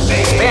them.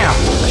 Bam!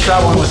 I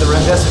shot one with the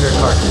remdesivir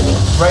cartridge.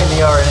 Right in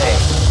the RNA.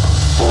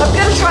 I'm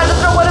gonna try to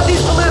throw one of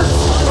these balloons.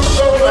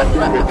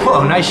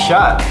 Whoa, nice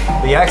shot.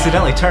 But you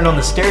accidentally turned on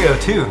the stereo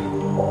too.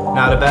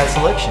 Not a bad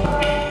selection.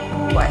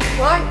 What?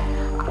 Why?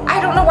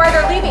 I don't know why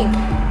they're leaving.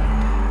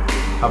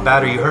 How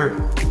bad are you hurt?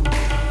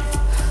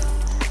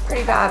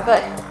 Pretty bad,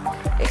 but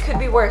it could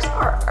be worse.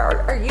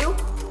 Are you?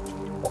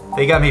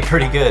 They got me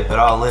pretty good, but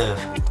I'll live.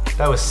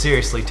 That was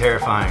seriously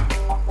terrifying.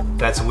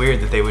 That's weird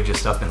that they would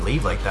just up and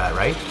leave like that,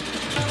 right?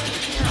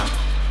 Yeah.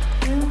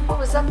 What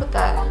was up with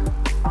that?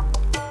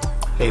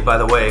 Hey, by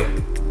the way,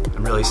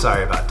 I'm really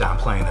sorry about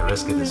downplaying the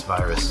risk of this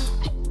virus.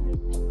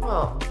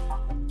 Well,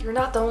 you're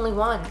not the only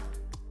one.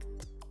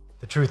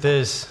 The truth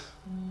is,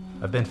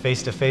 I've been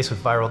face to face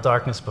with viral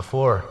darkness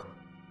before.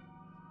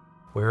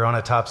 We were on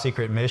a top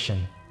secret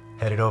mission,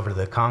 headed over to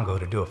the Congo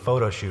to do a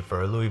photo shoot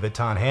for a Louis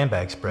Vuitton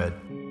handbag spread.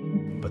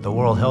 But the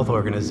World Health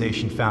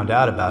Organization found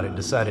out about it and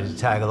decided to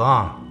tag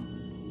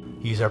along.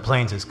 Use our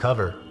planes as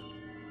cover.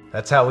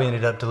 That's how we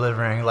ended up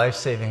delivering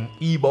life-saving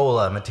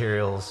Ebola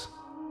materials.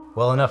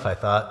 Well enough, I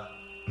thought.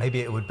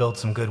 Maybe it would build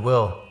some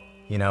goodwill.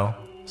 You know,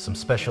 some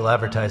special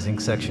advertising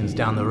sections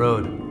down the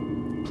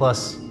road.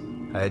 Plus,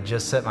 I had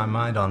just set my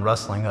mind on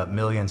rustling up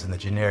millions in the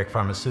generic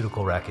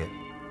pharmaceutical racket.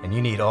 And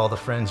you need all the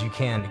friends you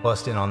can to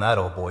bust in on that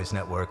old boys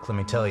network, let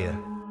me tell you.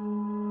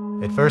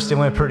 At first it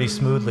went pretty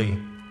smoothly.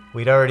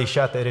 We'd already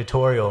shot the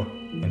editorial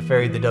and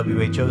ferried the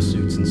WHO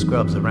suits and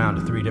scrubs around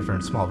to 3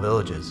 different small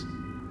villages.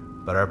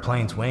 But our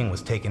plane's wing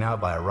was taken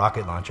out by a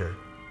rocket launcher,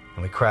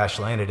 and we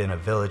crash-landed in a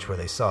village where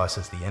they saw us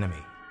as the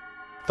enemy.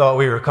 Thought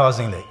we were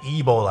causing the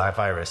Ebola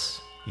virus.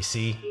 You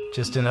see,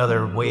 just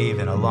another wave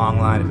in a long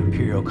line of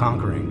imperial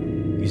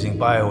conquering, using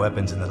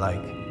bioweapons and the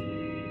like.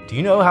 Do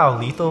you know how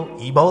lethal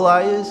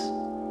Ebola is?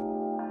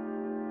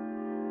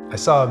 I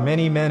saw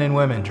many men and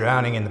women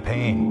drowning in the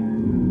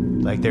pain,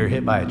 like they were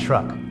hit by a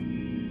truck.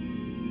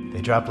 They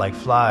dropped like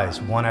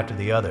flies, one after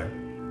the other,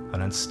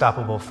 an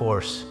unstoppable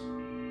force.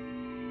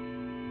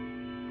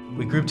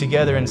 We grouped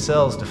together in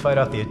cells to fight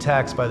off the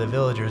attacks by the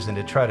villagers and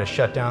to try to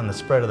shut down the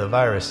spread of the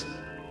virus,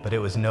 but it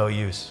was no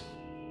use.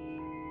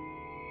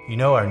 You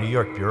know, our New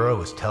York bureau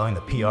was telling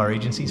the PR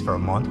agencies for a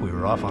month we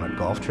were off on a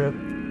golf trip.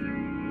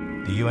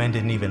 The UN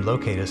didn't even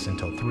locate us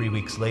until 3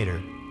 weeks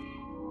later.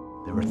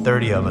 There were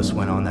 30 of us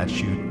went on that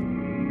shoot.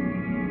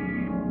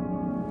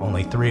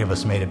 Only 3 of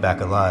us made it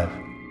back alive.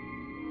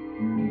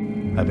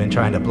 I've been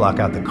trying to block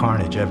out the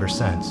carnage ever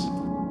since.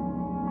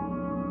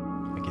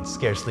 I can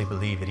scarcely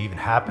believe it even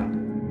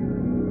happened.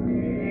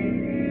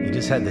 You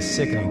just had this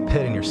sickening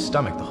pit in your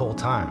stomach the whole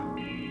time.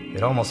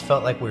 It almost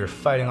felt like we were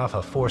fighting off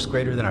a force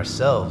greater than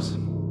ourselves,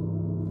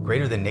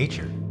 greater than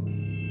nature.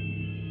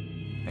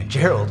 And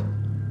Gerald,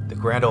 the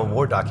grand old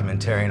war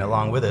documentarian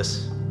along with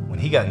us, when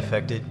he got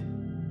infected,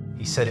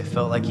 he said it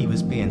felt like he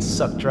was being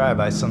sucked dry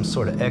by some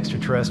sort of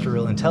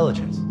extraterrestrial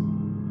intelligence.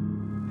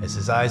 As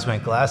his eyes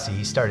went glassy,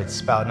 he started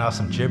spouting off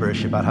some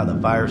gibberish about how the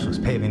virus was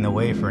paving the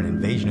way for an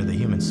invasion of the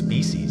human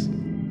species.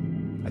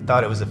 I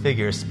thought it was a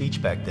figure of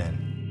speech back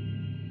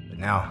then, but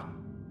now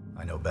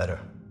I know better.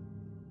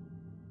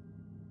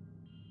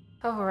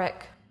 Oh,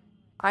 Rick,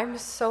 I'm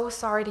so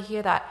sorry to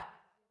hear that.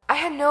 I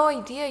had no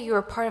idea you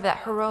were part of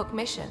that heroic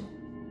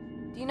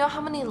mission. Do you know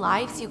how many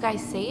lives you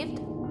guys saved?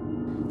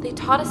 They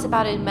taught us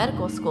about it in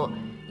medical school.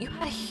 You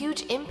had a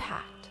huge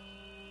impact.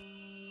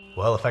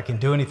 Well, if I can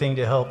do anything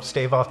to help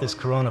stave off this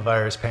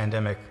coronavirus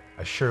pandemic,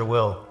 I sure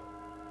will.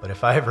 But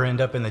if I ever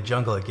end up in the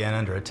jungle again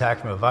under attack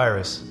from a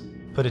virus,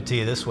 put it to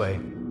you this way,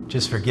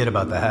 just forget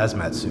about the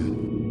hazmat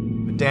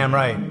suit. But damn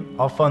right,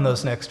 I'll fund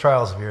those next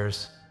trials of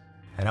yours,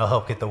 and I'll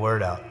help get the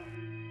word out.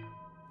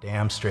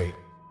 Damn straight.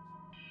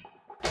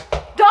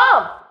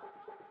 Dom!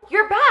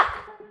 You're back!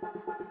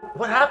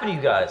 What happened to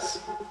you guys?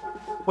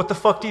 What the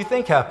fuck do you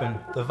think happened?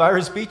 The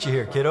virus beat you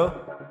here, kiddo.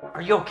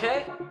 Are you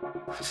okay?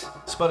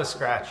 It's but a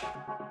scratch.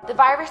 The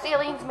virus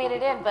aliens made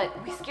it in, but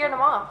we scared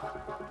them off.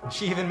 And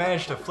she even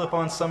managed to flip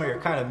on some of your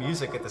kind of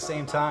music at the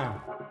same time.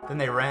 Then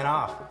they ran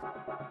off.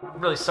 I'm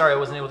really sorry I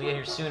wasn't able to get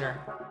here sooner.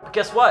 But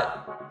guess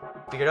what?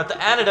 Figured out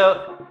the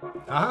antidote.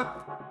 Uh-huh.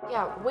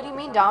 Yeah, what do you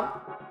mean, Dom?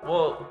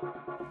 Well,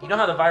 you know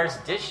how the virus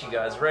ditched you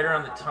guys right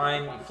around the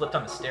time you flipped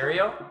on the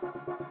stereo?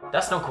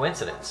 That's no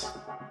coincidence.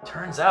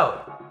 Turns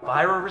out,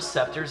 viral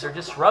receptors are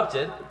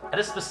disrupted at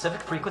a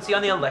specific frequency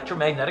on the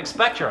electromagnetic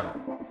spectrum.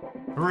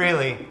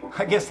 Really?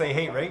 I guess they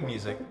hate rave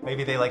music.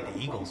 Maybe they like the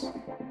Eagles.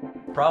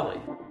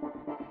 Probably.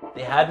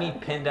 They had me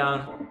pinned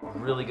down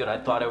really good. I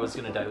thought I was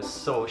gonna die. I was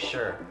so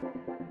sure.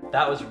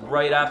 That was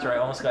right after I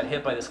almost got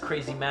hit by this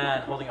crazy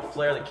man holding a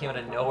flare that came out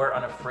of nowhere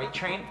on a freight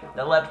train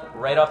that leapt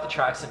right off the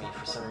tracks of me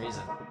for some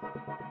reason.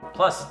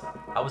 Plus,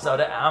 I was out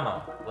of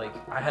ammo.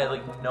 I had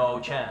no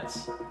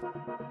chance.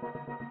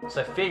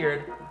 So I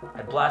figured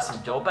I'd blast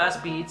some dope-ass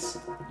beats,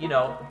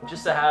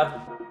 just to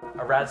have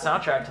a rad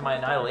soundtrack to my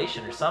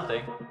annihilation or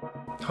something.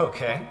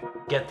 Okay.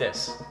 Get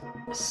this.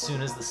 As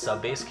soon as the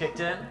sub bass kicked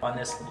in on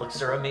this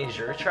Luxura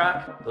Major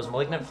track, those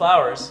malignant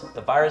flowers,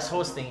 the virus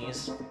host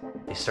thingies,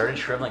 they started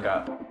shriveling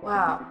up.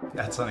 Wow.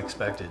 That's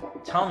unexpected.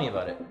 Tell me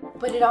about it.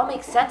 But it all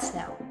makes sense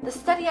now. The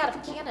study out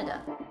of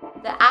Canada,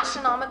 the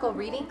astronomical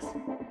readings,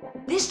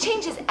 this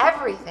changes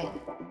everything.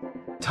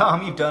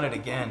 Tom, you've done it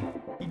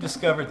again. You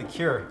discovered the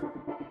cure.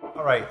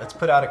 All right, let's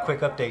put out a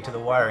quick update to the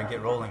wire and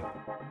get rolling.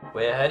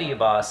 Way ahead of you,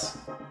 boss.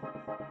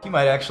 You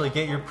might actually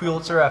get your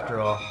Pulitzer after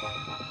all.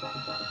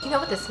 You know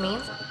what this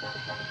means?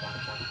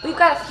 We've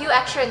got a few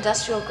extra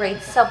industrial grade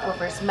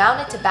subwoofers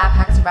mounted to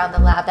backpacks around the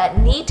lab that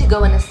need to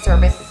go into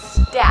service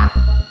stat.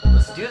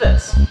 Let's do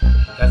this.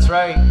 That's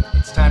right.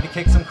 It's time to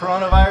kick some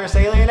coronavirus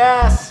alien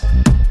ass.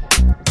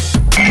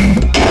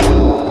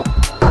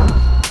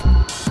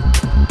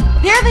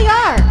 There they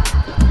are!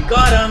 We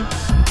got them!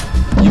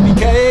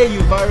 Yippee-ki-yay,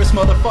 you virus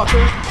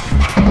motherfucker!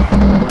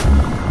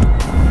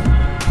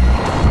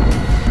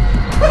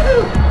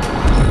 Woohoo!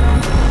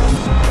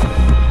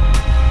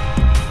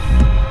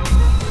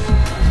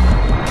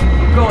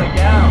 Going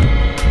down.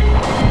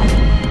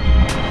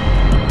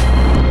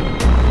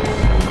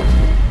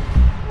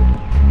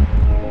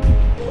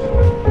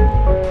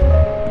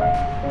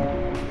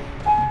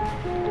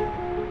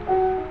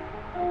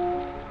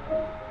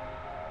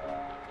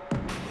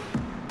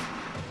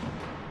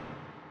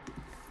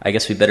 I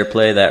guess we better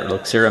play that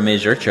Luxura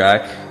Major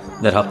track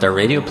that helped our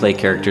radio play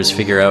characters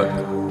figure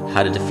out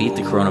how to defeat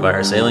the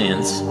coronavirus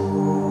aliens.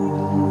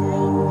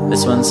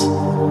 This one's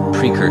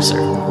Precursor.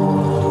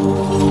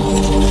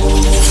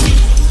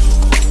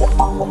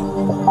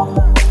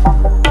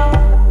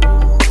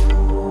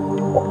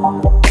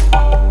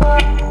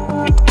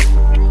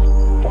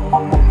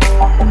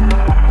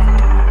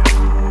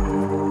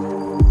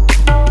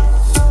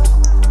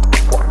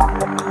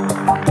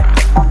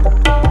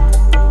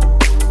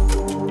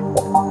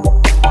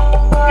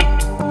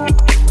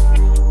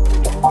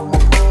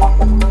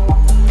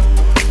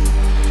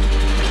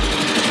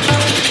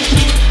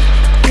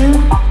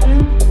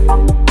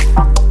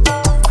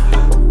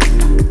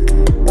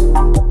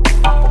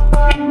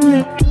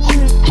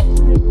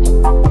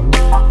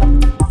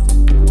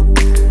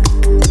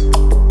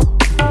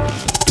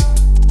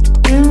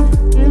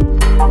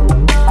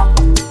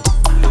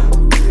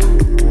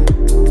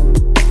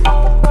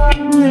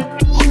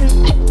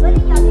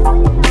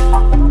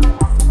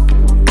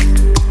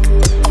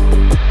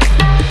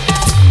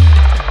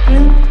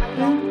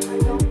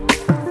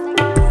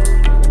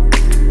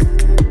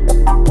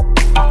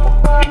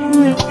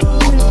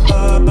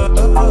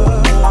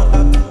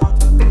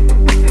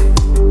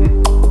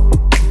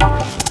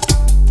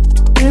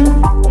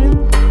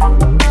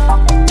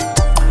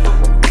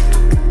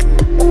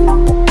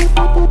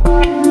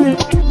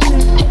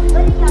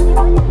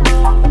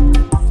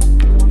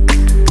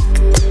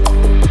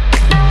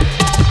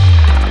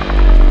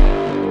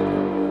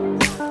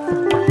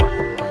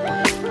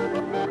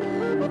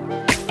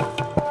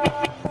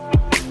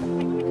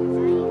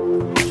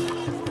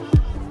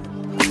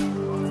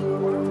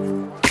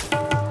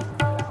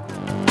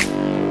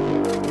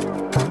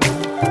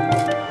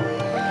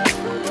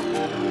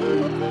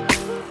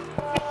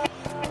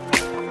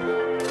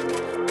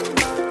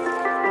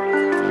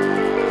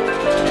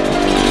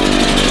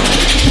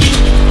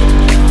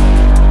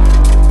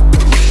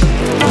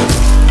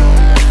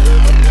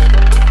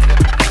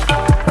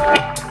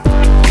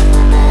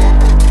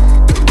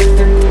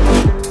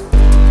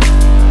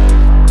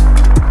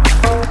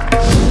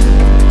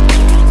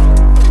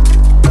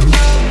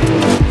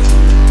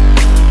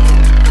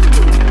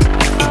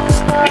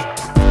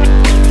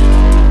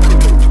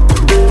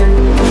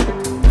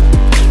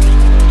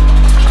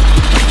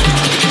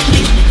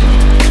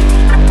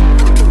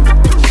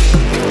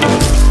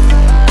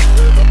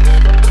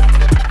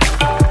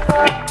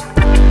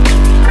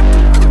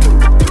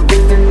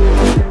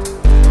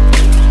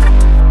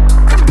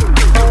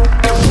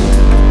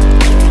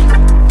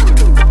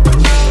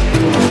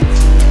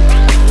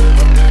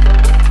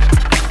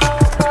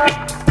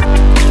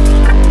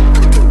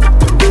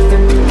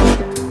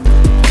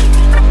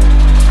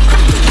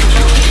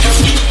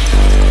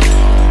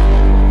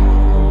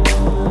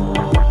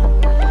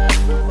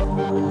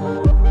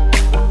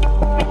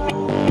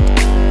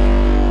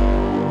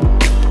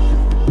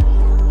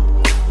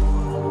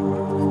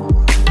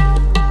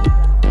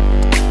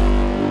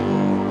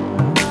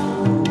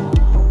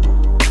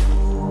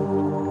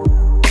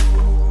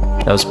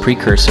 That was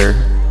Precursor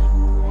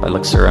by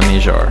Luxura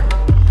Major.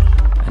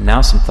 And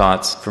now some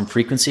thoughts from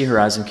Frequency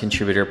Horizon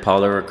contributor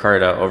Paula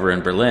Ricarda over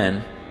in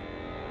Berlin,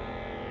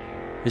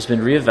 who's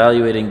been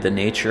reevaluating the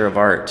nature of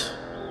art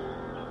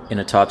in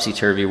a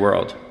topsy-turvy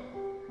world.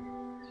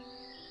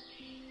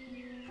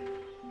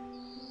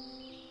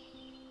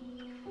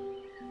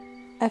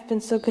 I've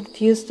been so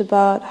confused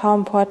about how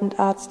important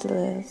art still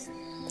is,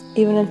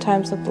 even in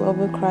times of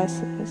global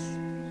crisis.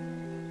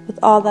 With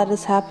all that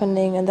is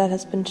happening and that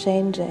has been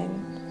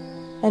changing,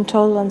 and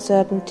total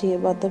uncertainty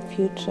about the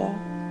future,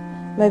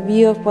 my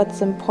view of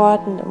what's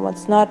important and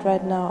what's not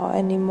right now or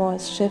anymore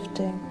is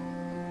shifting.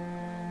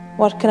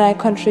 What can I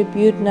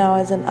contribute now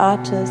as an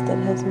artist that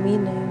has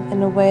meaning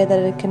in a way that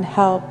it can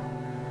help,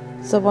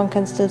 so one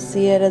can still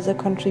see it as a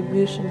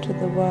contribution to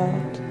the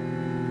world?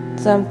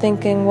 So I'm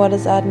thinking, what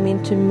does art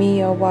mean to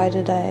me, or why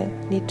did I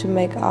need to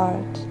make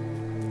art?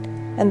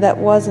 And that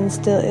was and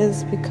still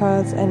is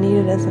because I need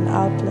it as an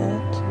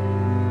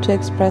outlet to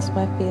express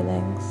my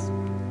feelings.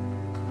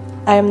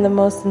 I am the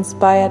most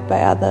inspired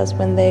by others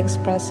when they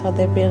express how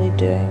they're really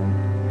doing.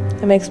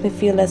 It makes me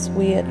feel less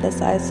weird,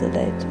 less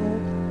isolated,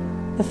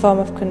 a form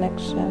of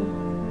connection.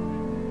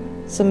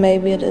 So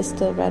maybe it is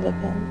still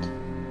relevant.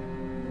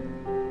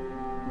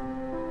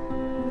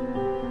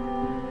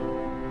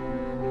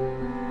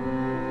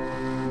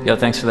 Yo,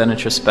 thanks for that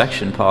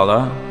introspection,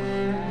 Paula.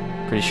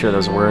 Pretty sure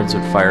those words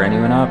would fire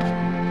anyone up.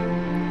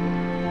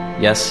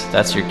 Yes,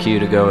 that's your cue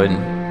to go and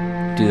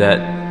do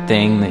that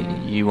thing that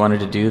you wanted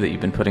to do that you've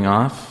been putting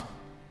off.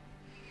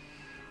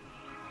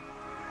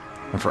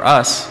 And for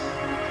us,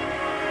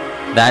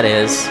 that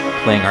is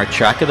playing our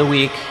track of the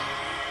week.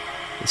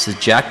 This is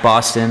Jack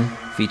Boston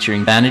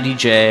featuring Vanity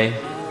J,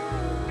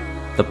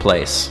 The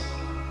Place.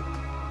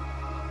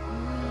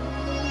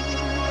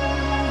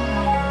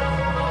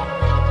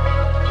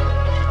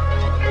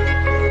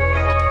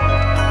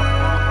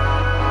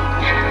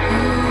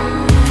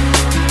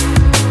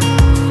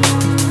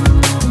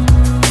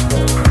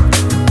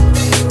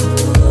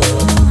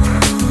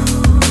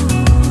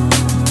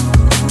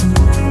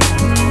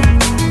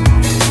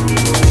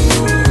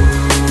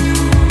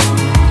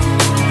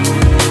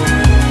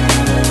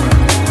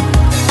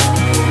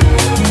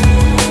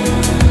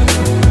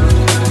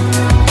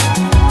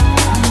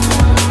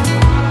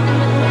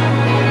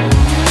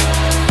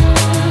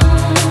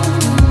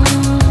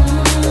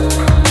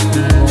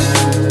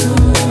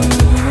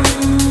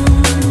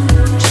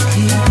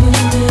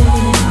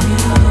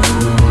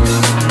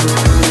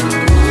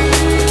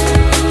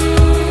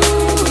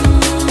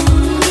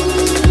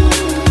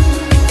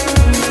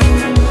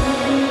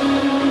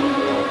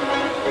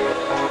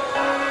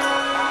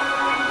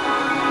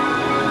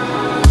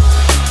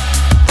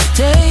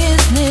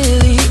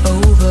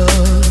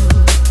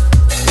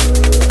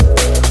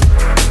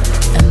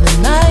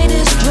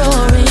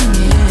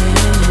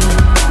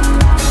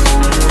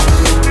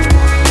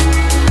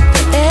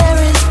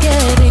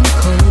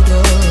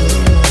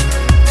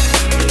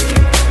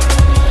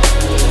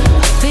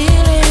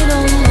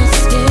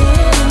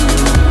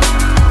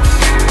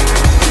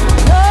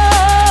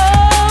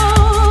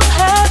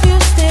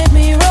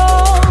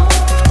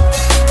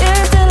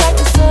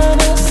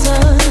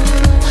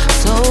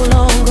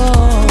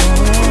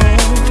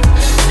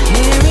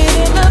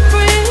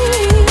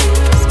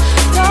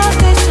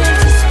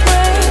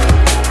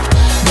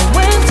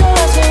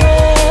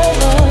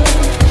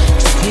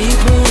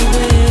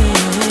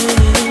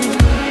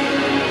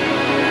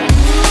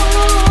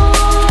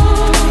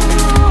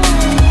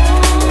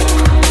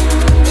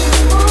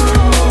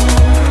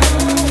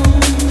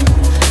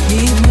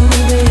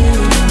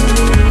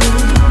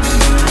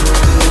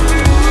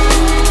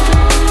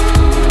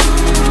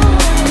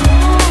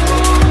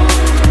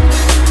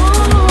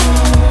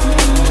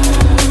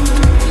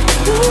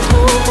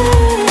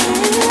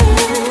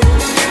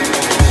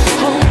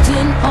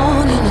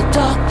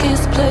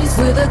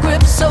 With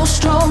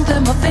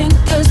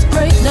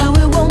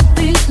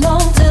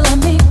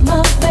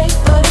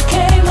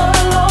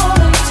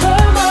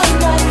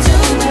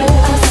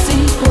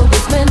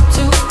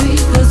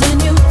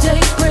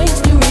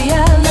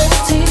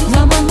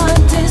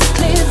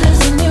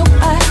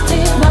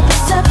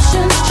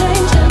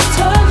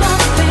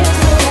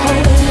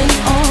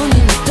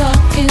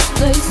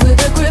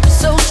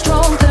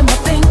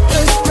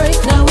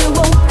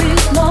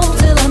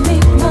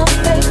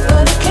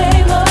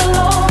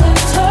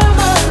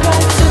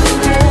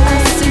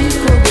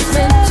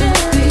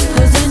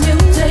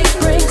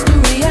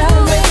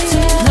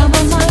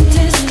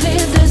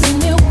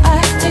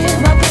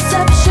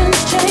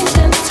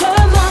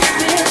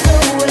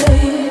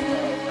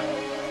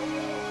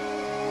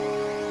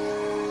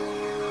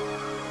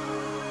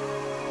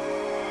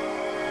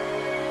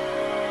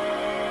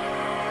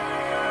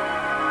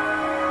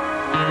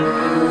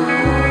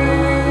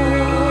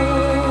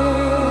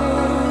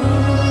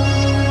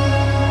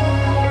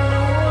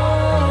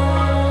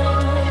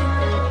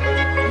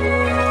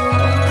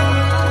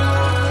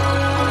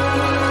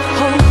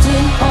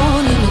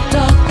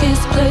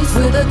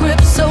a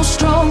grip so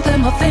strong that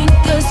my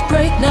fingers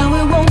break. Now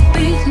it won't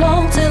be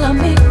long till I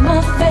meet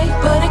my fate,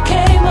 but it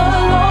came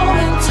along.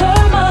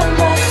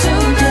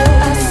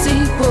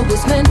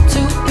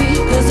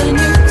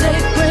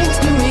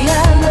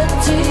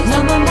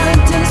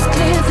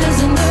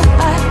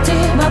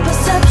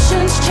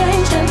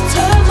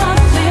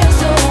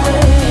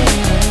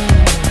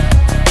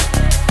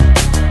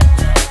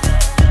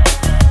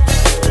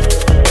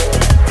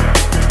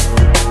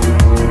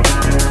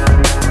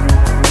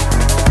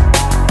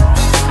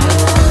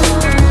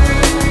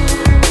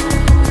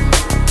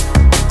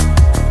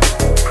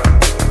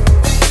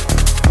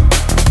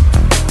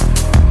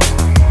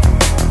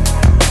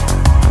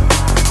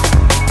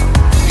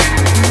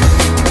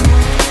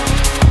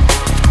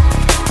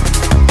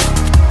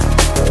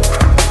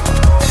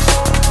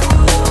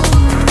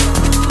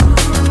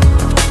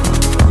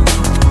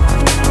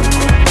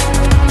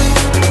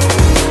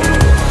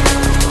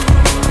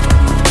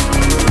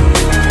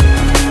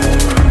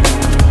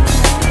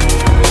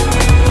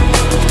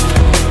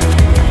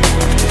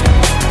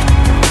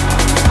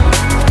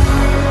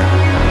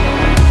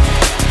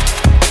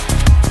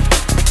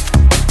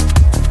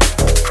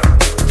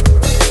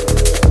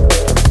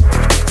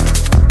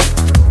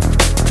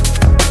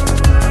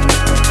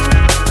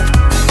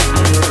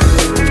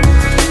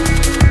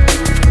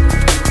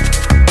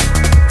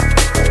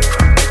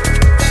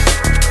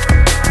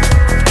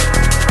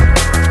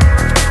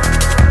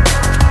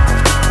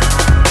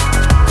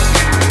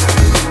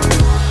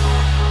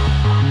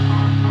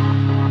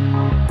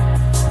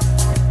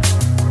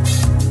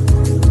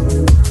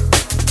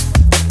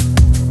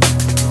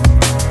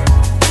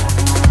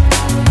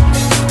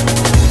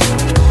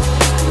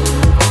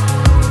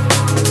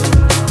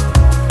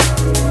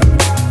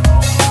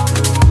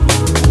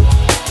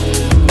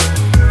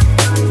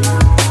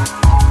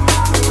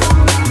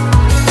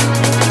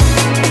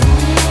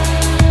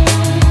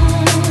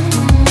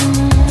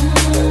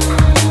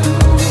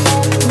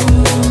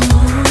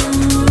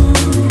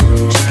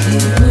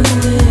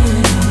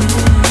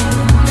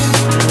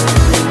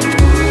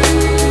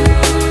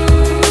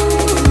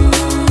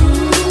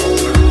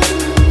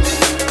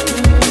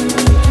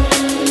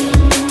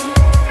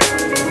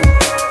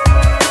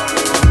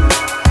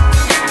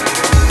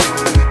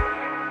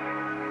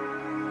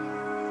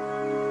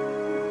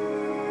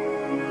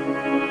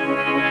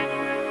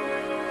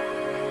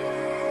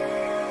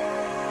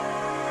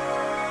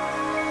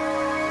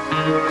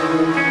 That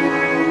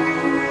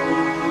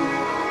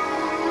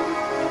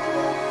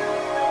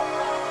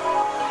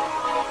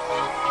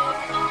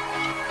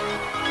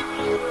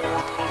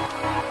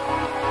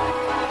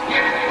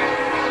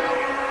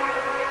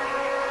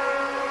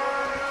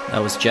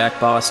was Jack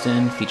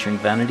Boston featuring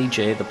Vanity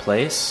J, The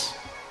Place,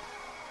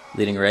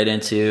 leading right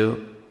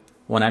into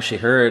one I actually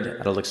heard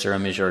at a Luxura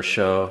Major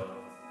show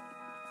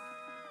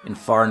in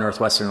far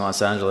northwestern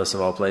Los Angeles,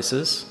 of all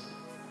places.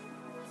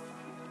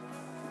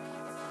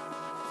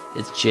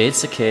 It's Jade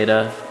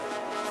Cicada,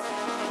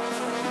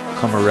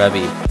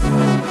 Komarebi.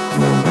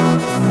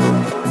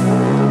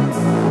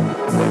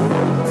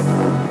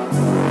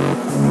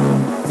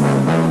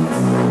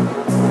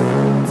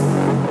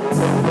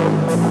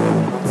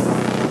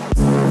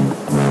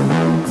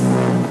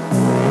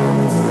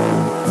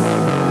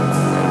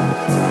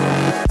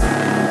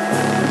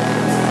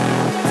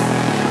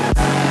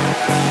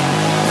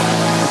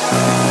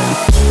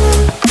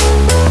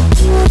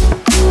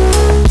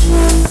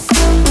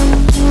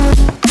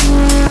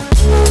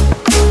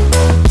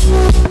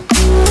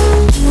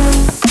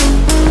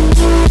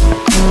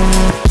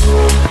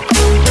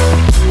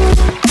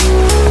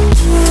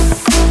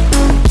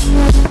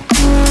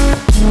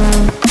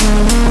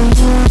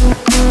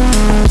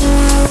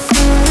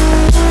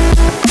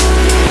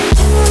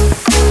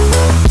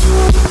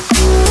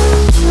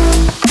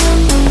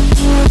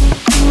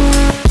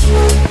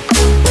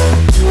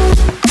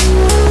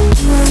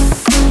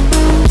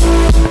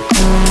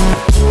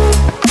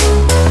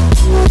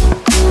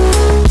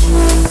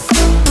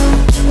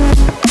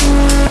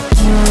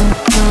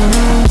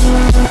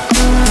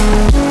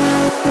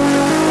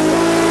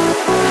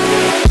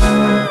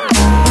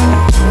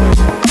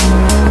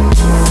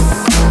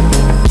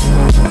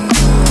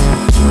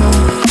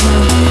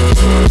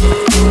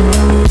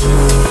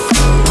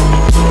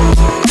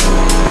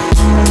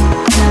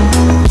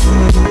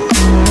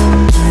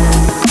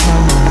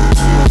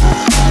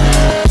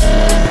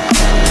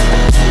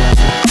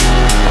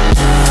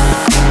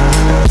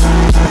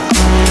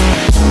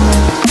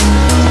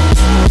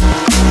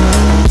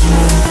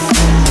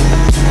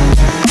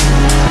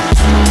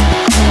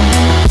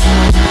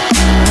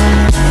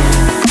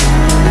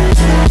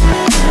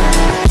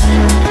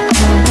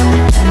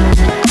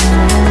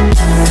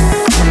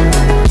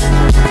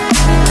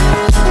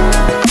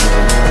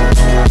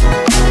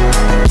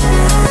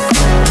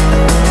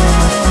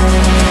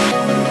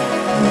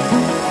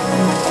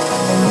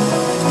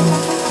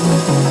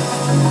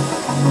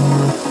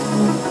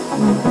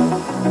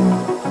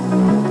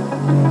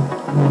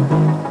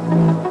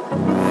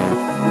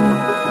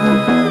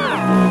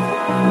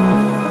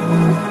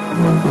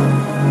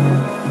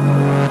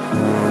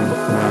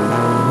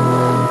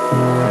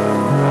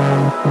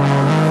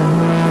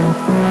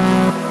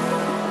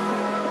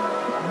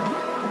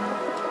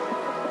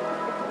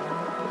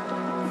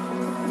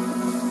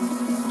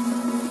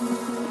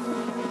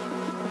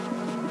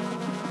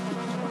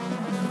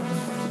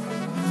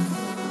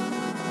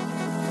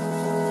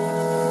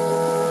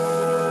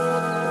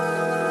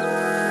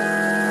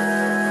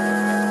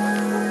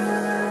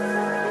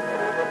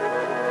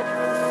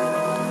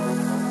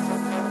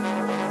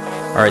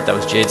 Alright, that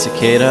was Jade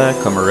Cicada,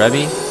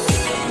 Komarebi.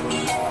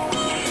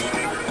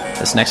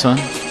 This next one,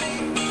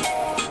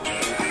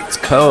 it's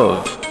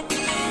Cove,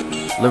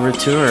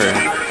 Liberateur.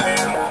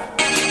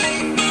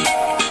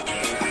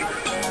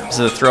 This is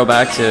a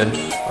throwback to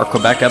our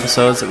Quebec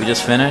episodes that we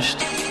just finished,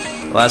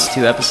 the last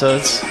two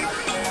episodes.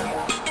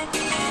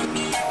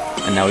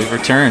 And now we've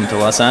returned to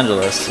Los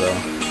Angeles, so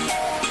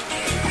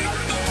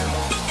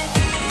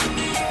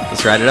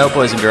let's ride it out,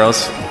 boys and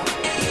girls.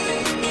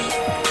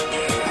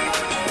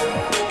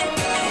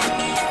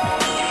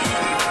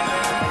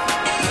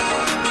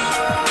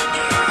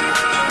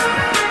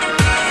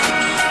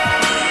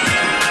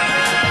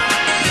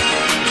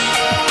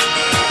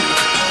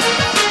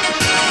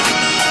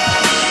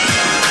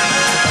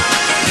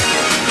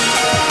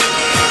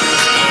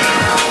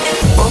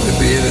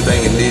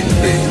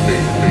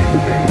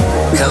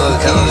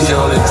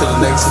 To the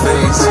next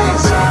phase,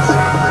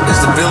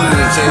 it's the ability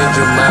to change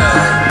your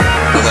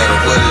mind without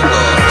a bloody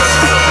loss.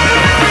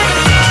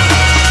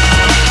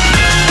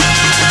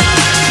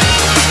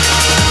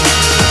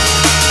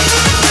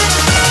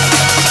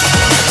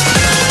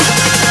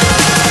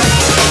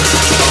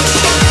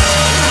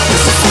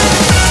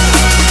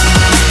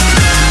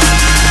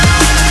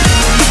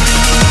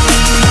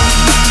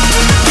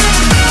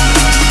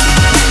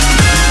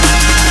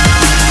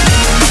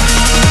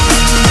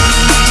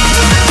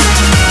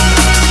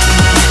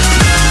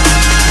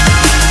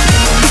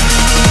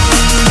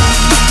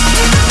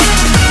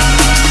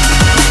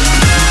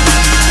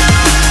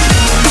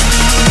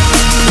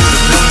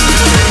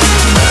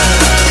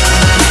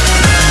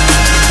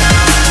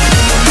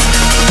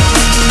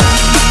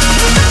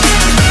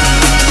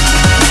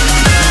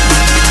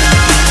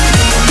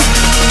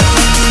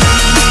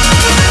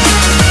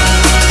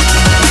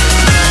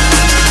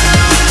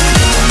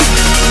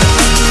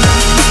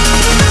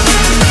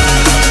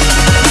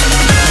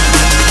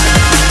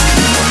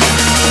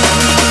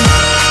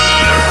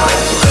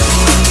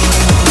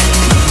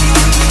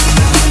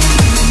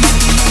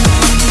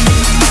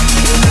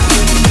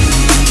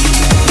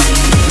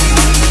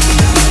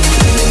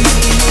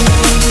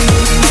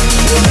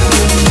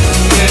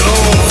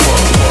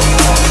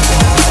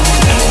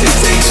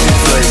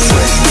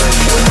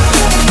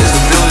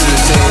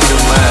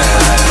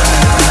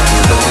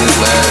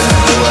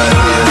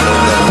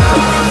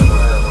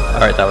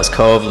 Alright, that was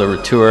Cove, Le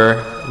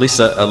Retour. At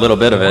least a little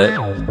bit of it.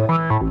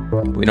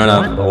 We don't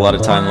have a lot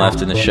of time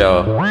left in the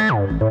show.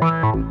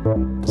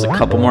 There's a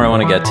couple more I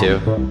want to get to.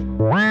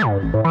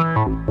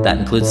 That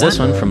includes this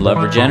one from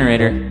Love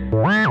Regenerator,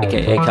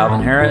 aka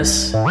Calvin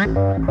Harris. It's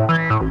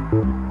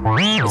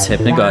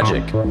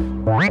Hypnagogic.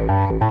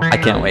 I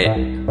can't wait.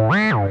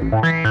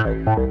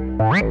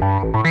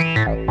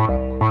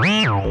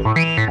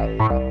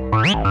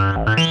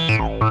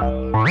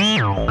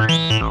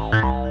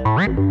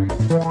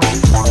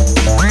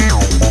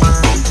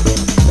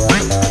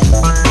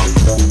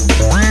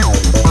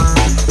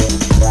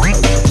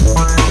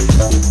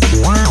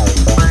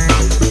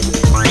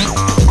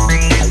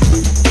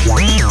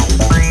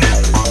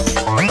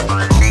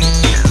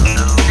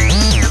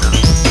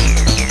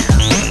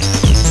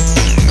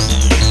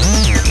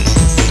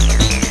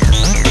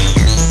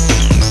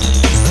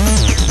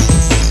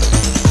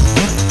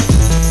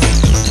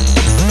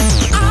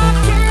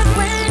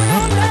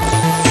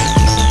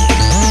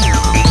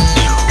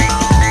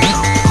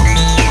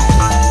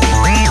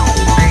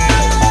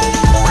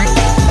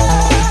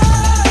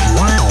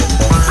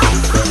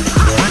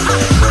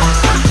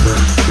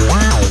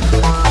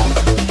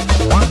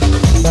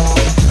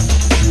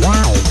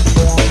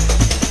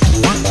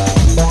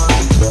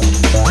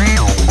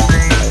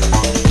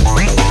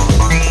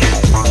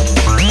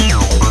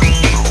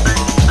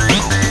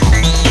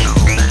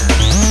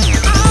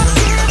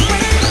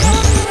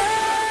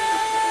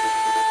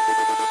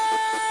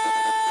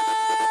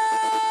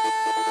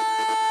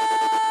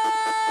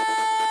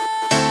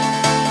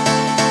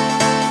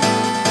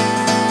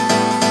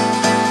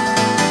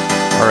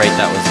 Alright,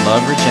 that was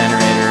Love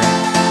Regenerator,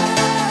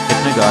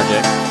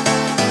 Hypnagogic.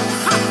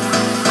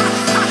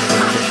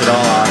 Finish it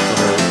all off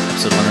with our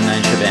episode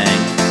 109 shebang.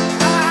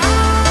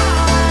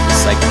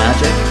 Psych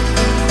Magic,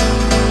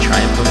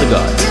 Triumph of the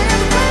Gods.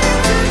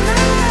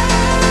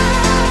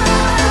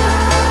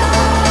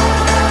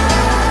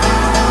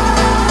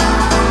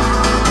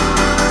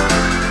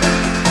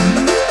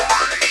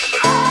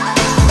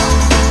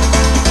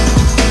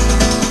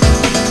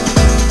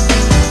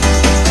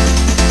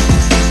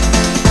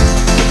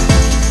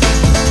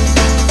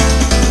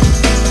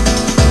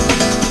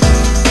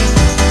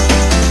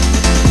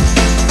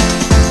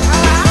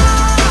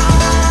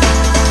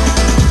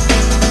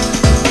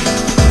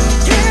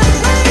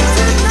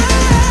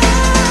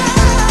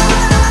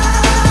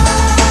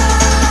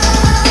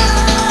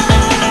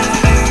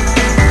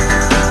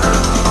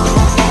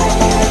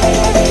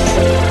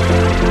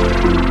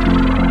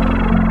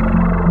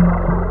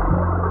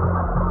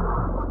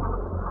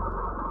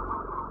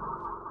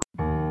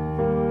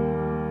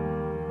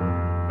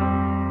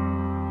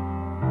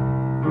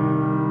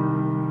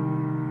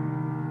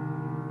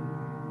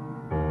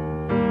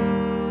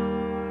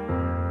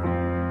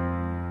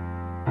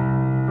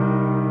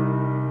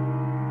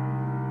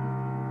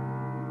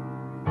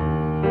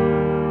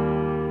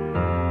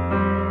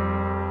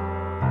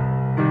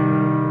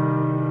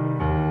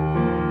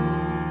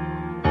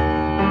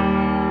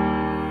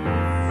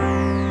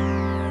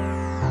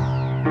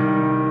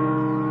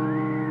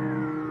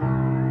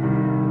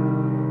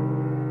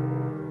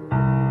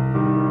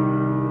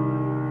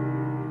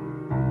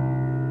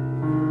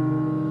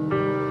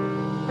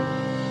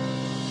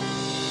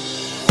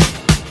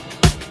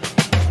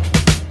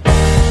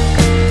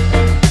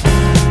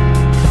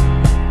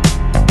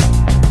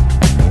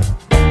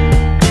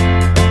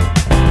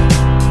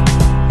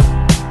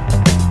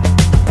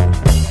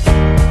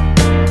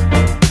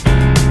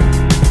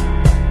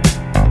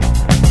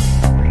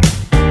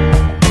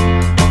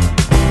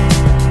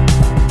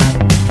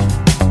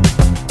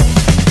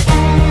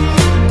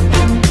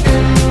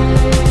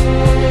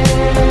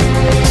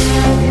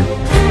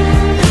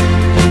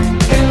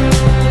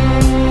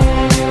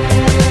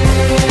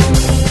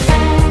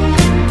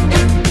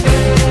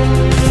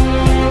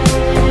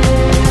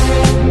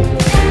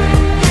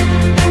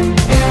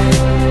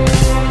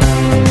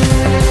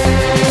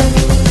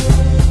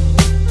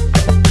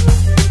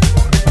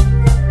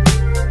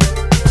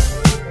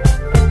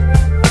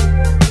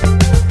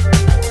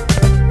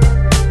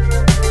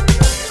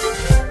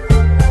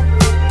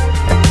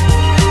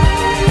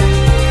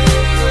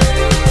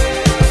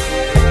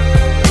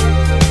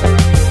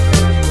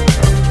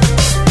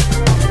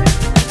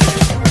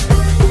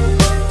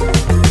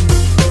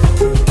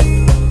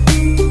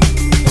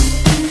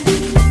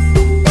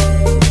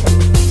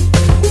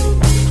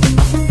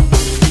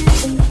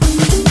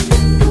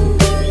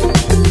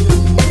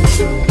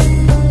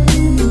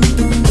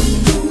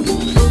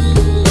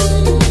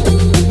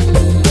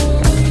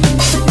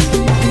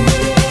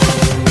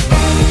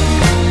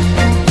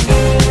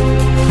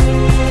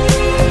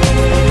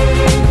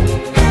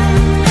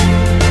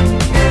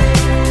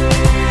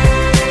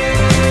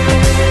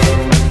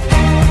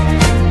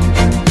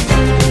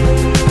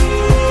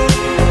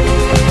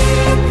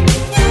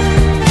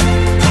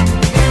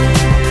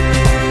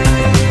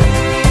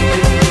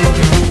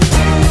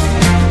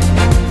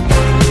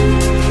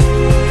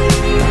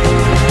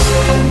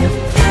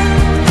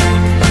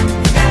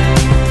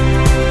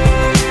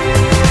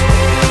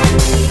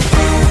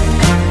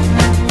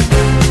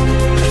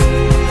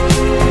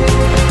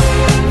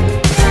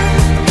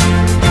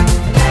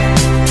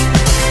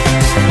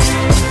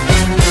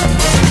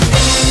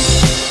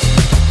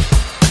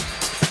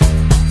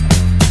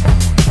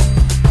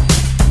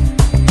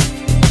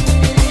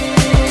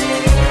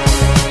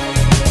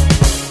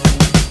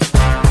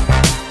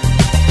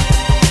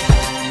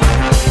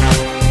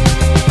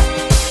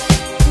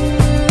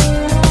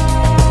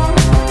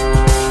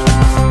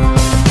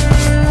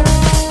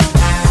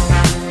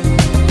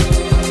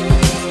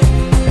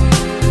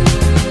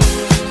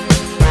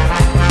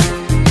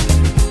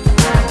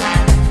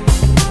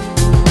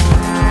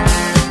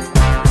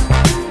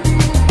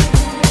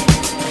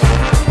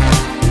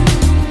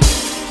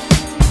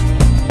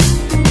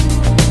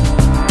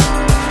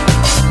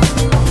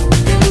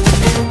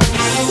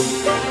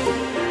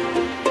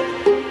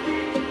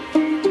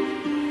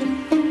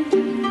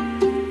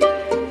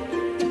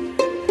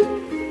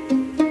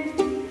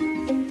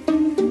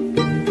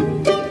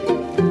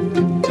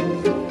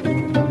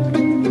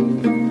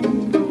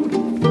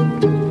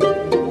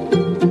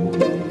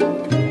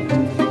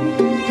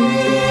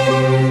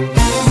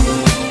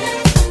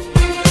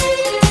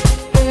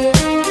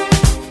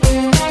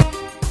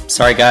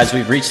 Sorry guys,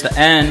 we've reached the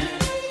end.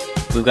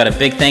 We've got a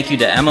big thank you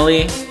to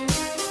Emily.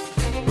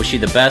 Wish you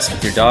the best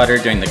with your daughter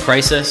during the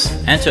crisis,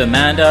 and to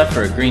Amanda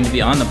for agreeing to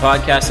be on the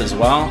podcast as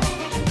well.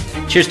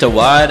 Cheers to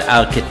Wad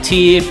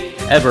Al-Khatib,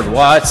 Edward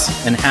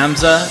Watts, and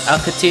Hamza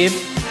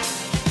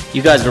Al-Khatib.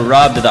 You guys were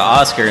robbed of the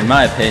Oscar in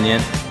my opinion.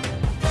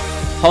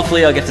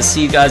 Hopefully I'll get to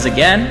see you guys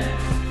again.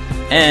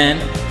 And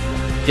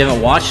if you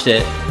haven't watched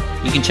it,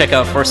 you can check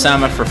out For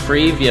Sama for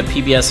free via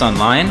PBS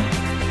Online.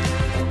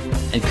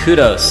 And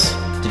kudos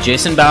to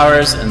Jason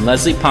Bowers and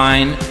Leslie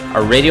Pine,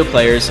 our radio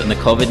players in the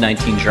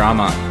COVID-19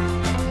 drama.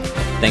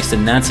 Thanks to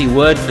Nancy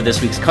Wood for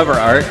this week's cover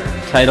art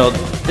titled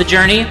The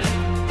Journey.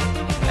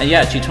 And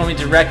yeah, she told me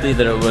directly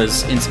that it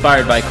was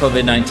inspired by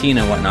COVID-19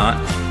 and whatnot.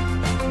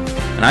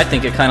 And I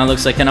think it kind of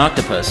looks like an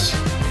octopus.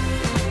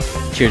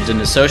 Cheers to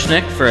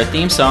Nasoshnik for a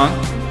theme song.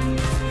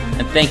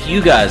 And thank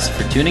you guys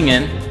for tuning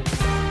in.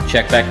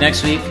 Check back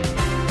next week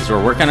as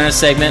we're working on a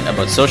segment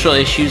about social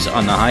issues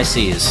on the high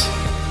seas.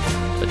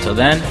 But till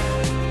then,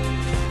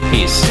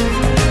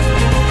 peace.